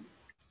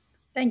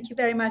 Thank you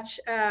very much,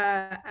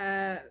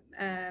 Mr.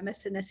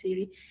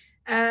 Nasiri.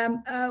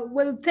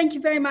 Well, thank you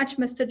very much,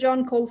 Mr.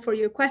 John Cole, for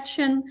your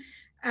question.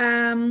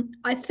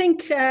 I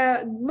think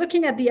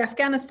looking at the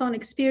Afghanistan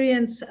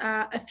experience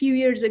a few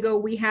years ago,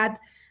 we had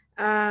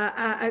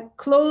a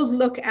close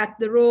look at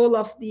the role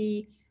of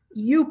the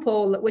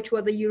UPOL, which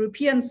was a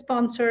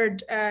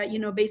European-sponsored,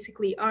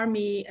 basically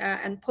army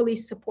and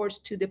police support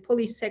to the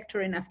police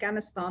sector in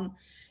Afghanistan.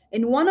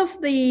 In one of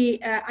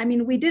the,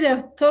 we did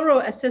a thorough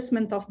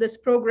assessment of this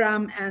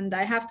program, and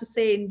I have to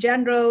say, in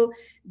general,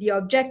 the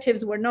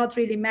objectives were not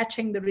really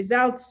matching the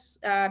results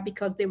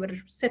because they were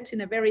set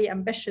in a very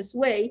ambitious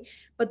way.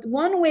 But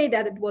one way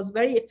that it was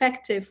very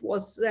effective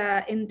was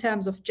in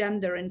terms of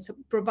gender, and so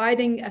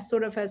providing a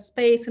sort of a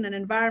space and an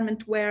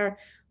environment where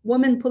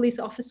women police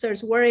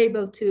officers were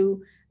able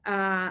to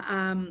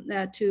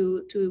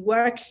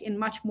work in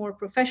much more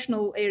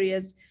professional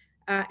areas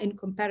in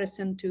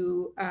comparison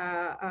to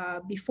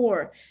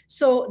before.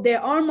 So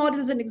there are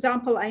models and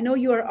example. I know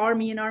your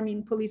army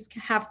and police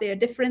have their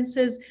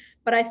differences,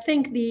 but I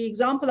think the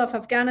example of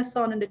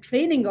Afghanistan and the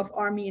training of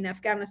army in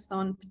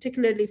Afghanistan,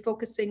 particularly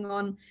focusing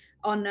on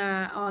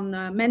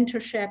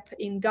mentorship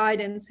in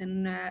guidance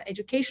and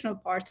educational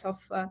part of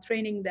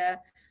training the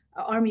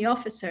army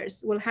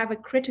officers, will have a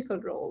critical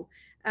role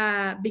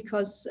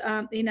because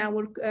in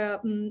our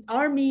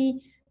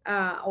army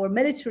or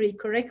military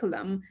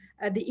curriculum,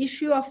 the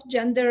issue of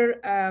gender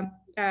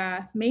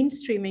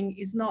mainstreaming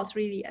is not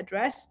really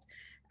addressed.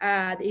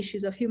 The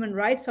issues of human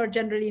rights are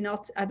generally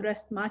not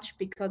addressed much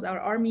because our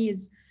army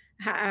is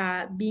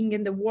being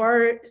in the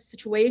war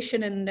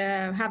situation and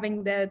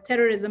having the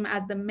terrorism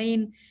as the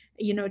main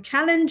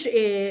challenge.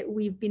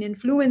 We've been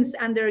influenced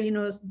under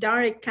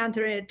direct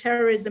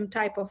counter-terrorism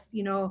type of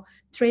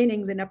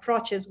trainings and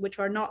approaches, which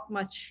are not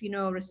much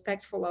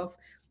respectful of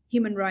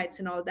human rights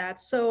and all that.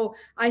 So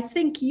I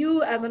think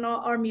you as an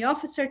army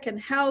officer can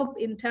help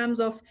in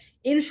terms of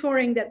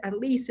ensuring that at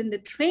least in the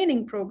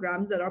training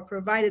programs that are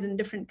provided in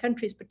different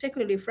countries,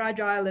 particularly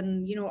fragile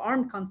and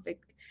armed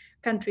conflict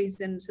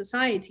countries and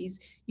societies,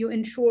 you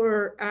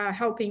ensure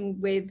helping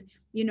with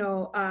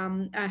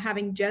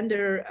having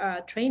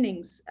gender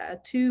trainings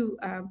to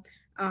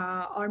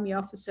army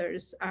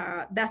officers.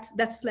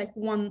 That's like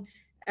one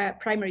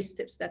primary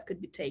steps that could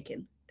be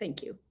taken.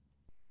 Thank you.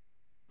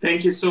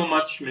 Thank you so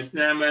much, Ms.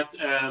 Namat.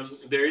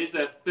 There is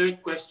a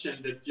third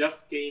question that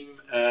just came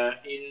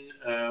in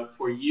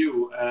for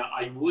you.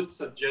 I would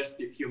suggest,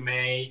 if you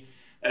may,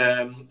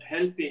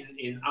 help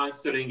in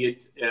answering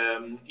it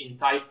in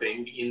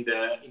typing in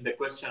the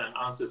question and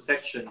answer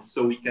section,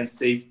 so we can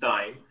save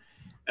time.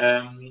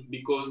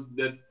 Because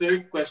the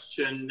third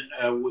question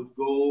would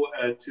go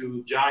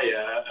to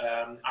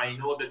Jaya. I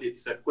know that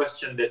it's a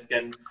question that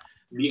can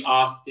be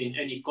asked in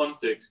any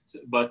context,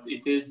 but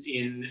it is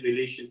in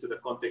relation to the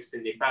context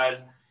in Nepal.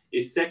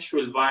 Is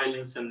sexual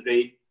violence and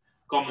rape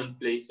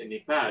commonplace in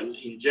Nepal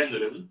in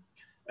general?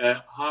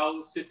 How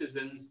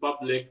citizens,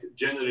 public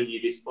generally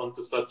respond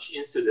to such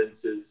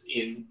incidences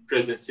in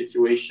present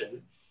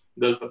situation?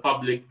 Does the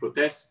public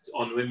protest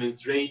on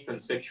women's rape and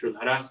sexual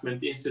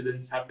harassment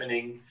incidents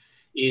happening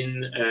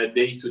in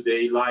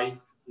day-to-day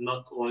life,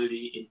 not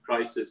only in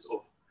crisis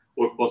or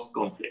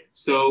post-conflict?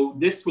 So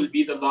this will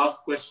be the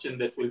last question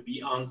that will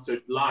be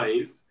answered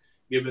live,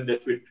 given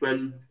that we're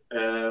 12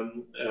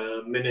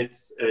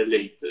 minutes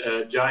late.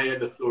 Jaya,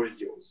 the floor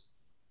is yours.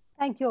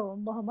 Thank you,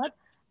 Mohammed.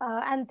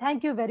 And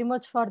thank you very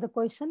much for the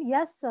question.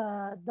 Yes,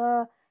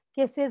 the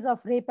cases of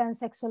rape and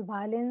sexual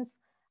violence,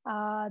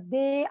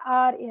 they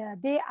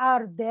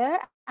are there.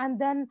 And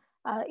then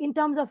in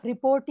terms of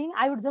reporting,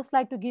 I would just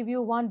like to give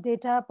you one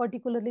data.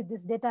 Particularly,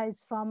 this data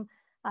is from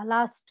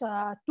last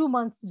 2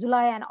 months,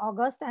 July and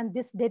August, and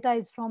this data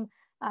is from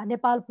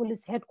Nepal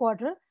Police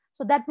Headquarters.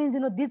 So that means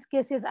these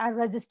cases are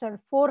registered.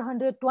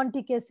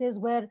 420 cases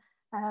where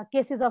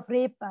cases of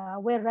rape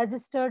were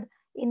registered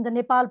in the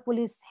Nepal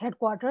Police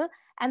Headquarters,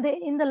 and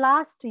in the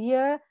last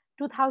year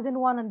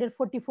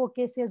 2,144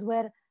 cases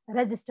were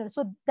registered.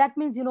 So that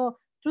means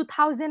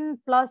 2,000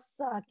 plus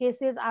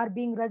cases are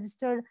being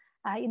registered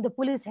in the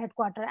police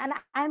headquarters, and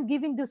I am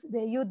giving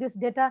you this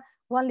data,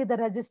 only the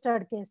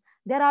registered case.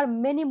 There are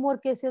many more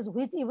cases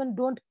which even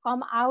don't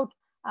come out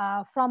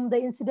from the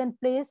incident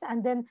place,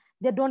 and then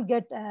they don't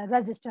get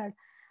registered.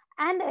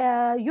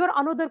 And your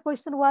another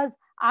question was,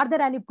 are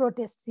there any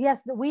protests?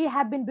 Yes, we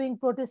have been doing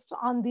protests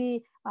on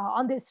the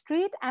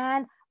street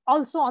and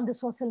also on the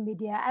social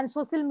media. And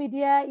social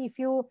media, if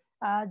you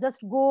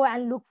just go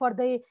and look for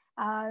the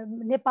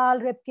Nepal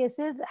rape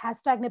cases,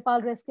 hashtag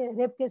Nepal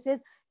rape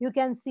cases, you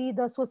can see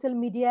the social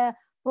media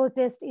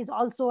protest is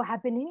also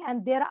happening.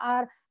 And there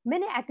are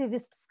many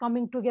activists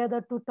coming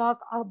together to talk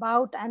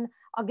about and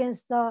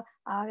against the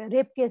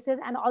rape cases,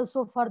 and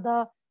also for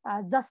the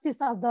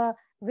justice of the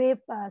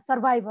rape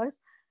survivors.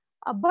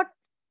 But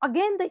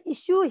again, the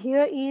issue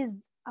here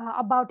is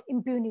about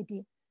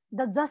impunity.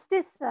 The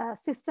justice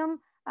system,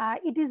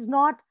 it is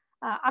not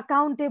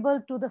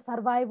accountable to the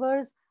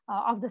survivors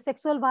of the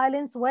sexual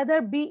violence,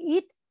 whether be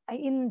it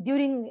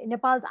during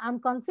Nepal's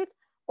armed conflict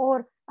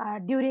or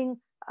during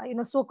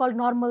so-called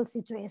normal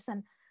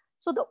situation.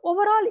 So the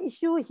overall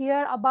issue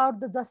here about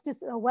the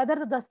justice, whether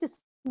the justice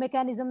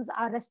mechanisms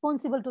are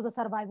responsible to the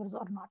survivors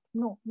or not.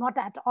 No, not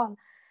at all.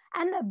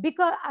 And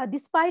because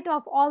despite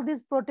of all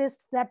these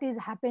protests that is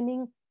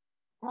happening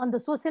on the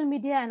social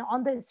media and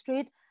on the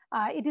street,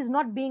 it is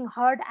not being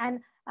heard, and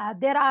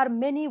there are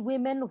many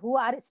women who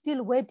are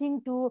still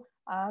waiting to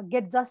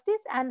get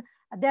justice, and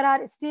there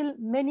are still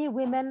many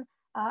women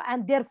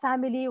and their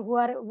family who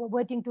are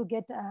waiting to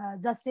get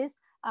justice,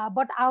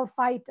 but our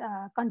fight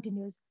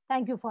continues.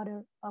 Thank you for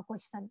your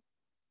question.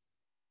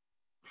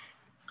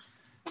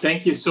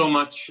 Thank you so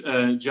much,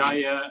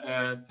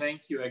 Jaya.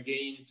 Thank you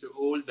again to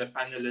all the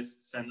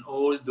panelists and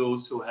all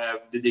those who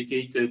have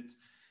dedicated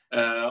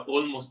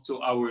almost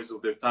 2 hours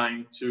of their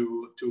time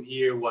to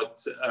hear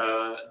what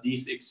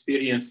these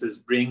experiences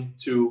bring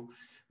to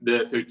the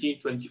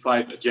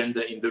 1325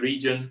 agenda in the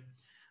region.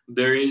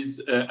 There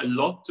is a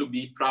lot to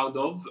be proud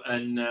of,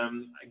 and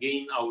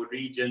again, our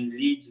region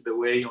leads the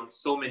way on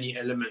so many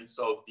elements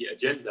of the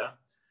agenda,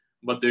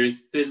 but there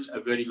is still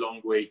a very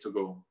long way to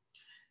go.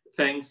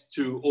 Thanks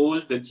to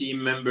all the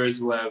team members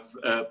who have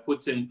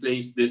put in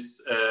place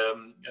this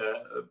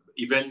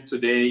event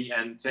today,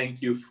 and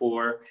thank you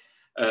for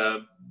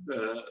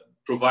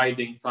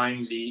providing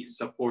timely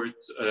support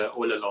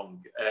all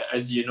along.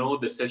 As you know,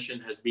 the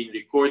session has been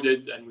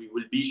recorded, and we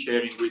will be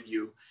sharing with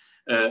you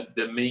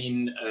the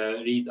main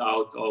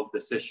readout of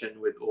the session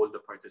with all the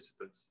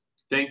participants.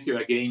 Thank you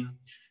again.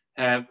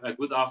 Have a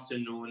good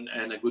afternoon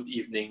and a good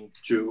evening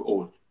to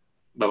all.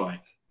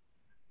 Bye-bye.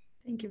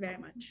 Thank you very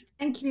much.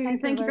 Thank you.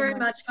 Thank you very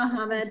much,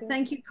 Mohammed.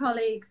 Thank you,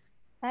 colleagues.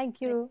 Thank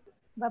you.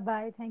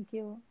 Bye-bye. Thank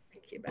you.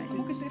 Thank you.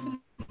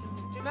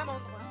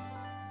 Bye.